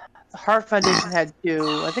 The Hart Foundation had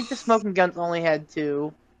 2. I think the Smoking Guns only had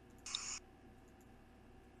 2.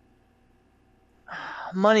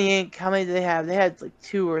 Money Inc. How many did they have? They had like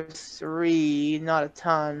 2 or 3, not a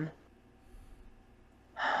ton.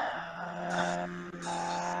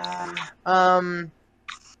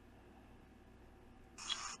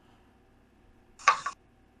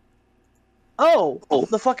 Oh,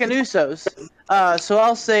 the fucking Usos. So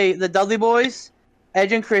I'll say the Dudley Boys,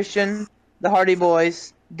 Edge and Christian, the Hardy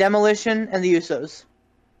Boys, Demolition, and the Usos.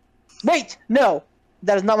 Wait, no,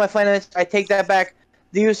 that is not my final answer. I take that back.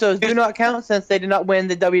 The Usos do not count since they did not win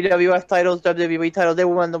the WWF titles, WWE titles. They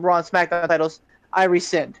won the Raw and SmackDown titles. I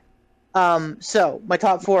rescind. So my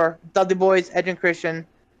top 4: Dudley Boys, Edge and Christian,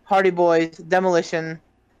 Hardy Boys, Demolition,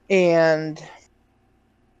 and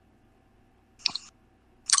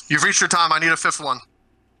You've reached your time. I need a 5th one.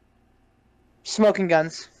 Smoking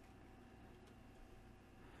guns.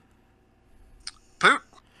 Poot?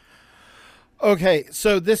 Okay,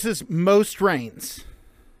 so this is most reigns.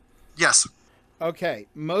 Yes. Okay,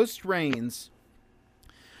 most reigns.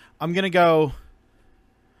 I'm going to go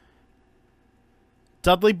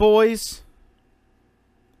Dudley Boys.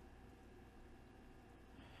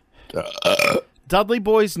 Dudley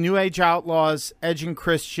Boys, New Age Outlaws, Edge and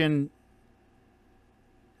Christian,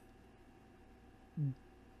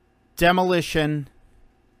 Demolition,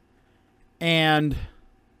 and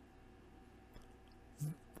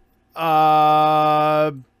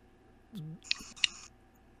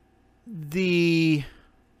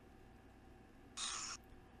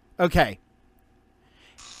okay.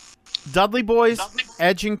 Dudley Boys,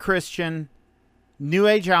 Edge and Christian, New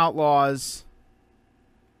Age Outlaws,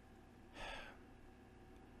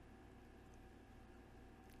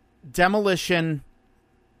 Demolition.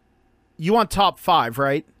 You want top 5,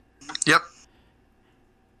 right? Yep.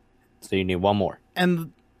 So you need one more.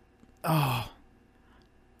 And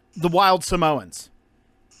the Wild Samoans.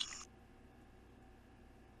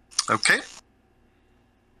 Okay.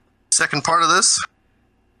 Second part of this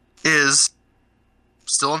is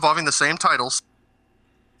still involving the same titles.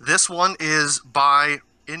 This one is by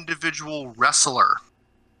individual wrestler.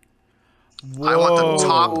 Whoa. I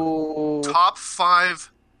want the top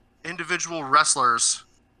 5 individual wrestlers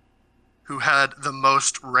who had the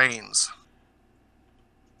most reigns.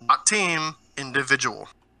 Not team, individual.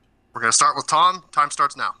 We're going to start with Tom. Time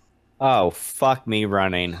starts now. Oh, fuck me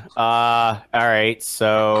running. All right,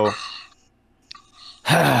 so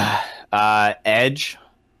Edge.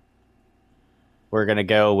 We're gonna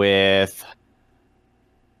go with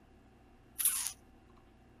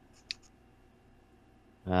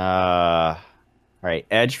all right,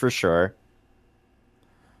 Edge for sure.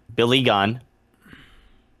 Billy Gunn,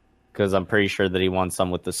 because I'm pretty sure that he won some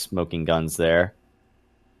with the smoking guns there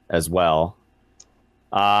as well.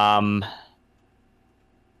 Fuck.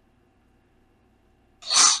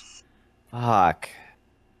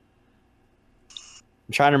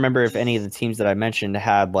 I'm trying to remember if any of the teams that I mentioned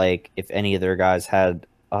had, like, if any of their guys had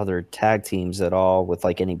other tag teams at all with,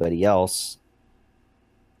 like, anybody else.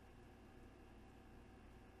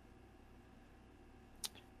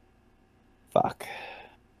 Fuck.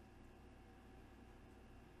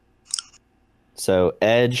 So,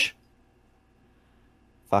 Edge.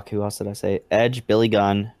 Fuck, who else did I say? Edge, Billy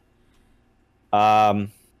Gunn.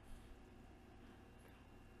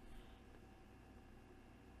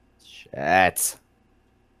 Shit.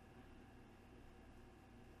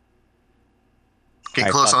 Getting All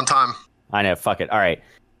right, close fuck. on time. I know, fuck it. All right.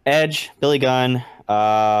 Edge, Billy Gunn,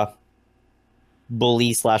 Bully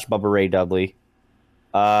 / Bubba Ray Dudley,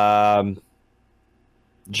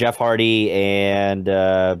 Jeff Hardy, and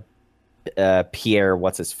Pierre,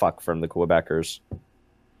 what's his fuck from the Quebecers.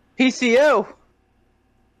 PCO.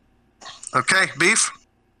 Okay, Beef.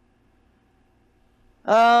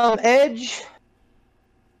 Edge.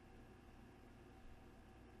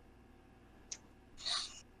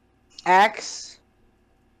 Axe.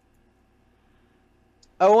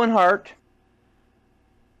 Owen Hart.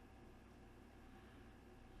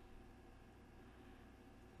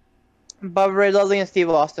 Bubba Ray Dudley and Steve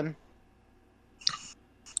Austin.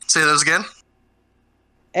 Say those again.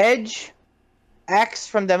 Edge. Axe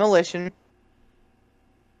from Demolition.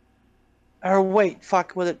 Or wait,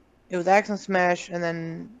 fuck, was it? It was Axe and Smash, and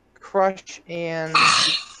then Crush and...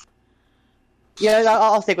 Yeah,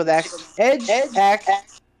 I'll stick with Axe. Edge,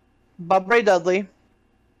 Axe, Bubba Ray Dudley,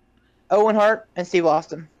 Owen Hart, and Steve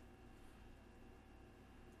Austin.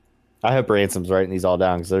 I hope Ransom's writing these all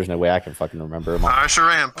down because there's no way I can fucking remember them all. I sure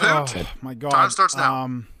am. Poot. Oh, my God. Time starts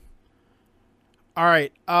now. All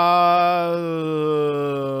right.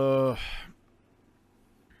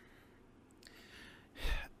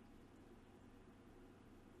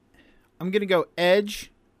 I'm going to go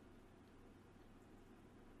Edge.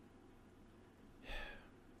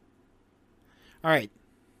 All right.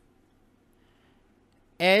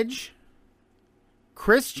 Edge.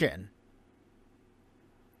 Christian.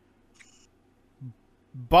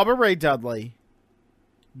 Bubba Ray Dudley.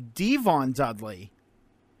 Devon Dudley.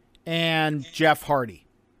 And Jeff Hardy.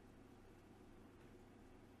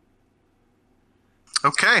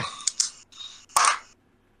 Okay.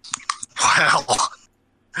 Well,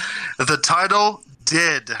 the title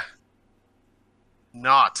did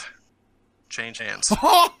not change hands.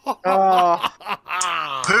 Poot,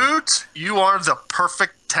 you are the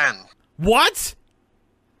perfect 10. What?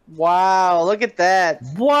 Wow, look at that.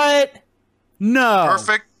 What? No.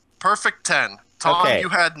 Perfect 10. Tom, Okay. you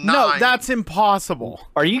had 9. No, that's impossible.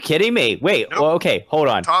 Are you kidding me? Wait, Nope. well, okay, hold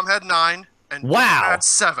on. Tom had 9, and Wow. you had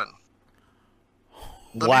 7.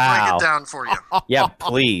 Let me break it down for you. Yeah,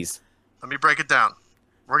 please. Let me break it down.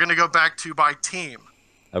 We're going to go back to by team.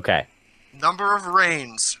 Okay. Number of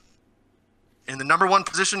reigns. In the number 1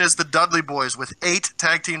 position is the Dudley Boys with 8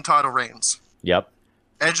 tag team title reigns. Yep.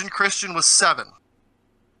 Edge and Christian with 7.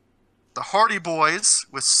 The Hardy Boys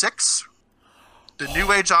with 6. The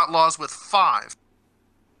New Age Outlaws with 5.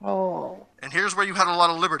 Oh. And here's where you had a lot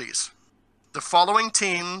of liberties. The following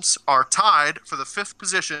teams are tied for the 5th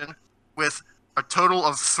position with a total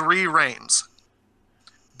of 3 reigns.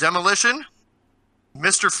 Demolition,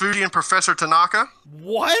 Mr. Fuji and Professor Tanaka,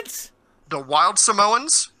 What? the Wild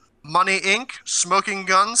Samoans, Money Inc., Smoking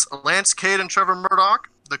Guns, Lance Cade and Trevor Murdoch,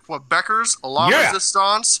 the Quebecers, La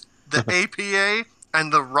Resistance, the APA,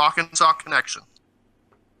 and the Rock and Sock Connection.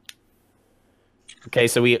 Okay,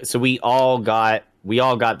 so we all got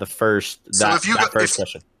the first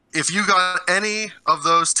question. If you got any of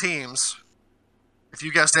those teams, if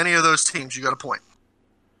you guessed any of those teams, you got a point.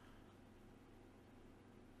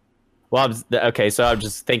 Well, okay, so I'm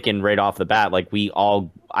just thinking right off the bat, like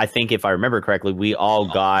I think if I remember correctly, we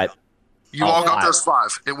all got. You all got those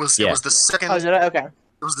 5. It was the second. Oh, did I? Okay.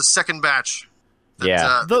 It was the second batch.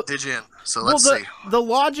 That did you in. So let's see. The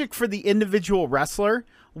logic for the individual wrestler,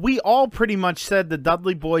 we all pretty much said the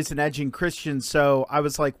Dudley Boys and Edge and Christian. So I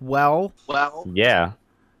was like, well, yeah.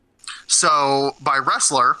 So by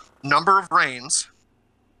wrestler, number of reigns,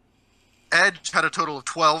 Edge had a total of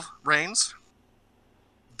 12 reigns.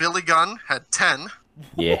 Billy Gunn had 10.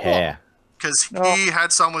 Yeah. Because he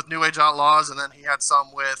had some with New Age Outlaws, and then he had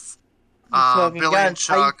some with Billy and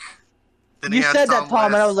Chuck. Then You said that,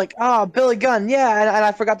 Tom, and I was like, oh, Billy Gunn, yeah, and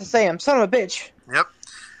I forgot to say him. Son of a bitch. Yep.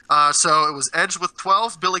 So it was Edge with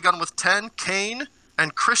 12, Billy Gunn with 10, Kane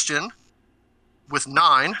and Christian with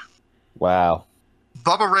 9. Wow.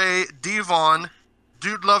 Bubba Ray, Devon,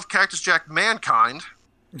 Dude Love, Cactus Jack, Mankind,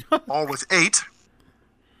 all with 8.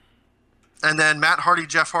 And then Matt Hardy,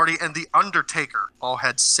 Jeff Hardy, and The Undertaker all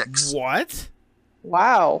had 6. what?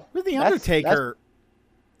 Wow. With the Undertaker?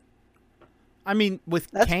 I mean, with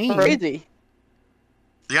That's Kane. crazy.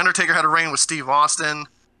 The Undertaker had a reign with Steve Austin.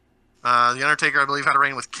 The Undertaker, I believe, had a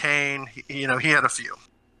reign with Kane. He had a few.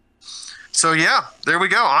 So, yeah, there we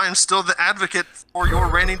go. I am still the advocate for your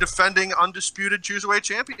reigning, defending, undisputed Cruiserweight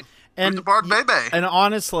champion. And the Bard Bebe. And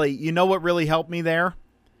honestly, you know what really helped me there?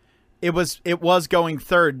 It was going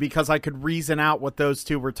third because I could reason out what those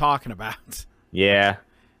two were talking about. Yeah.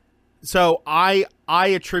 So I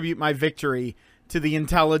attribute my victory to the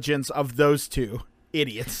intelligence of those two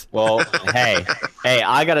idiots. Well, hey,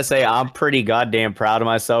 I gotta say I'm pretty goddamn proud of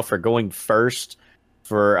myself for going first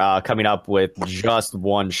for coming up with just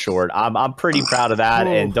one short. I'm pretty proud of that,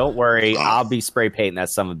 and don't worry, I'll be spray painting that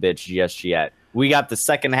son of a bitch just yet. We got the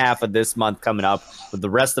second half of this month coming up with the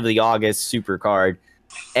rest of the August super card,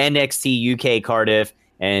 NXT UK Cardiff,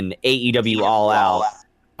 and AEW All Out.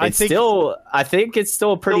 I think it's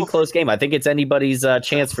still a pretty close game. I think it's anybody's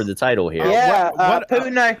chance for the title here. Yeah,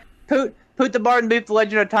 Poot the Bard and Beef the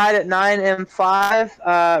Legend are tied at 9 and 5.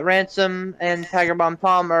 Ransom and Tiger Bomb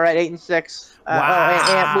Tom are at 8 and 6.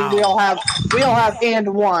 Wow. And we all have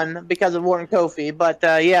and 1 because of Warren Kofi. But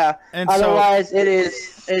yeah, And otherwise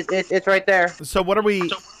it's right there. So what are we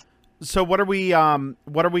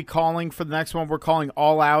calling for the next one? We're calling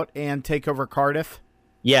All Out and Takeover Cardiff.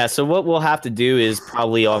 Yeah, so what we'll have to do is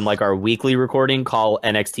probably on like our weekly recording call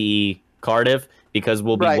NXT Cardiff, because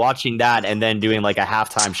we'll be watching that and then doing like a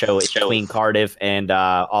halftime show between Cardiff and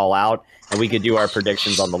All Out, and we could do our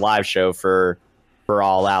predictions on the live show for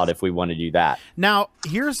All Out if we want to do that. Now,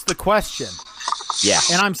 here's the question. Yeah.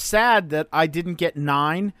 And I'm sad that I didn't get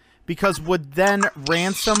 9, because would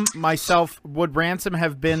Ransom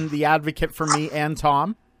have been the advocate for me and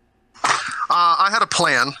Tom? I had a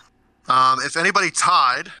plan. If anybody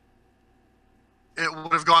tied, it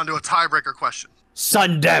would have gone to a tiebreaker question.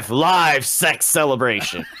 Sun Def live sex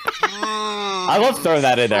celebration. I love throwing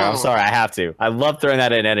that in there. I'm sorry, I have to. I love throwing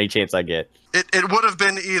that in any chance I get. It would have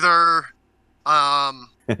been either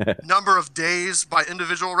number of days by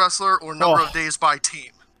individual wrestler or number of days by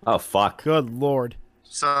team. Oh, fuck. Good Lord.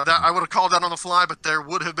 So that I would have called that on the fly, but there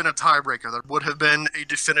would have been a tiebreaker. There would have been a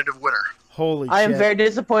definitive winner. Holy shit. I am very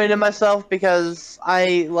disappointed in myself because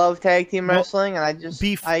I love tag team wrestling, and I just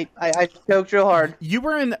I choked real hard. You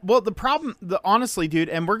were in the problem. Honestly, dude,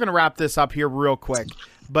 and we're gonna wrap this up here real quick,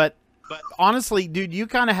 but honestly, dude, you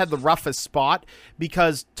kind of had the roughest spot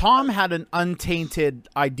because Tom had an untainted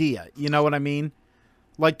idea. You know what I mean?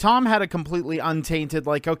 Like Tom had a completely untainted.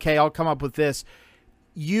 Like, okay, I'll come up with this.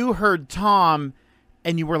 You heard Tom,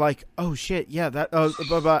 and you were like, "Oh shit, yeah."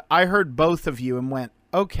 But I heard both of you and went,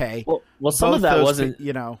 "Okay." Well, some of that wasn't,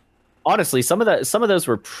 honestly, some of those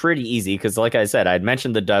were pretty easy because, like I said, I'd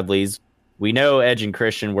mentioned the Dudleys. We know Edge and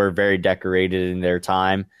Christian were very decorated in their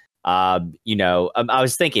time. I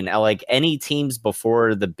was thinking like any teams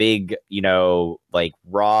before the big, like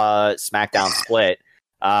Raw SmackDown split,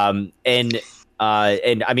 and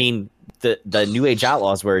I mean the New Age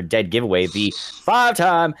Outlaws were a dead giveaway. The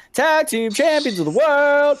 5-time tag team champions of the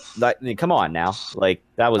world. Like, come on now, like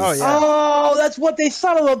that was. Oh, yeah. Oh, that's what they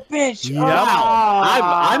son of a bitch. Yep. Oh.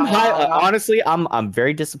 I'm honestly, I'm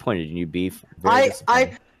very disappointed in you, Beef. Very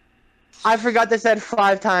disappointed. I forgot they said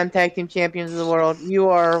 5-time tag team champions of the world. You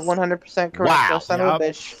are 100% correct. Wow. Son of a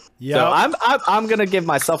bitch. Yep. So I'm gonna give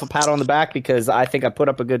myself a pat on the back because I think I put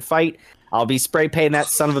up a good fight. I'll be spray painting that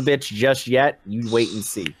son of a bitch just yet. You wait and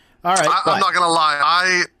see. All right. I'm not gonna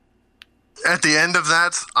lie. At the end of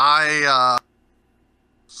that, I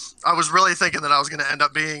was really thinking that I was gonna end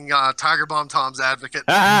up being Tiger Bomb Tom's advocate.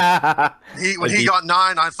 When he got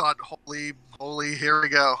 9, I thought, holy, here we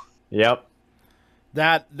go. Yep.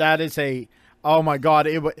 That is a, oh my God,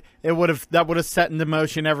 that would have set into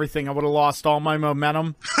motion everything. I would have lost all my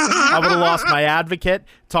momentum. I would have lost my advocate.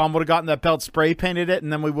 Tom would have gotten that belt, spray painted it,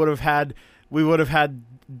 and then we would have had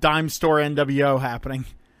Dime Store NWO happening.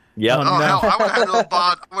 Yep. Oh, no. hell, I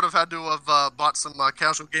would have had to have bought some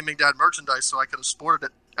Casual Gaming Dad merchandise so I could have sported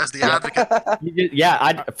it as the advocate. Yeah,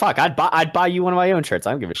 I'd buy you one of my own shirts.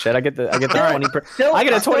 I don't give a shit. I get the 20%. I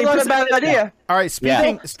get a 20%. Not a bad idea. All right,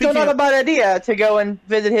 speaking Still not a bad idea to go and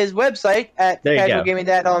visit his website at There you Casual go. Gaming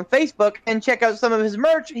Dad on Facebook and check out some of his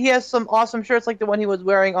merch. He has some awesome shirts like the one he was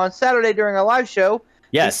wearing on Saturday during a live show.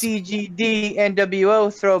 Yes. The CGD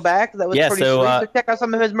NWO throwback. That was Yeah, pretty so, sweet. So check out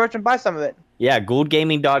some of his merch and buy some of it. Yeah,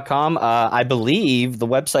 gouldgaming.com. I believe the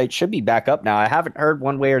website should be back up now. I haven't heard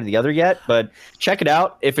one way or the other yet, but check it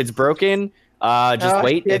out. If it's broken, just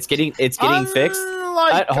wait. It's getting fixed.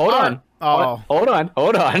 Hold on. Hold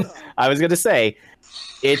on. I was gonna say,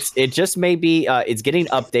 it just may be. It's getting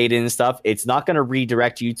updated and stuff. It's not gonna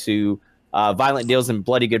redirect you to violent deals and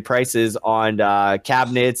bloody good prices on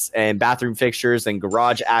cabinets and bathroom fixtures and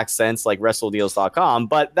garage accents like WrestleDeals.com.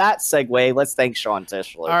 But that segue, let's thank Sean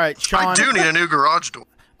Tischler. All right, Sean. I do need a new garage door.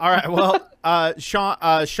 All right, well, Sean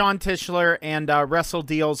Tischler and Wrestle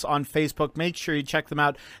Deals on Facebook. Make sure you check them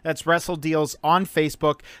out. That's Wrestle Deals on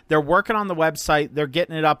Facebook. They're working on the website. They're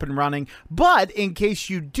getting it up and running. But in case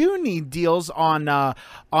you do need deals on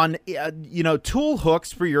tool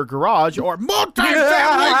hooks for your garage or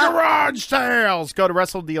multi-family garage sales, go to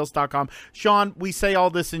WrestleDeals.com. Sean, we say all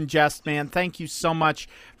this in jest, man. Thank you so much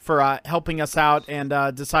for helping us out and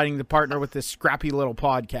deciding to partner with this scrappy little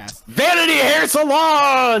podcast. Vanity Hair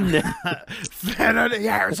Salon! Vanity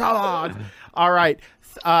Hair Salon! All right.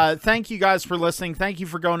 Thank you guys for listening. Thank you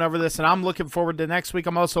for going over this, and I'm looking forward to next week.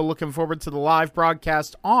 I'm also looking forward to the live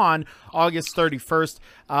broadcast on August 31st.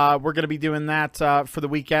 We're going to be doing that for the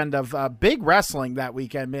weekend of big wrestling that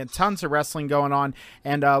weekend, man. Tons of wrestling going on,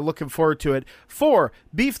 and looking forward to it. For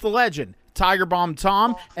Beef the Legend, Tiger Bomb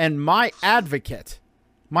Tom, and my advocate,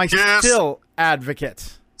 still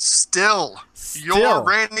advocate. Still, your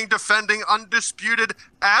reigning, defending, undisputed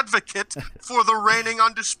advocate for the reigning,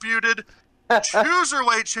 undisputed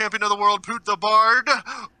cruiserweight champion of the world, Poot the Bard,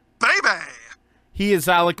 baby. He is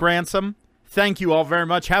Alec Ransom. Thank you all very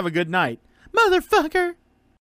much. Have a good night. Motherfucker.